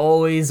he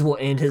always will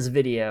end his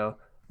video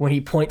when he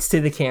points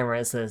to the camera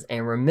and says,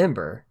 and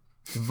remember,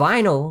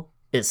 vinyl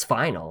is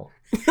final.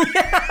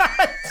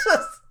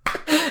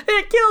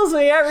 It kills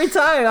me every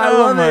time. I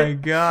love it. Oh my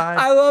God.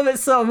 I love it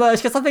so much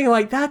because I'm thinking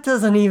like, that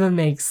doesn't even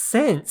make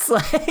sense.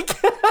 Like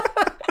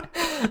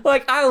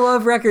I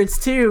love records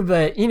too,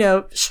 but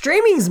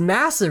streaming's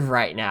massive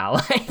right now.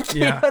 Like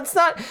it's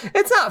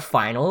not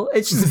final.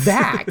 It's just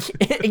back.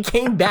 It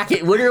came back.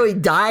 It literally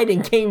died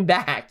and came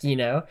back,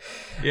 Yeah.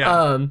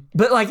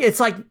 But like it's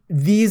like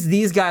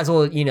these guys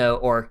will,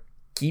 or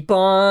keep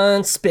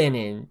on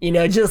spinning.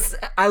 Just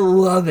I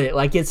love it.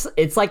 Like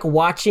it's like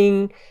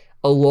watching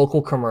a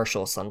local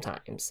commercial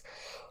sometimes.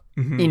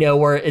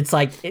 Where it's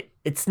like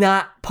it's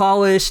not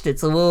polished,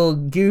 it's a little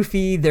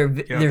goofy.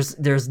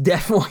 There's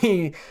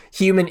definitely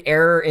human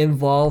error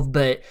involved,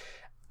 but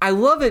I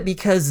love it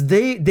because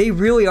they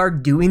really are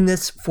doing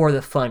this for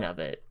the fun of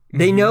it.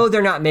 They know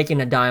they're not making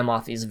a dime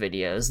off these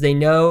videos. They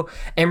know,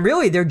 and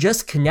really they're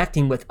just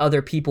connecting with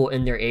other people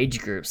in their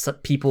age groups,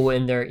 people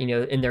in their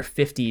in their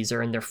 50s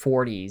or in their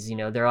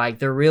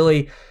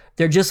 40s.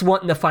 They're just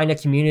wanting to find a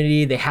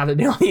community. They haven't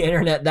been on the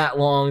internet that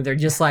long. They're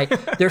just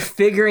like, they're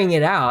figuring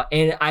it out.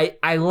 And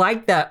I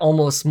like that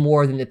almost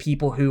more than the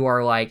people who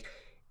are like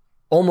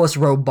almost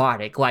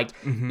robotic. Like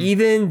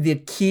even the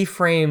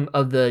keyframe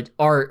of the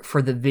art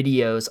for the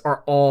videos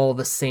are all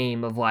the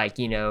same of like,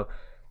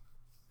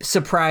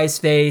 surprise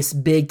face,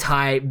 big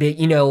type, big,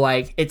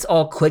 like it's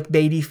all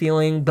clickbaity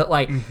feeling, but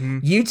like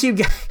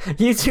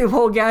YouTube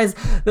old guys,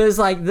 there's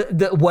like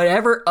the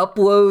whatever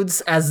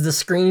uploads as the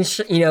screen,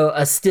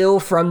 a still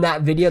from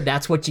that video,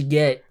 that's what you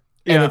get.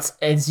 And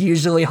it's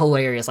usually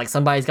hilarious. Like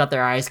somebody's got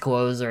their eyes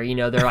closed or,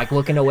 they're like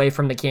looking away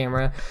from the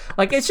camera.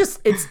 Like it's just,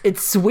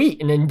 it's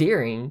sweet and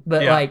endearing,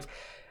 but like,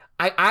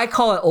 I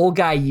call it old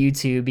guy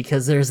YouTube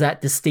because there's that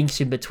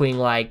distinction between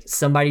like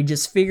somebody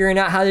just figuring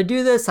out how to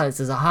do this. This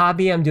is a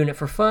hobby. I'm doing it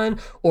for fun.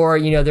 Or,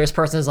 you know, there's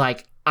persons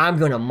like, I'm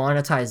going to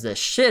monetize the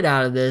shit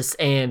out of this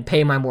and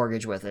pay my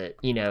mortgage with it,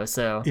 you know?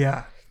 So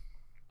Yeah.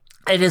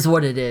 it is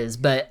what it is.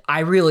 But I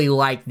really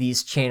like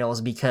these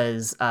channels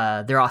because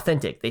they're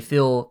authentic. They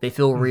feel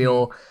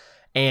real.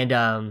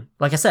 And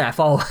like I said, I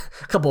follow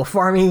a couple of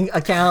farming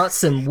accounts,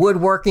 some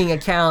woodworking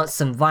accounts,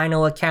 some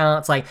vinyl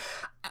accounts. Like,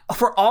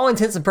 for all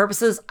intents and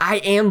purposes, I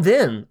am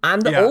them. I'm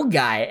the old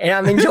guy, and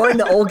I'm enjoying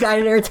the old guy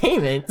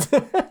entertainment.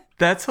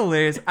 That's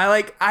hilarious.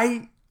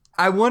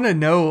 I want to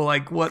know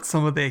like what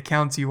some of the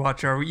accounts you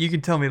watch are. You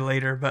can tell me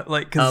later, but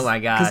like, Oh my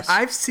gosh. because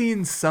I've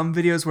seen some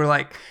videos where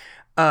like,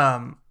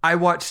 I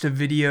watched a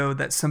video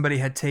that somebody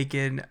had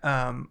taken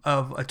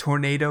of a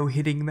tornado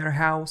hitting their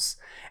house,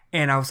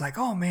 and I was like,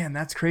 oh man,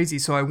 that's crazy.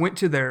 So I went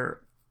to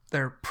their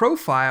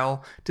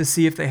profile to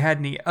see if they had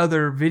any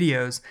other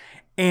videos.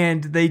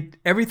 And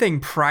everything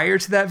prior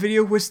to that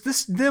video was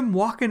them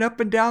walking up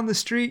and down the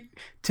street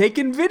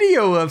taking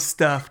video of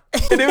stuff.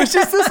 And it was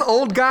just this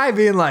old guy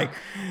being like,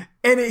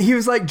 he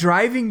was like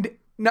driving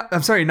down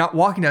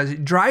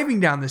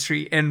the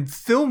street and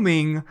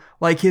filming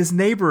like his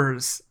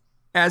neighbors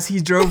as he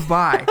drove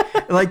by,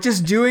 like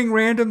just doing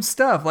random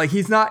stuff. Like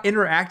he's not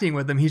interacting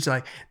with them. He's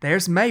like,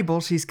 there's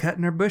Mabel. She's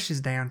cutting her bushes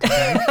down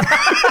today.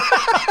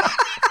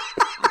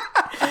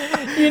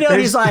 You know,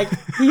 he's like,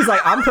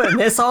 I'm putting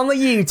this on the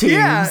YouTube.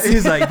 Yeah,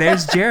 he's like,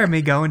 there's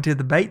Jeremy going to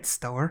the bait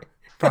store.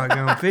 Probably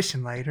going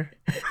fishing later.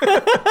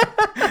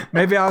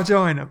 Maybe I'll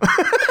join him.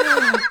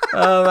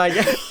 Oh my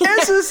god!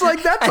 It's just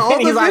like that's all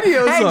And the he's like,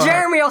 videos hey, are.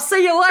 Jeremy, I'll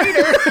see you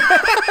later.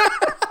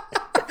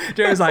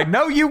 Jeremy's like,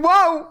 no, you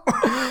won't.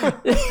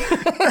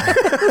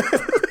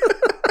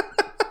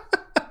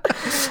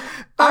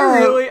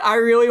 I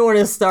really want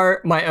to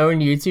start my own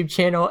YouTube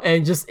channel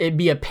and just it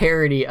be a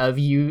parody of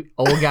you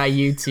old guy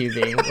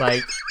YouTubing,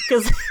 like,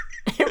 because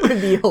it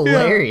would be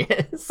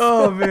hilarious.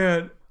 Oh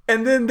man.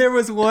 And then there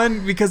was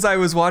one, because I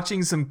was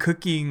watching some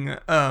cooking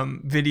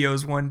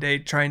videos one day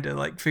trying to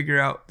like figure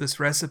out this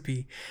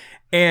recipe.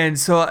 And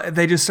so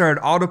they just started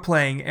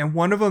autoplaying, and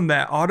one of them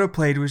that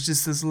autoplayed was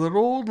just this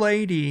little old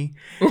lady,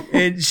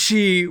 and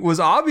she was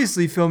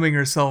obviously filming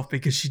herself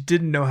because she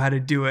didn't know how to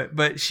do it,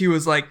 but she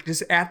was like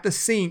just at the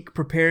sink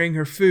preparing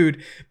her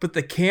food, but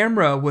the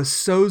camera was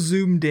so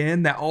zoomed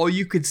in that all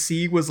you could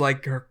see was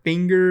like her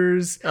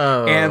fingers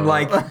and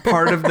like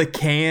part of the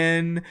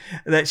can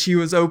that she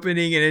was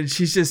opening, and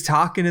she's just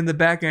talking in the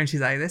background.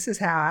 She's like, this is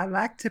how I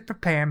like to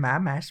prepare my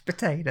mashed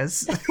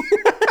potatoes.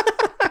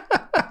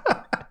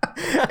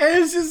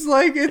 And it's just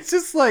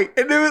like,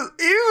 and it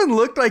even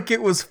looked like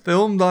it was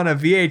filmed on a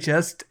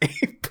VHS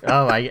tape.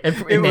 Oh my!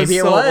 Maybe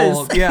it was.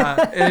 Old.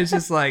 Yeah, and it's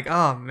just like,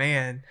 oh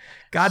man,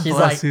 God She's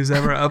bless like, who's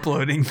ever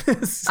uploading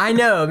this. I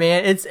know,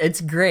 man.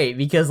 It's great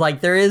because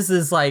like there is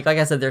this like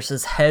I said, there's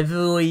this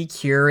heavily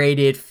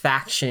curated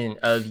faction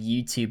of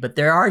YouTube, but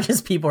there are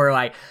just people who are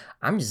like,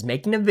 I'm just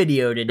making a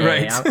video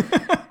today.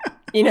 Right.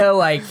 You know,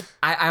 like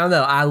I don't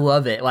know, I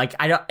love it. Like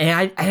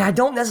I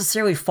don't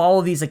necessarily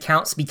follow these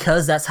accounts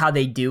because that's how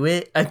they do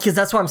it. Because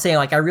that's what I'm saying.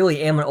 Like I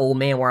really am an old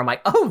man where I'm like,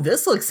 oh,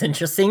 this looks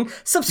interesting.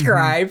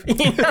 Subscribe. Mm-hmm.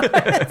 You know,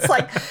 it's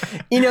like,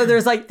 you know,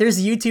 there's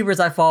YouTubers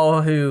I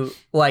follow who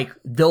like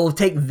they'll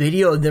take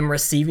video of them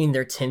receiving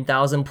their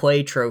 10,000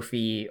 play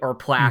trophy or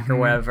plaque or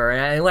whatever,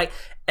 and like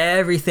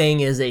everything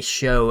is a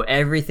show.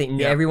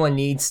 Everything, everyone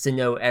needs to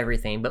know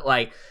everything, but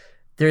like.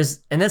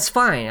 And that's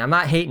fine. I'm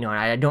not hating on it.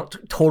 I don't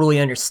totally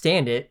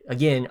understand it.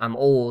 Again, I'm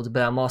old,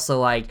 but I'm also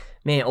like,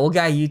 man, old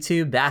guy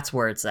YouTube, that's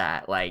where it's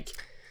at. Like,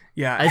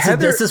 yeah,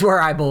 this is where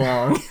I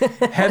belong.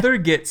 Heather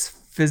gets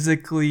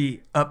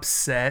physically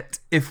upset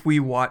if we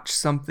watch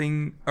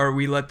something or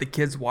we let the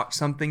kids watch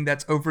something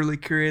that's overly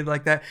curated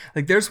like that.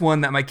 Like there's one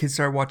that my kids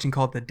started watching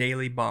called The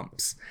Daily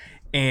Bumps.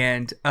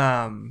 And,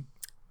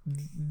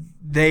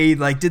 they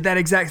like did that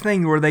exact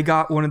thing where they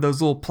got one of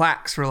those little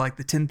plaques for like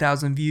the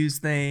 10,000 views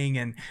thing,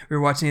 and we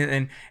were watching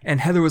it, and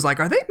Heather was like,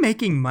 are they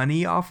making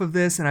money off of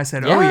this? And I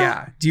said, oh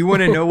yeah, do you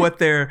want to know what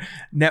their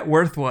net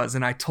worth was?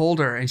 And I told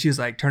her, and she was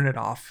like, turn it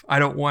off, I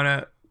don't want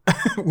to.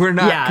 We're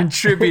not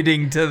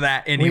contributing to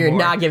that anymore. We're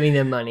not giving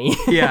them money.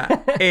 Yeah.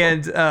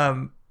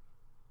 And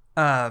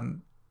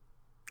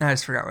I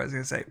just forgot what I was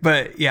going to say,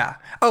 but yeah.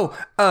 Oh,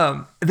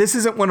 this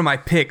isn't one of my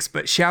picks,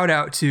 but shout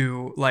out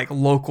to like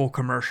local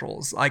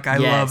commercials. Like I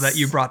love that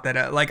you brought that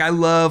up. Like I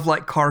love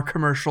like car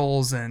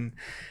commercials and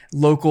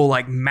local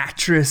like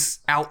mattress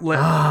outlet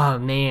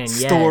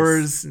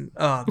stores. Yes.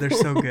 Oh, they're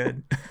so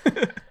good.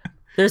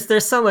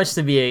 There's so much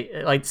to be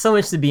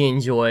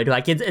enjoyed.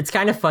 Like it's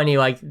kind of funny.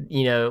 Like,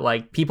 you know,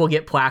 like people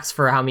get plaques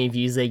for how many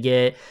views they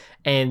get.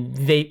 And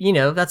they, you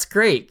know, that's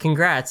great.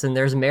 Congrats. And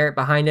there's merit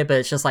behind it. But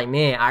it's just like,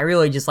 man, I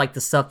really just like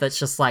the stuff that's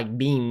just like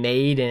being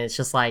made. And it's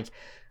just like,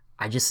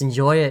 I just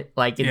enjoy it.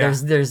 Like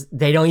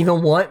they don't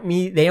even want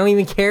me. They don't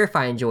even care if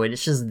I enjoy it.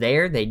 It's just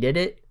there. They did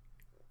it.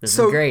 This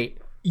is great.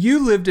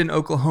 You lived in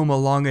Oklahoma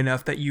long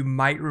enough that you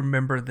might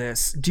remember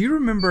this. Do you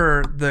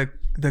remember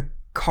the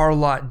car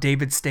lot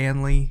David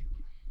Stanley?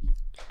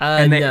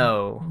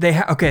 No.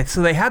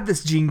 So they had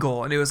this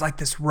jingle, and it was like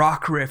this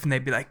rock riff, and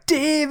they'd be like,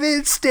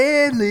 David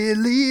Stanley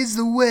leads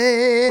the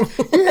way.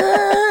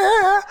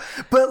 Yeah.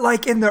 But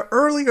like in the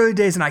early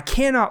days, and I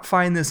cannot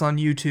find this on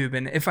YouTube,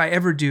 and if I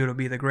ever do, it'll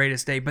be the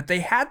greatest day. But they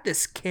had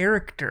this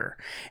character,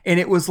 and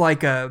it was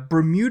like a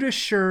Bermuda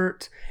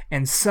shirt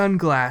and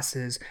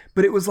sunglasses,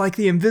 but it was like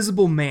the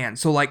Invisible Man.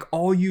 So like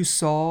all you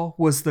saw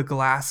was the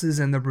glasses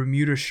and the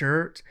Bermuda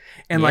shirt,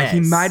 and like he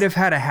might have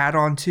had a hat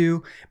on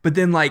too, but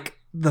then like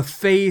the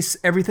face,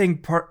 everything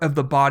part of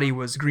the body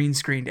was green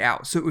screened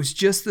out. So it was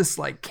just this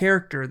like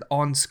character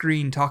on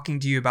screen talking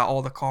to you about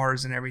all the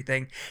cars and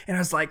everything. And I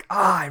was like,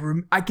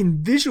 I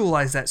can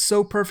visualize that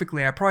so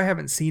perfectly. I probably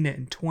haven't seen it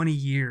in 20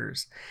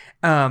 years.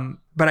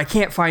 But I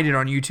can't find it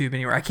on YouTube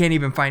anywhere. I can't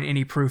even find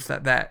any proof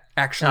that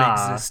actually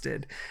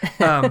existed.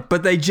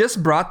 But they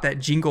just brought that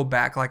jingle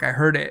back. Like I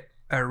heard it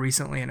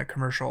recently in a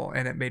commercial,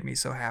 and it made me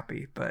so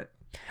happy. But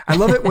I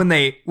love it when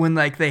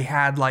they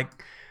had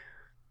like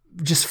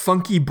just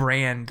funky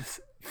brand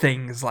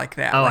things like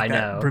that. Oh, like I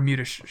that know.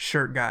 Bermuda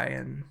shirt guy,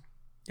 and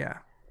yeah.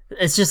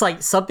 It's just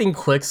like something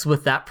clicks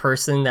with that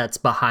person that's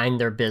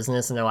behind their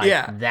business, and they're like,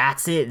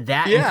 that's it.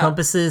 That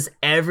encompasses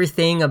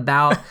everything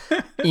about,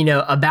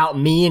 about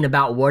me and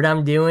about what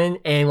I'm doing.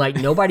 And like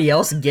nobody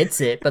else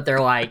gets it, but they're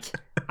like,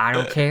 I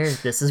don't care.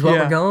 This is what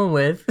we're going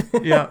with.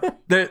 Yeah.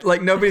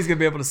 Like nobody's going to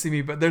be able to see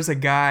me, but there's a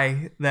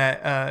guy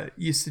that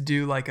used to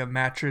do like a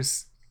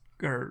mattress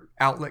or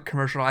outlet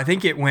commercial. I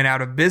think it went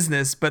out of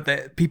business, but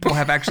that people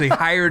have actually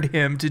hired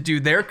him to do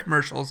their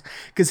commercials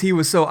because he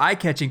was so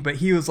eye-catching. But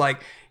he was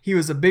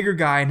a bigger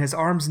guy, and his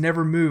arms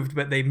never moved,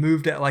 but they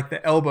moved at like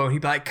the elbow.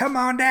 He'd be like, come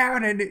on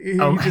down. And he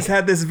just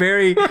had this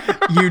very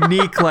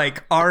unique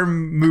like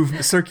arm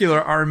movement,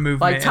 circular arm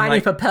movement. Like tiny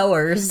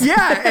propellers.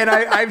 Yeah. And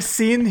I've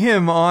seen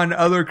him on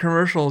other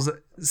commercials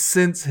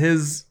since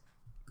his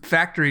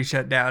factory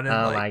shut down.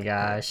 And my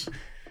gosh.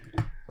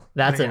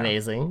 That's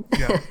amazing.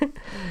 Yeah.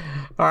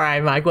 All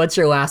right, Mike, what's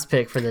your last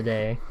pick for the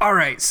day? All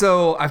right.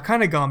 So I've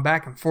kind of gone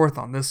back and forth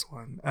on this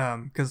one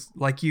because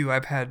like you,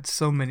 I've had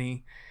so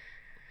many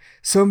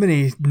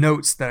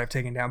notes that I've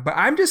taken down, but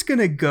I'm just going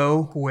to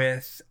go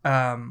with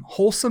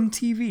wholesome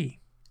TV.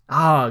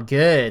 Oh,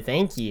 good.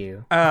 Thank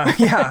you.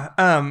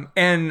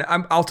 And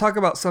I'll talk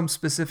about some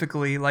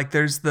specifically. Like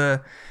there's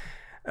the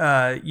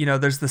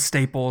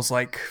staples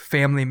like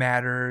Family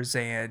Matters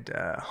and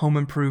Home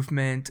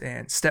Improvement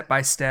and Step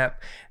by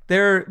Step.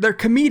 They're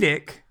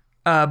comedic,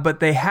 but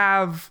they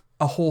have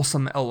a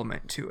wholesome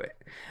element to it.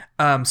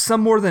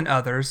 Some more than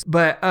others,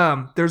 but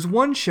there's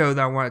one show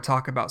that I want to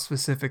talk about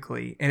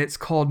specifically, and it's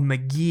called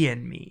McGee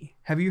and Me.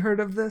 Have you heard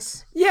of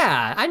this?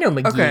 Yeah, I know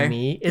McGee and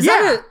Me. Is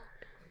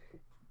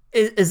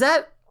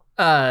that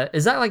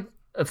like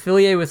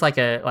affiliated with like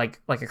a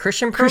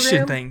Christian program?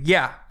 Christian thing,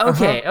 yeah.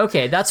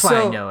 Okay, that's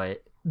why I know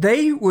it.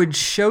 They would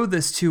show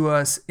this to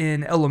us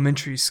in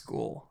elementary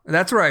school.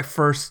 That's where I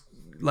first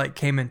like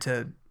came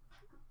into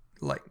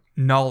like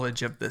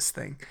knowledge of this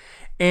thing.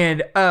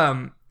 And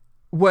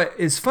what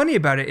is funny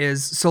about it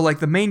is, so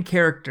like the main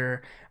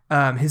character,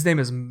 his name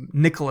is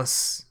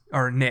Nicholas,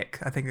 or Nick,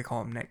 I think they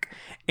call him Nick.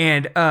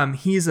 And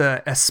he's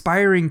a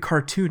aspiring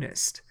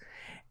cartoonist.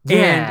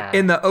 Yeah. And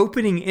in the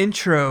opening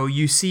intro,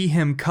 you see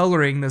him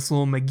coloring this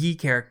little McGee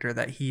character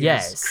that he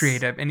is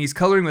creative, and he's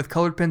coloring with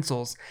colored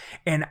pencils.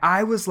 And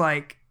I was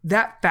like,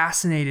 that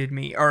fascinated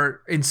me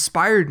or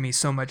inspired me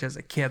so much as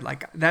a kid.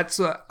 Like that's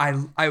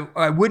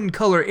I wouldn't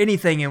color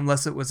anything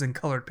unless it was in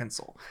colored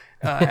pencil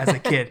as a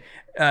kid,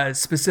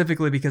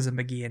 specifically because of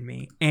McGee and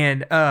Me.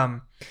 And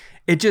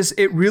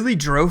it really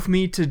drove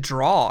me to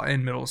draw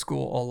in middle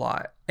school a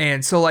lot.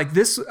 And so like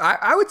this,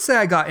 I would say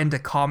I got into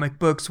comic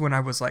books when I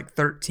was like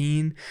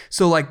 13.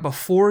 So like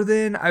before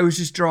then, I was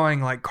just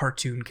drawing like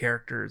cartoon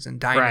characters and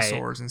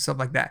dinosaurs and stuff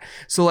like that.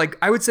 So like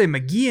I would say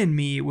McGee and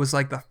Me was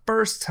like the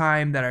first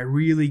time that I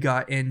really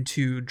got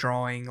into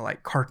drawing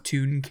like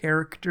cartoon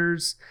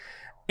characters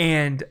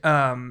and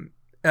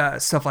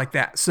stuff like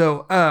that.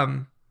 So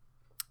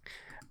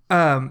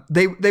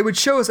they would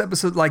show us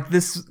episodes like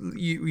this.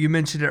 You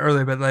mentioned it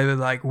earlier, but they would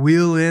like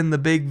wheel in the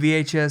big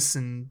VHS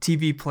and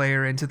TV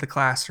player into the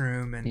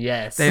classroom, and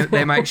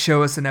they might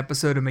show us an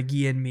episode of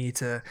McGee and Me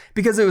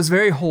because it was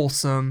very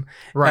wholesome.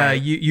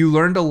 Right. You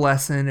learned a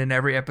lesson in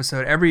every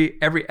episode. Every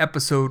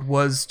episode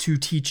was to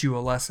teach you a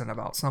lesson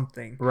about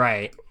something.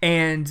 Right.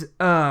 And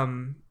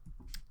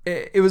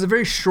it was a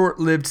very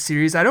short-lived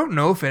series. I don't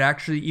know if it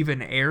actually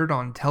even aired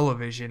on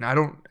television.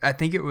 I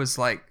think it was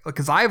like,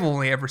 because I've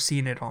only ever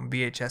seen it on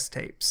VHS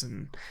tapes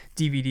and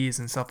DVDs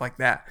and stuff like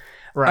that.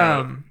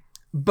 Right.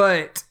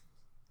 But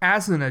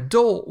as an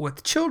adult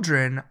with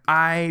children,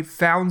 I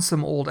found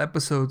some old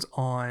episodes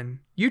on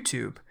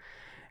YouTube,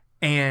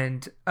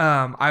 and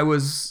I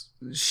was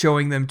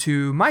showing them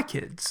to my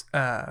kids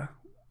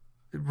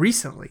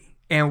recently,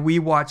 and we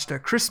watched a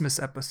Christmas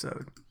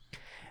episode.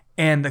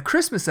 And the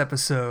Christmas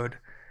episode,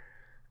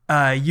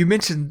 you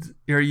mentioned,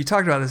 or you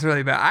talked about this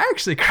earlier, but I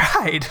actually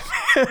cried.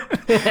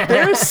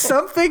 There's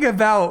something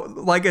about,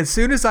 like, as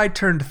soon as I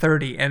turned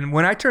 30, and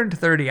when I turned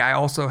 30, I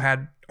also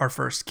had our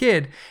first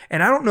kid.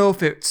 And I don't know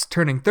if it's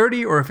turning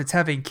 30 or if it's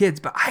having kids,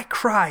 but I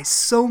cry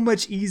so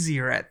much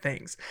easier at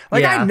things.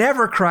 Like I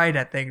never cried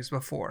at things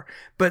before,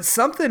 but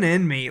something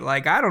in me,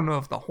 like, I don't know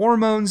if the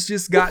hormones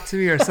just got to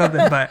me or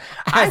something, but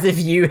As if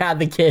you had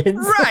the kids.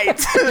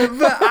 right.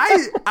 But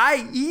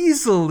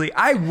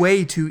I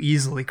way too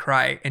easily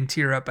cry and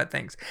tear up at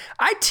things.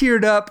 I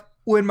teared up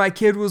when my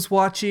kid was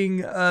watching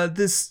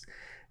this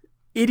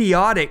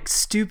idiotic,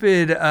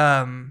 stupid,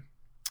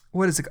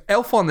 what is it?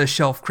 Elf on the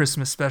Shelf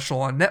Christmas special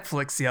on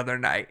Netflix the other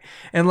night.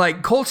 And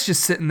like Colt's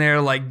just sitting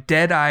there like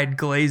dead-eyed,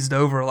 glazed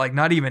over, like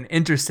not even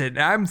interested.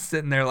 And I'm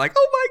sitting there like,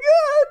 oh my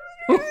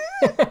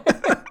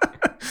God.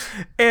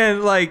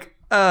 And like,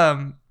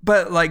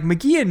 but like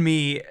McGee and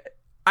me,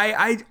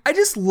 I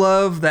just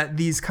love that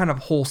these kind of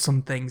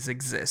wholesome things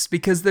exist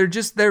because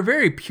they're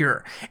very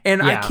pure.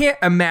 And I can't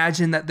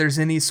imagine that there's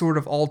any sort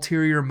of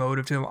ulterior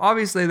motive to them.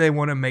 Obviously they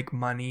want to make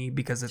money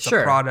because it's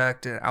a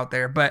product out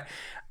there, but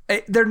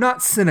they're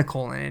not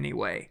cynical in any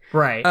way.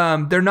 Right.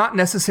 They're not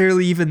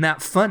necessarily even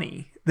that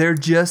funny. They're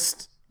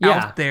just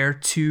out there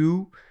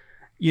to,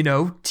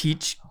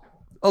 teach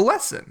a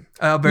lesson,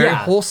 a very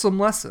wholesome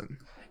lesson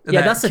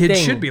that that's the kids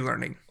thing. should be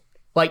learning.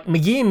 Like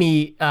McGee and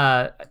me,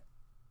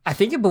 I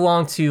think it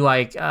belonged to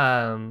like,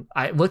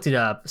 I looked it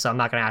up, so I'm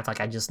not going to act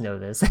like I just know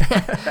this.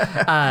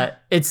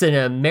 It's an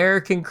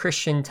American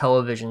Christian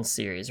television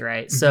series,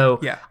 right?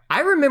 So I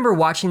remember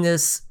watching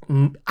this.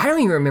 I don't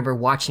even remember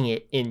watching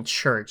it in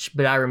church,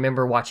 but I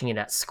remember watching it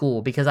at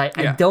school because I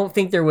don't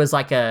think there was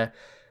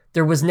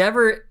there was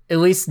never, at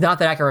least not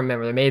that I can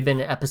remember. There may have been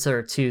an episode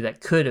or two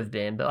that could have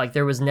been, but like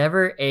there was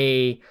never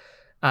a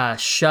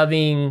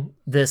shoving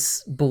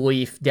this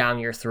belief down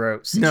your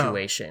throat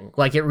situation. No.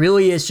 Like it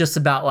really is just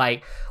about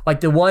like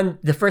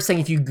the first thing,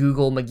 if you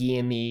Google McGee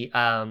and me,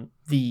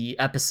 the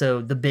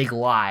episode The Big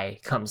Lie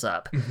comes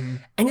up. Mm-hmm.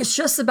 And it's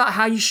just about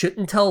how you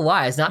shouldn't tell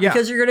lies, not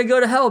because you're going to go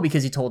to hell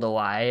because you told a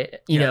lie,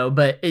 you know,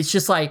 but it's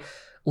just like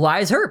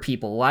lies hurt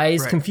people,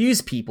 lies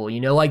confuse people,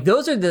 like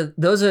those are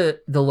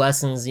the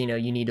lessons,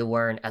 you need to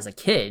learn as a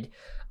kid.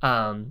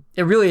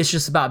 It really is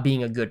just about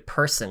being a good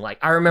person. Like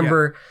I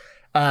remember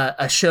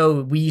a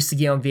show we used to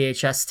get on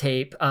VHS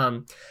tape.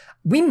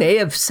 We may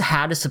have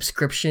had a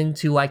subscription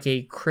to like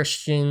a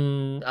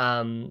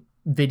Christian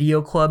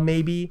video club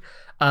maybe,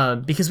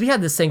 because we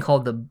had this thing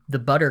called the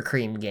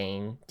Buttercream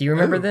Gang. Do you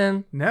remember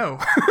them? No.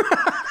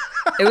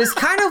 It was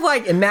kind of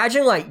like,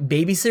 imagine like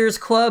Babysitter's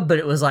Club, but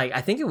it was like,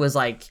 I think it was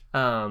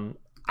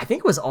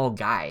all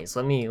guys.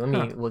 Let me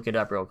look it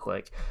up real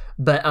quick.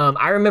 But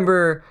I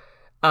remember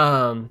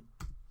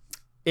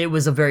it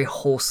was a very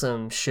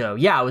wholesome show.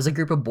 Yeah, it was a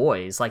group of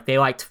boys. Like they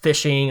liked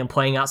fishing and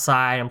playing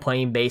outside and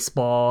playing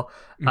baseball.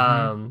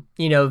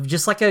 Mm-hmm.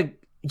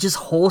 Just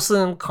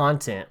wholesome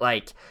content.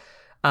 Like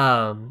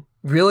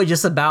really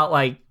just about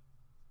like,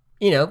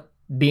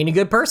 being a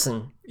good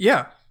person.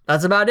 Yeah.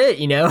 That's about it,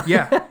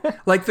 Yeah.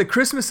 Like the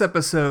Christmas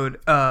episode,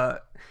 I'll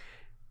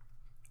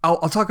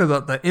talk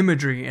about the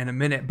imagery in a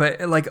minute,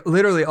 but like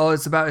literally all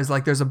it's about is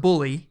like there's a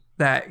bully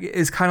that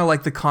is kind of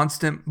like the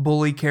constant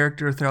bully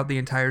character throughout the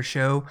entire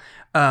show,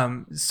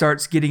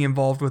 starts getting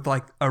involved with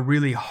like a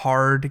really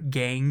hard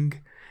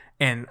gang.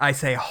 And I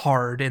say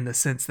hard in the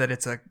sense that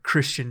it's a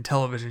Christian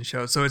television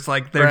show. So it's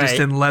like they're just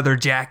in leather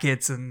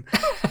jackets and,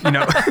 and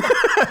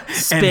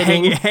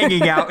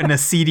hanging out in a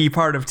seedy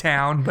part of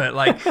town. But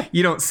like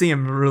you don't see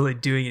them really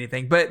doing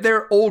anything. But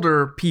they're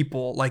older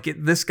people. Like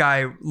this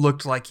guy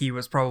looked like he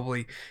was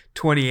probably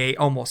 28,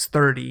 almost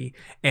 30.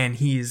 And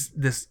he's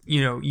this,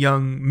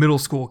 young middle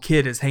school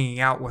kid is hanging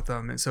out with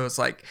them. And so it's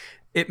like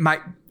it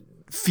might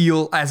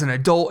feel as an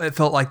adult, it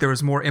felt like there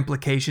was more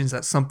implications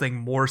that something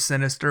more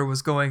sinister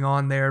was going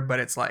on there. But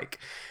it's like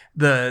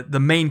the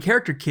main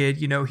character kid,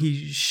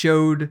 he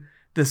showed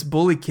this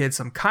bully kid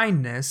some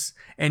kindness,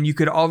 and you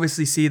could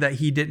obviously see that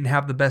he didn't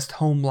have the best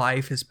home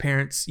life. His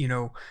parents,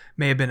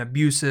 may have been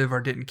abusive or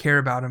didn't care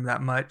about him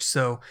that much.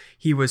 So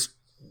he was,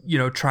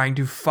 trying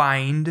to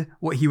find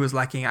what he was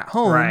lacking at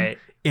home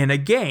in a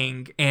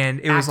gang. And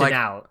it was like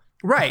out.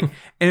 Right.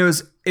 And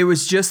it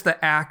was just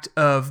the act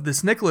of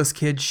this Nicholas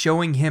kid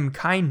showing him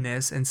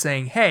kindness and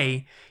saying,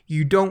 hey,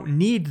 you don't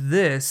need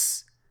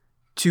this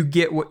to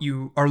get what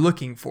you are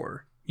looking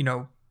for.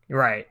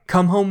 Right.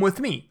 Come home with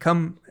me.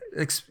 Come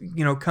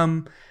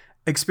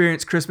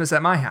experience Christmas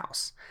at my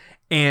house.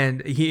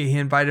 And he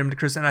invited him to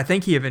Christmas. And I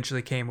think he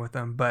eventually came with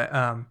them. But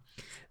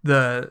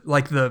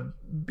the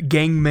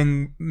gang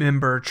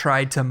member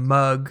tried to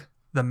mug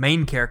the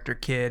main character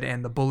kid,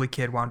 and the bully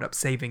kid wound up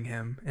saving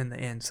him in the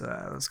end. So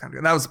that was kind of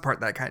good. That was the part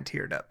that I kind of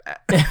teared up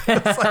at.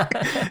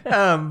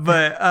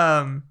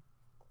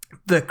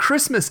 The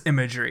Christmas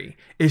imagery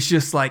is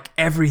just like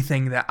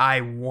everything that I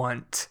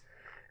want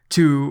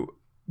to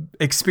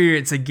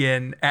experience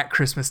again at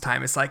Christmas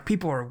time. It's like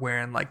people are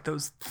wearing like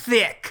those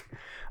thick,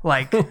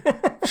 like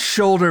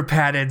shoulder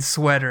padded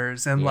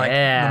sweaters, and like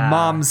the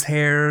mom's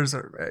hairs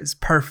is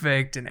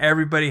perfect, and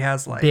everybody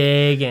has like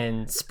big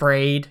and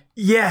sprayed.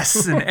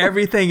 Yes, and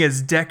everything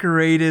is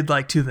decorated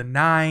like to the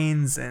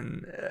nines,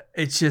 and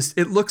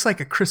it looks like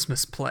a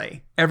Christmas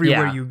play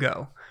everywhere you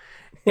go.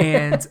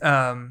 And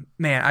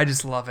man, I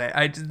just love it.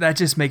 That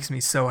just makes me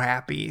so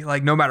happy.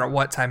 Like no matter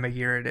what time of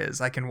year it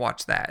is, I can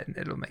watch that and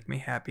it'll make me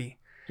happy.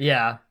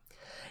 Yeah.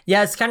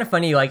 Yeah, it's kind of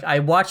funny. Like I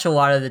watch a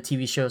lot of the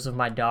TV shows with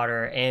my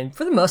daughter, and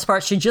for the most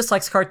part, she just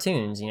likes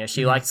cartoons. You know,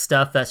 she likes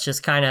stuff that's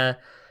just kind of,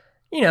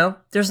 you know,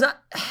 there's not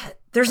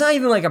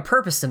even like a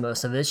purpose to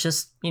most of it. It's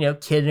just, you know,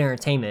 kid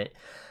entertainment.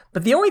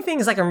 But the only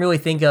things I can really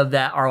think of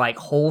that are like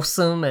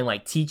wholesome and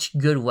like teach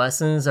good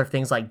lessons are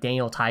things like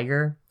Daniel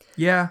Tiger.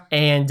 Yeah.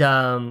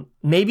 And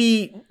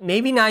maybe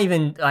not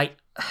even like,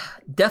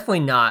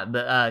 definitely not,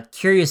 but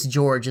Curious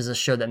George is a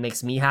show that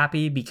makes me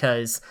happy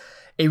because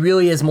it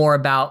really is more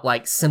about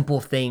like simple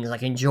things,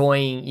 like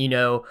enjoying, you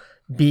know,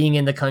 being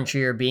in the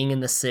country or being in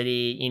the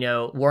city, you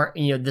know,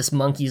 this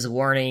monkey's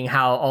learning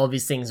how all of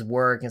these things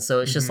work. And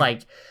so it's just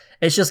like,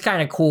 it's just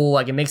kind of cool.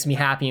 Like it makes me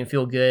happy and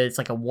feel good. It's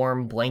like a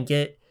warm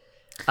blanket.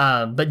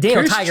 But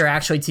Daniel Tiger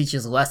actually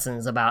teaches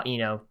lessons about, you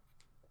know,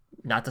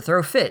 not to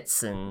throw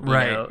fits and, you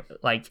know,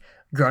 like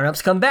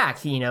grown-ups come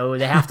back, you know,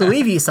 they have to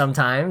leave you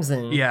sometimes.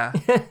 And yeah.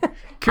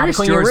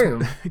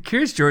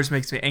 Curious George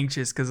makes me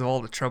anxious because of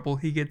all the trouble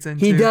he gets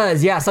into. He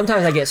does. Yeah.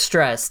 Sometimes I get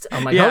stressed.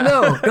 I'm like, oh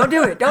no, don't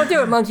do it. Don't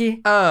do it,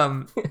 monkey.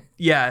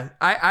 Yeah,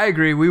 I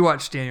agree. We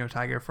watched Daniel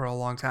Tiger for a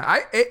long time.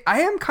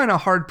 I am kind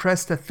of hard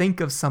pressed to think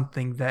of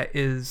something that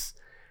is,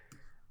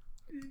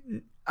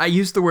 I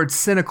used the word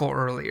cynical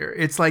earlier.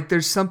 It's like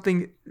there's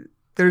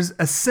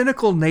a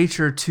cynical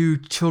nature to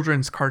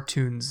children's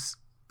cartoons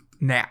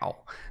now,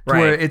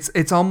 where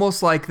it's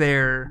almost like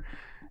they're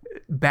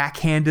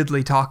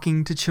backhandedly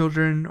talking to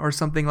children or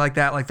something like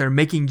that. Like they're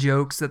making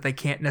jokes that they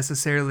can't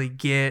necessarily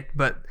get,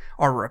 but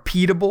are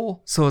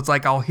repeatable. So it's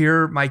like I'll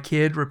hear my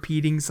kid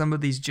repeating some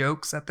of these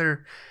jokes that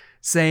they're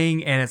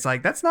saying, and it's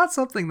like that's not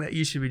something that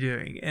you should be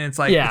doing. And it's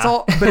like it's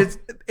all, but it's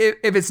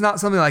if it's not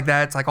something like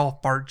that, it's like all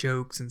fart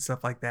jokes and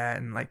stuff like that.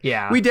 And like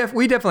we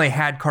definitely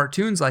had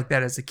cartoons like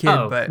that as a kid.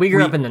 But we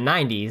grew up in the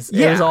 90s.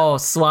 It was all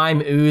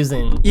slime, ooze,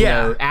 and you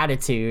know,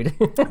 attitude.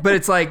 But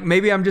it's like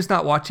maybe I'm just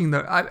not watching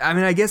I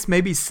mean, I guess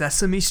maybe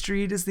Sesame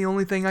Street is the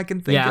only thing I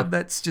can think of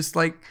that's just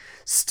like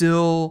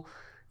still,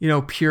 you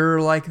know,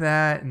 pure like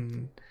that.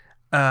 And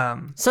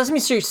Sesame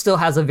Street still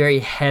has a very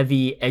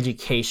heavy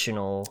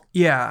educational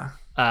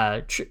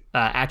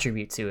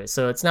attribute to it.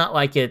 So it's not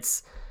like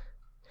it's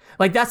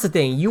like, that's the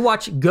thing. You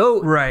just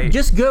go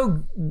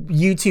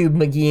YouTube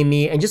McGee and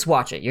Me and just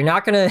watch it. You're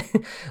not gonna,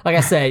 like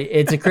I said,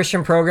 it's a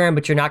Christian program,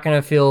 but you're not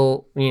gonna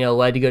feel, you know,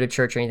 led to go to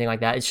church or anything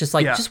like that. It's just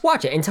like, just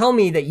watch it and tell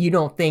me that you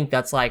don't think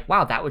that's like,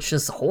 wow, that was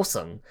just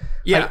wholesome.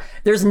 Yeah. Like,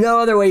 there's no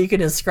other way you could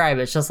describe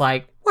it. It's just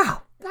like,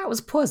 wow, that was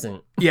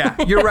pleasant. Yeah,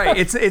 you're right.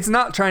 It's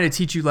not trying to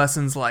teach you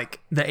lessons like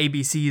the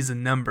ABCs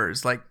and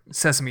numbers like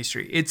Sesame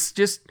Street. It's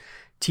just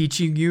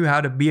teaching you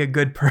how to be a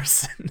good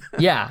person.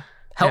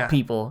 Help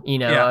people, you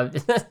know.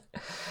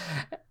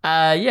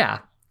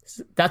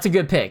 That's a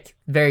good pick.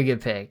 Very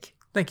good pick.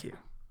 Thank you.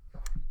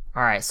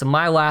 All right, so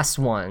my last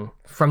one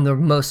from the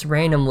most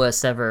random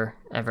list ever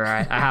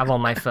I have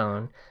on my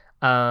phone.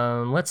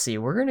 Let's see.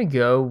 We're gonna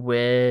go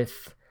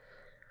with.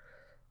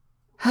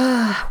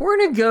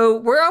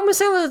 We're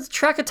almost on the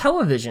track of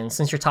television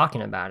since you're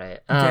talking about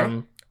it.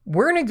 Okay.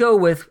 We're gonna go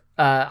with.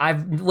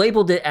 I've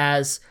labeled it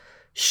as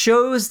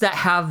shows that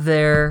have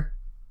their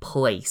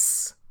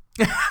place.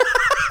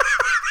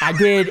 I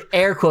did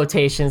air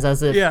quotations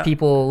as if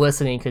people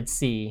listening could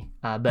see,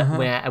 but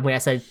when I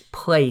said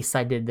place,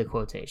 I did the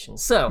quotation.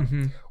 So,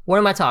 what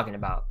am I talking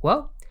about?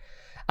 Well,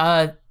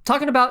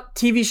 talking about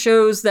TV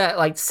shows that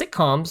like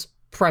sitcoms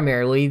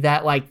primarily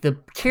that like the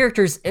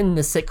characters in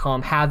the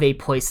sitcom have a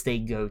place they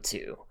go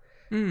to.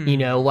 You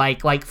know,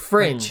 like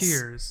Friends. Like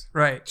Cheers,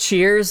 right?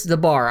 Cheers, the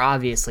bar.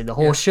 Obviously, the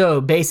whole show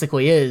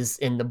basically is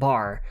in the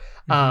bar.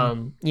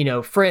 You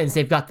know, Friends,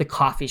 they've got the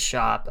coffee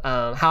shop.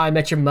 How I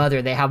Met Your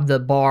Mother, they have the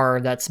bar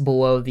that's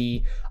below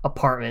the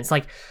apartments.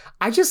 Like,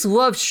 I just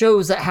love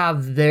shows that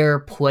have their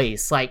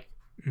place. Like,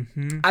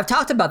 I've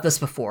talked about this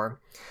before,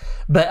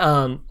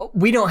 but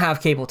we don't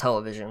have cable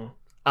television.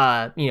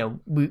 You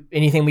know,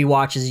 anything we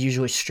watch is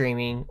usually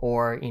streaming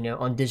or, you know,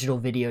 on digital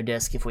video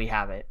disc if we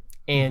have it.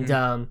 And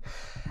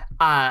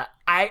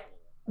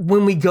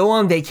when we go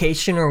on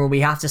vacation or when we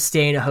have to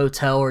stay in a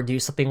hotel or do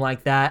something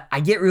like that, I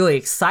get really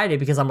excited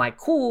because I'm like,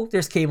 cool,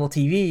 there's cable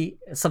TV,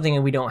 something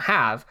that we don't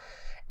have.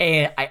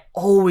 And I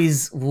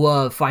always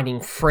love finding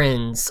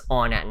Friends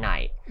on at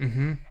night.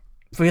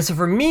 Because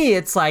for me,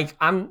 it's like,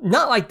 I'm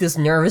not like this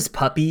nervous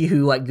puppy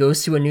who like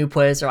goes to a new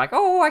place or like,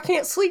 oh, I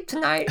can't sleep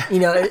tonight, you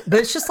know, but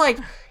it's just like,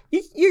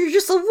 you're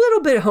just a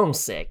little bit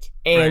homesick.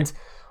 And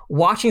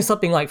watching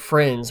something like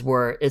Friends,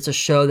 where it's a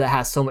show that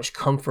has so much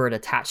comfort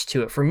attached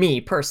to it, for me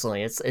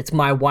personally, it's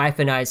my wife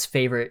and I's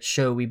favorite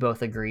show we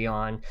both agree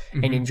on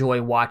and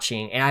enjoy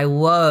watching. And I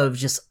love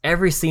just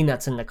every scene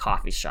that's in the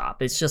coffee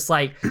shop. It's just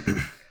like,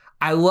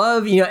 I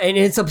love, you know, and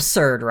it's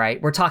absurd,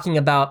 right? We're talking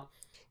about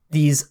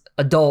these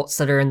adults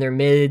that are in their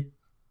mid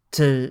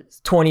to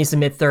 20s and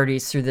mid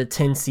 30s through the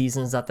 10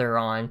 seasons that they're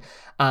on.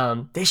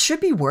 They should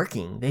be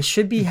working. They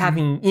should be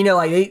having, you know,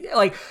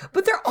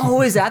 but they're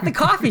always at the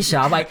coffee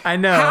shop. Like, I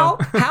know.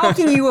 How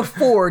can you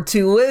afford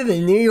to live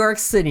in New York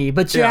City,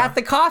 but you're Yeah. at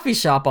the coffee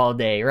shop all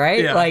day,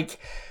 right? Yeah. Like,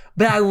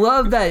 but I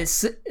love that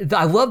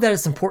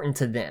it's important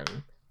to them.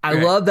 I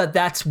Right. love that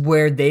that's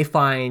where they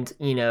find,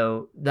 you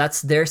know,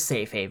 that's their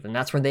safe haven.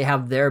 That's where they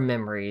have their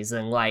memories.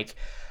 And like,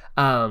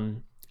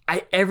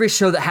 every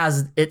show that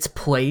has its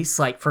place,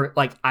 I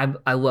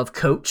love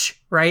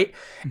Coach, right?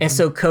 And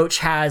so Coach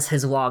has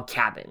his log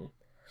cabin.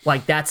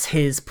 Like, that's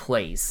his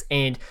place.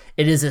 And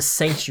it is a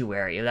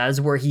sanctuary. That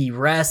is where he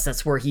rests.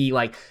 That's what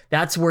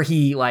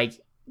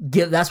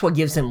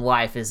gives him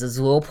life, is his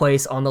little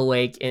place on the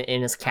lake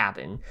in his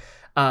cabin.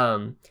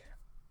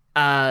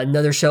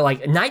 Another show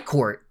like Night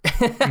Court,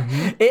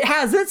 it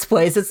has its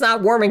place. It's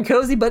not warm and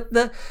cozy, but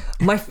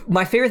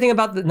my favorite thing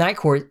about the Night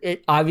Court,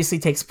 it obviously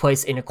takes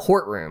place in a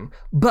courtroom,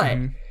 but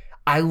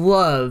I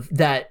love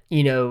that,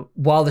 you know,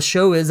 while the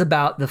show is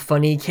about the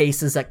funny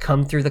cases that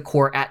come through the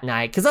court at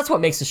night, because that's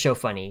what makes the show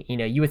funny. You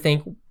know, you would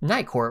think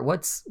Night Court,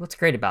 what's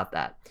great about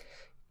that?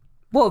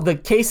 Well, the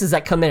cases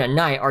that come in at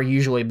night are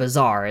usually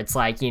bizarre. It's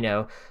like, you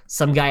know,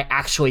 some guy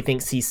actually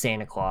thinks he's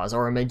Santa Claus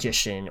or a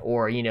magician,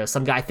 or, you know,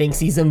 some guy thinks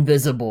he's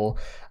invisible.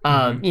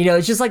 You know,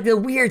 it's just like the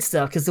weird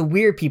stuff, because the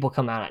weird people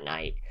come out at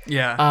night.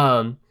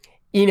 Yeah.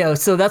 You know,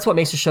 so that's what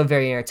makes the show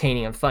very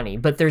entertaining and funny.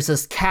 But there's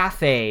this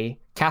cafeteria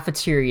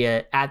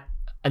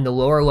in the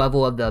lower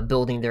level of the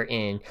building they're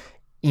in.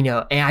 You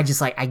know, and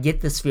I get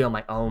this feel, I'm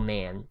like, oh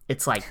man,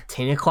 it's like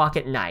 10 o'clock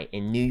at night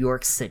in New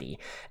York City.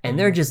 And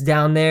they're just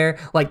down there.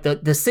 Like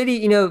the city,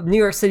 you know, New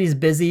York City is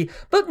busy,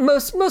 but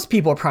most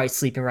people are probably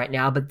sleeping right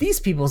now. But these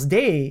people's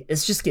day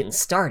is just getting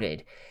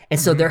started. And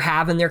so they're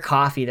having their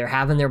coffee, they're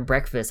having their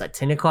breakfast at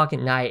 10 o'clock at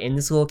night in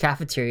this little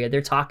cafeteria.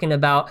 They're talking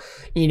about,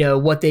 you know,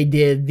 what they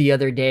did the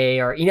other day.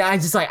 Or, you know,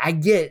 I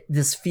get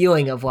this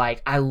feeling of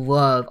like, I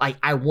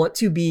want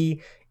to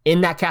be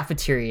in that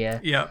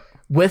cafeteria. Yep.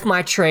 With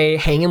my tray,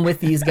 hanging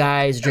with these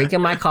guys,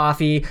 drinking my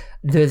coffee.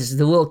 There's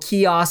the little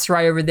kiosk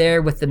right over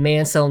there with the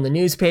man selling the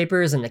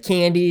newspapers and the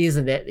candies,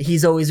 and that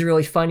he's always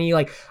really funny.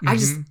 Like,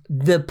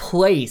 the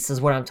place is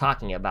what I'm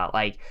talking about.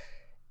 Like,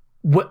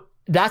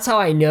 that's how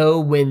I know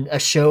when a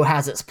show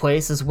has its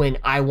place, is when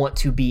I want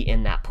to be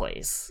in that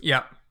place.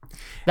 Yep.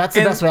 That's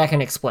the best way I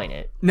can explain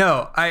it.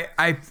 No,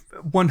 I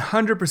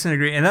 100%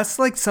 agree. And that's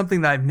like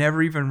something that I've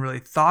never even really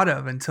thought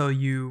of until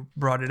you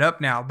brought it up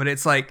now. But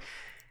it's like,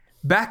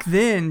 back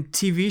then,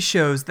 TV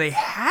shows, they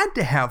had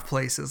to have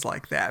places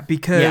like that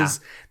because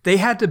they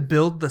had to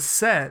build the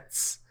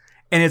sets.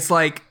 And it's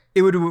like,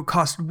 it would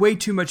cost way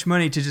too much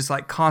money to just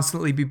like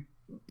constantly be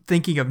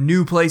thinking of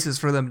new places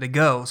for them to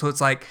go. So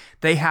it's like,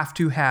 they have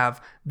to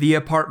have the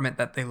apartment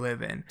that they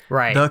live in,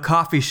 right? The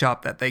coffee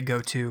shop that they go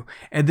to.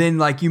 And then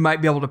like, you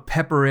might be able to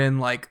pepper in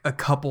like a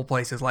couple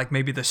places, like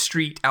maybe the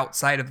street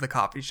outside of the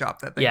coffee shop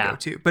that they go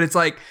to. But it's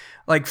like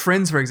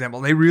Friends, for example,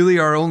 they really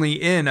are only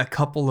in a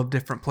couple of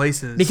different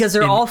places because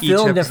they're all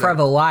filmed in front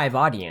of a live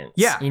audience.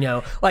 Yeah. You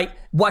know, like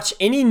watch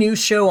any new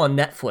show on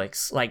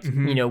Netflix, like,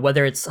 you know,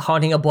 whether it's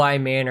Haunting a Bly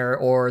Manor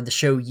or the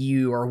show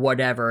You or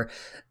whatever,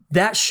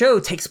 that show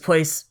takes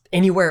place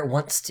anywhere it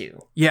wants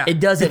to. Yeah. It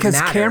doesn't because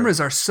matter. cameras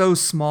are so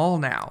small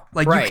now.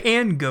 Like you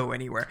can go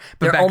anywhere.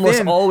 But they're back almost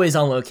then, always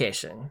on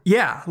location.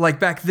 Yeah. Like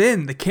back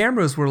then, the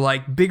cameras were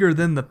like bigger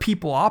than the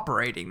people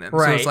operating them.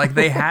 Right. So it's like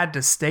they had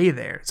to stay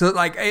there. So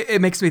like it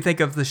makes me think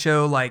of the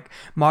show like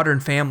Modern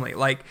Family.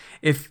 Like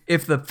if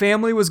the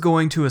family was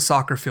going to a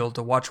soccer field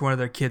to watch one of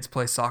their kids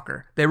play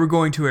soccer, they were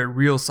going to a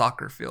real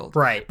soccer field.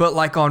 Right. But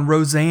like on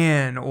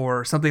Roseanne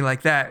or something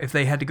like that, if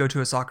they had to go to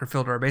a soccer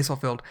field or a baseball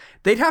field,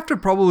 they'd have to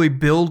probably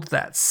build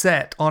that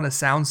set on a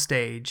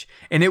soundstage,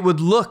 and it would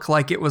look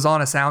like it was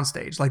on a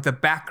soundstage. Like the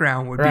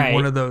background would be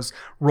one of those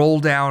roll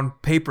down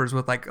papers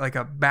with like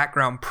a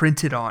background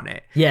printed on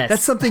it. Yes.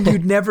 That's something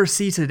you'd never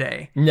see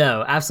today.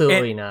 No,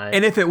 absolutely not.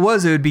 And if it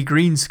was, it would be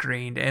green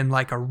screened and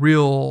like a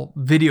real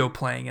video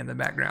playing in the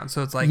background.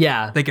 So it's like,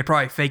 they could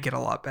probably fake it a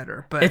lot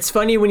better. But it's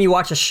funny when you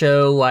watch a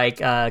show like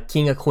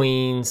King of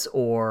Queens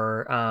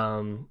or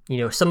you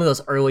know, some of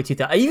those early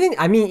 2000s.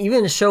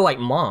 Even a show like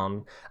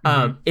Mom.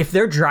 If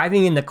they're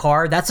driving in the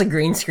car, that's a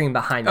green screen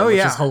behind them,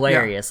 which is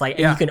hilarious. Like,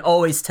 and you can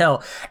always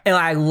tell. And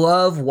I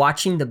love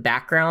watching the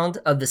background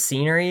of the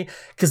scenery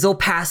because they'll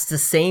pass the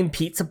same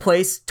pizza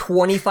place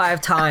 25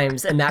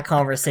 times in that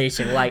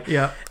conversation. Like,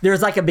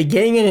 there's like a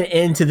beginning and an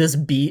end to this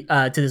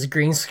to this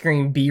green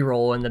screen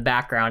B-roll in the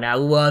background. I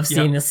love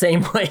seeing the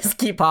same place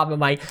keep popping.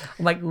 I'm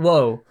like,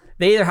 whoa.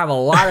 They either have a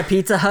lot of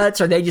Pizza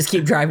Huts or they just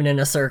keep driving in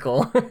a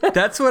circle.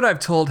 That's what I've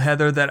told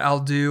Heather that I'll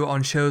do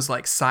on shows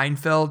like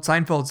Seinfeld.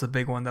 Seinfeld's the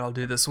big one that I'll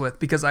do this with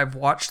because I've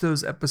watched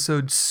those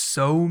episodes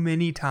so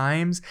many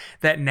times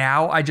that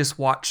now I just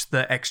watch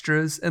the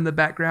extras in the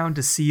background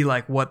to see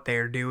like what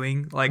they're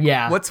doing. Like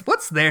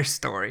what's their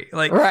story?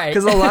 Like,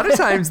 because a lot of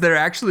times they're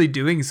actually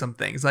doing some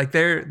things. Like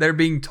they're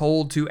being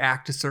told to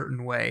act a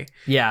certain way.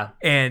 Yeah.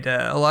 And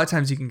a lot of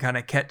times you can kind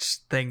of catch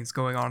things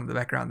going on in the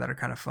background that are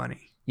kind of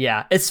funny.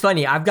 Yeah, it's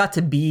funny. I've got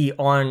to be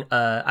on.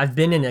 I've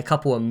been in a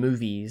couple of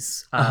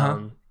movies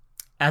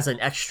as an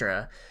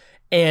extra,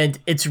 and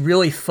it's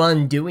really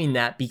fun doing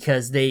that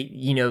because they,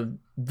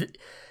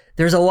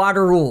 there's a lot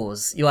of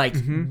rules.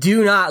 You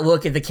do not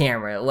look at the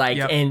camera,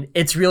 and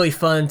it's really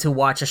fun to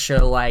watch a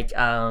show like,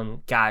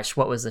 gosh,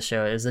 what was the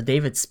show? It was a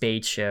David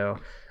Spade show.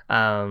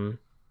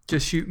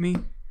 Just Shoot Me.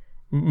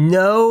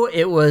 No,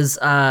 it was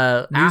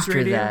after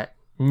Radio? that.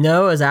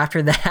 No, it was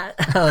after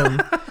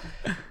that.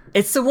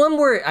 It's the one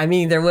where,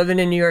 they're living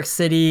in New York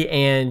City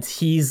and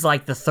he's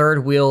like the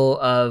third wheel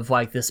of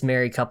like this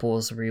married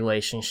couple's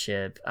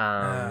relationship.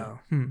 I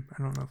don't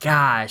know.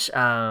 Gosh.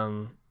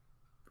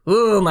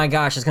 Oh my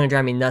gosh, it's going to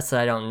drive me nuts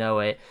that I don't know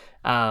it.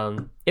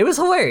 It was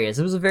hilarious.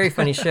 It was a very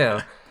funny show.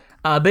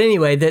 But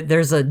anyway,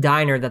 there's a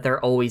diner that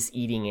they're always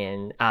eating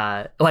in.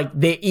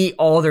 They eat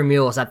all their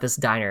meals at this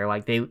diner,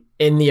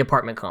 in the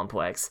apartment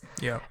complex.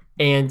 Yeah.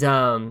 And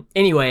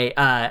anyway,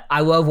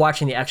 I love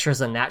watching the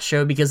extras on that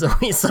show because there'll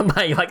be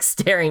somebody like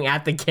staring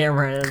at the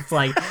camera. And it's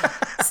like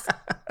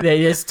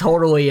they just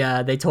totally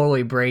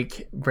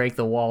break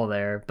the wall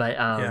there.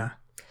 But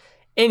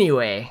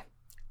anyway,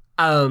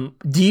 do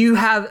you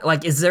have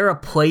is there a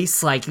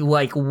place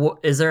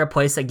is there a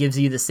place that gives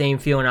you the same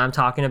feeling I'm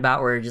talking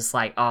about where you're just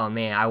like, oh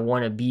man, I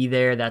want to be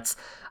there? That's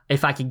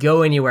if I could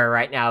go anywhere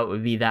right now, it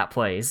would be that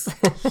place.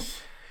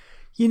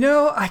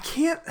 I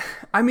can't.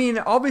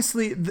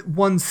 Obviously,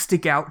 ones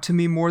stick out to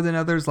me more than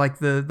others. Like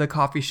the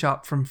coffee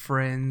shop from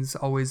Friends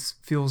always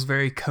feels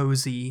very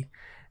cozy,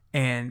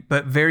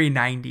 but very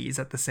 90s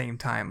at the same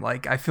time.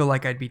 Like I feel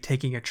like I'd be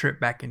taking a trip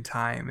back in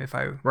time if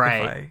I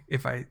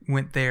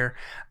went there.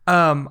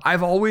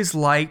 I've always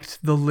liked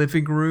the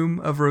living room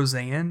of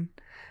Roseanne,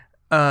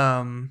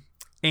 and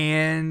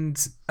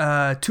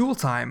Tool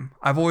Time.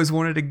 I've always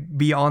wanted to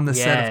be on the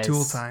set of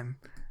Tool Time.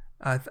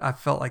 I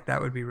felt like that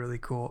would be really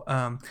cool.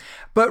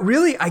 But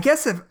really, I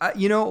guess if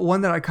one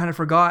that I kind of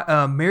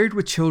forgot, Married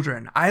with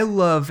Children. I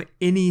love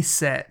any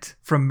set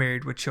from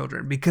Married with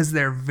Children because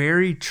they're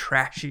very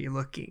trashy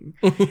looking.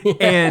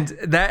 And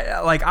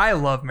that, I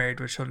love Married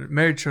with Children.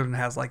 Married with Children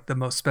has the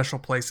most special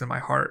place in my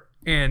heart.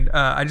 And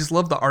I just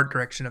love the art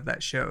direction of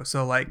that show.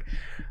 So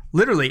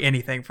literally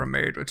anything from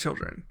Married with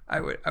Children,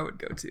 I would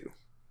go to.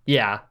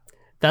 Yeah,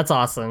 that's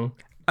awesome.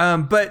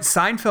 But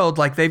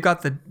Seinfeld, they've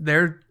got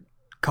their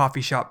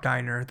coffee shop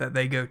diner that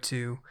they go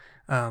to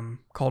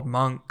called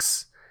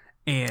Monk's,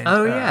 and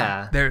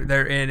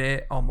they're in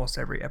it almost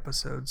every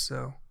episode,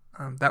 so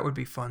that would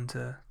be fun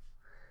to.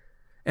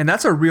 And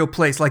that's a real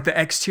place. The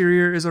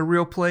exterior is a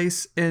real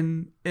place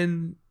in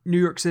New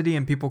York City,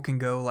 and people can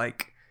go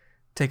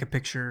take a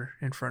picture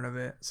in front of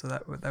it, so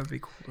that would be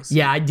cool to see.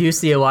 Yeah, I do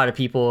see a lot of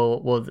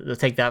people will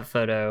take that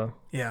photo.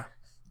 Yeah,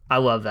 I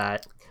love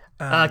that.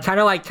 Kind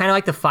of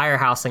like the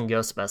firehouse in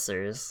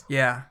Ghostbusters.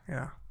 Yeah.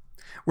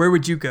 Where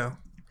would you go?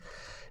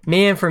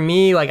 Man, for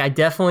me, I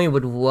definitely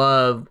would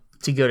love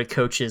to go to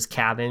Coach's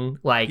cabin.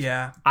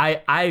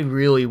 I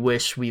really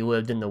wish we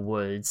lived in the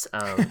woods.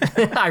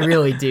 I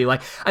really do.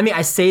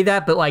 I say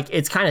that, but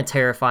it's kind of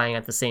terrifying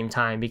at the same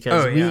time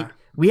because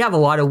we have a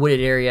lot of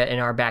wooded area in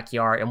our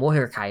backyard, and we'll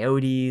hear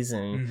coyotes,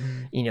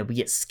 and we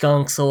get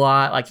skunks a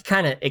lot.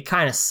 It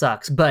kind of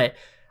sucks, but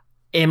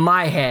in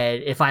my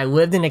head, if I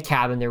lived in a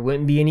cabin, there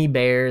wouldn't be any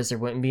bears, there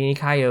wouldn't be any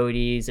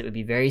coyotes, it would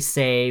be very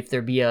safe.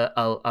 There'd be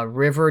a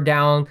river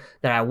down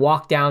that I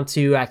walk down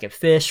to. I could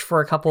fish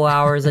for a couple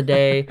hours a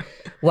day.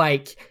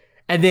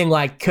 And then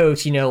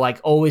Coach,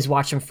 always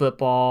watching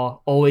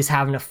football, always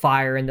having a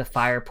fire in the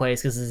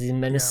fireplace because it's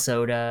in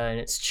Minnesota and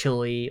it's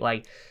chilly.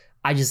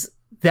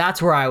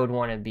 That's where I would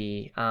want to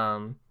be.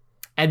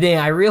 And then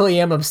I really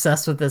am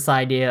obsessed with this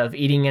idea of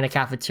eating in a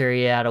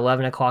cafeteria at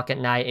 11 o'clock at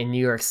night in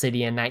New York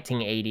City in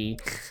 1980.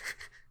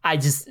 It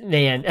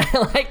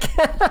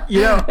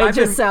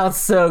just sounds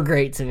so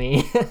great to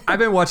me. I've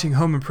been watching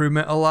Home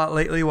Improvement a lot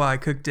lately while I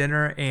cook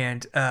dinner,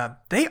 and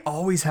they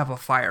always have a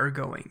fire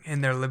going in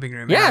their living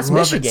room. Yeah, it's I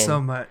love Michigan. it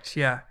so much.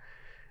 Yeah.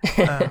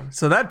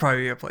 So that'd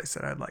probably be a place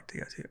that I'd like to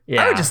go to.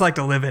 Yeah. I would just like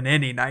to live in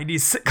any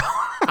 90s sitcom.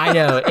 I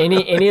know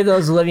any of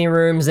those living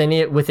rooms,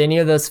 with any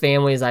of those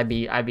families, I'd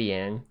be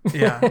in.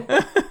 Yeah,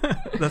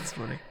 that's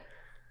funny.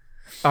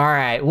 All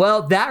right,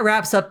 well, that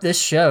wraps up this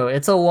show.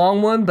 It's a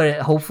long one, but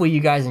hopefully you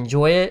guys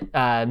enjoy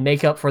it.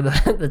 Make up for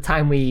the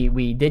time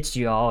we ditched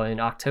you all in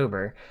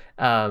October.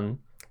 But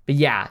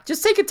yeah,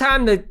 just take a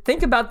time to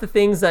think about the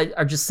things that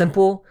are just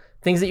simple,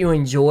 things that you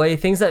enjoy,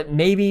 things that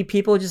maybe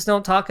people just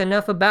don't talk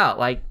enough about,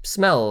 like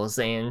smells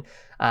and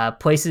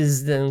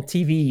places on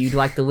TV you'd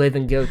like to live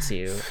and go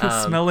to.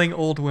 Smelling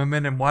old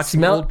women and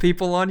watching old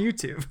people on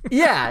YouTube.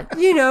 Yeah,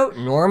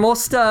 normal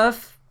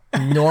stuff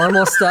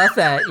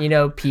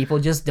that, people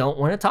just don't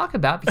want to talk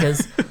about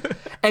because,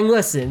 and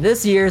listen,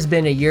 this year has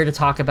been a year to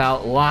talk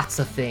about lots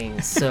of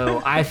things.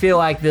 So I feel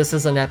like this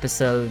is an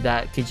episode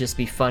that could just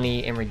be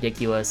funny and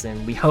ridiculous,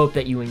 and we hope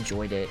that you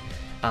enjoyed it.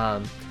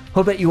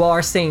 Hope that you all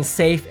are staying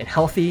safe and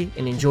healthy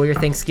and enjoy your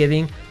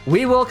Thanksgiving.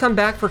 We will come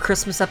back for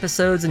Christmas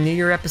episodes and New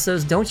Year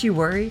episodes. Don't you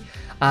worry.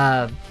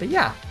 But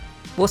yeah,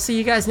 we'll see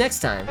you guys next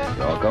time.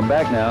 I'll come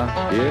back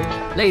now.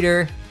 Cheers.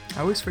 Later.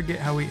 I always forget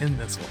how we end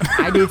this one.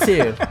 I do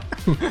too.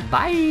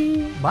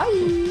 Bye.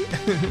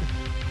 Bye.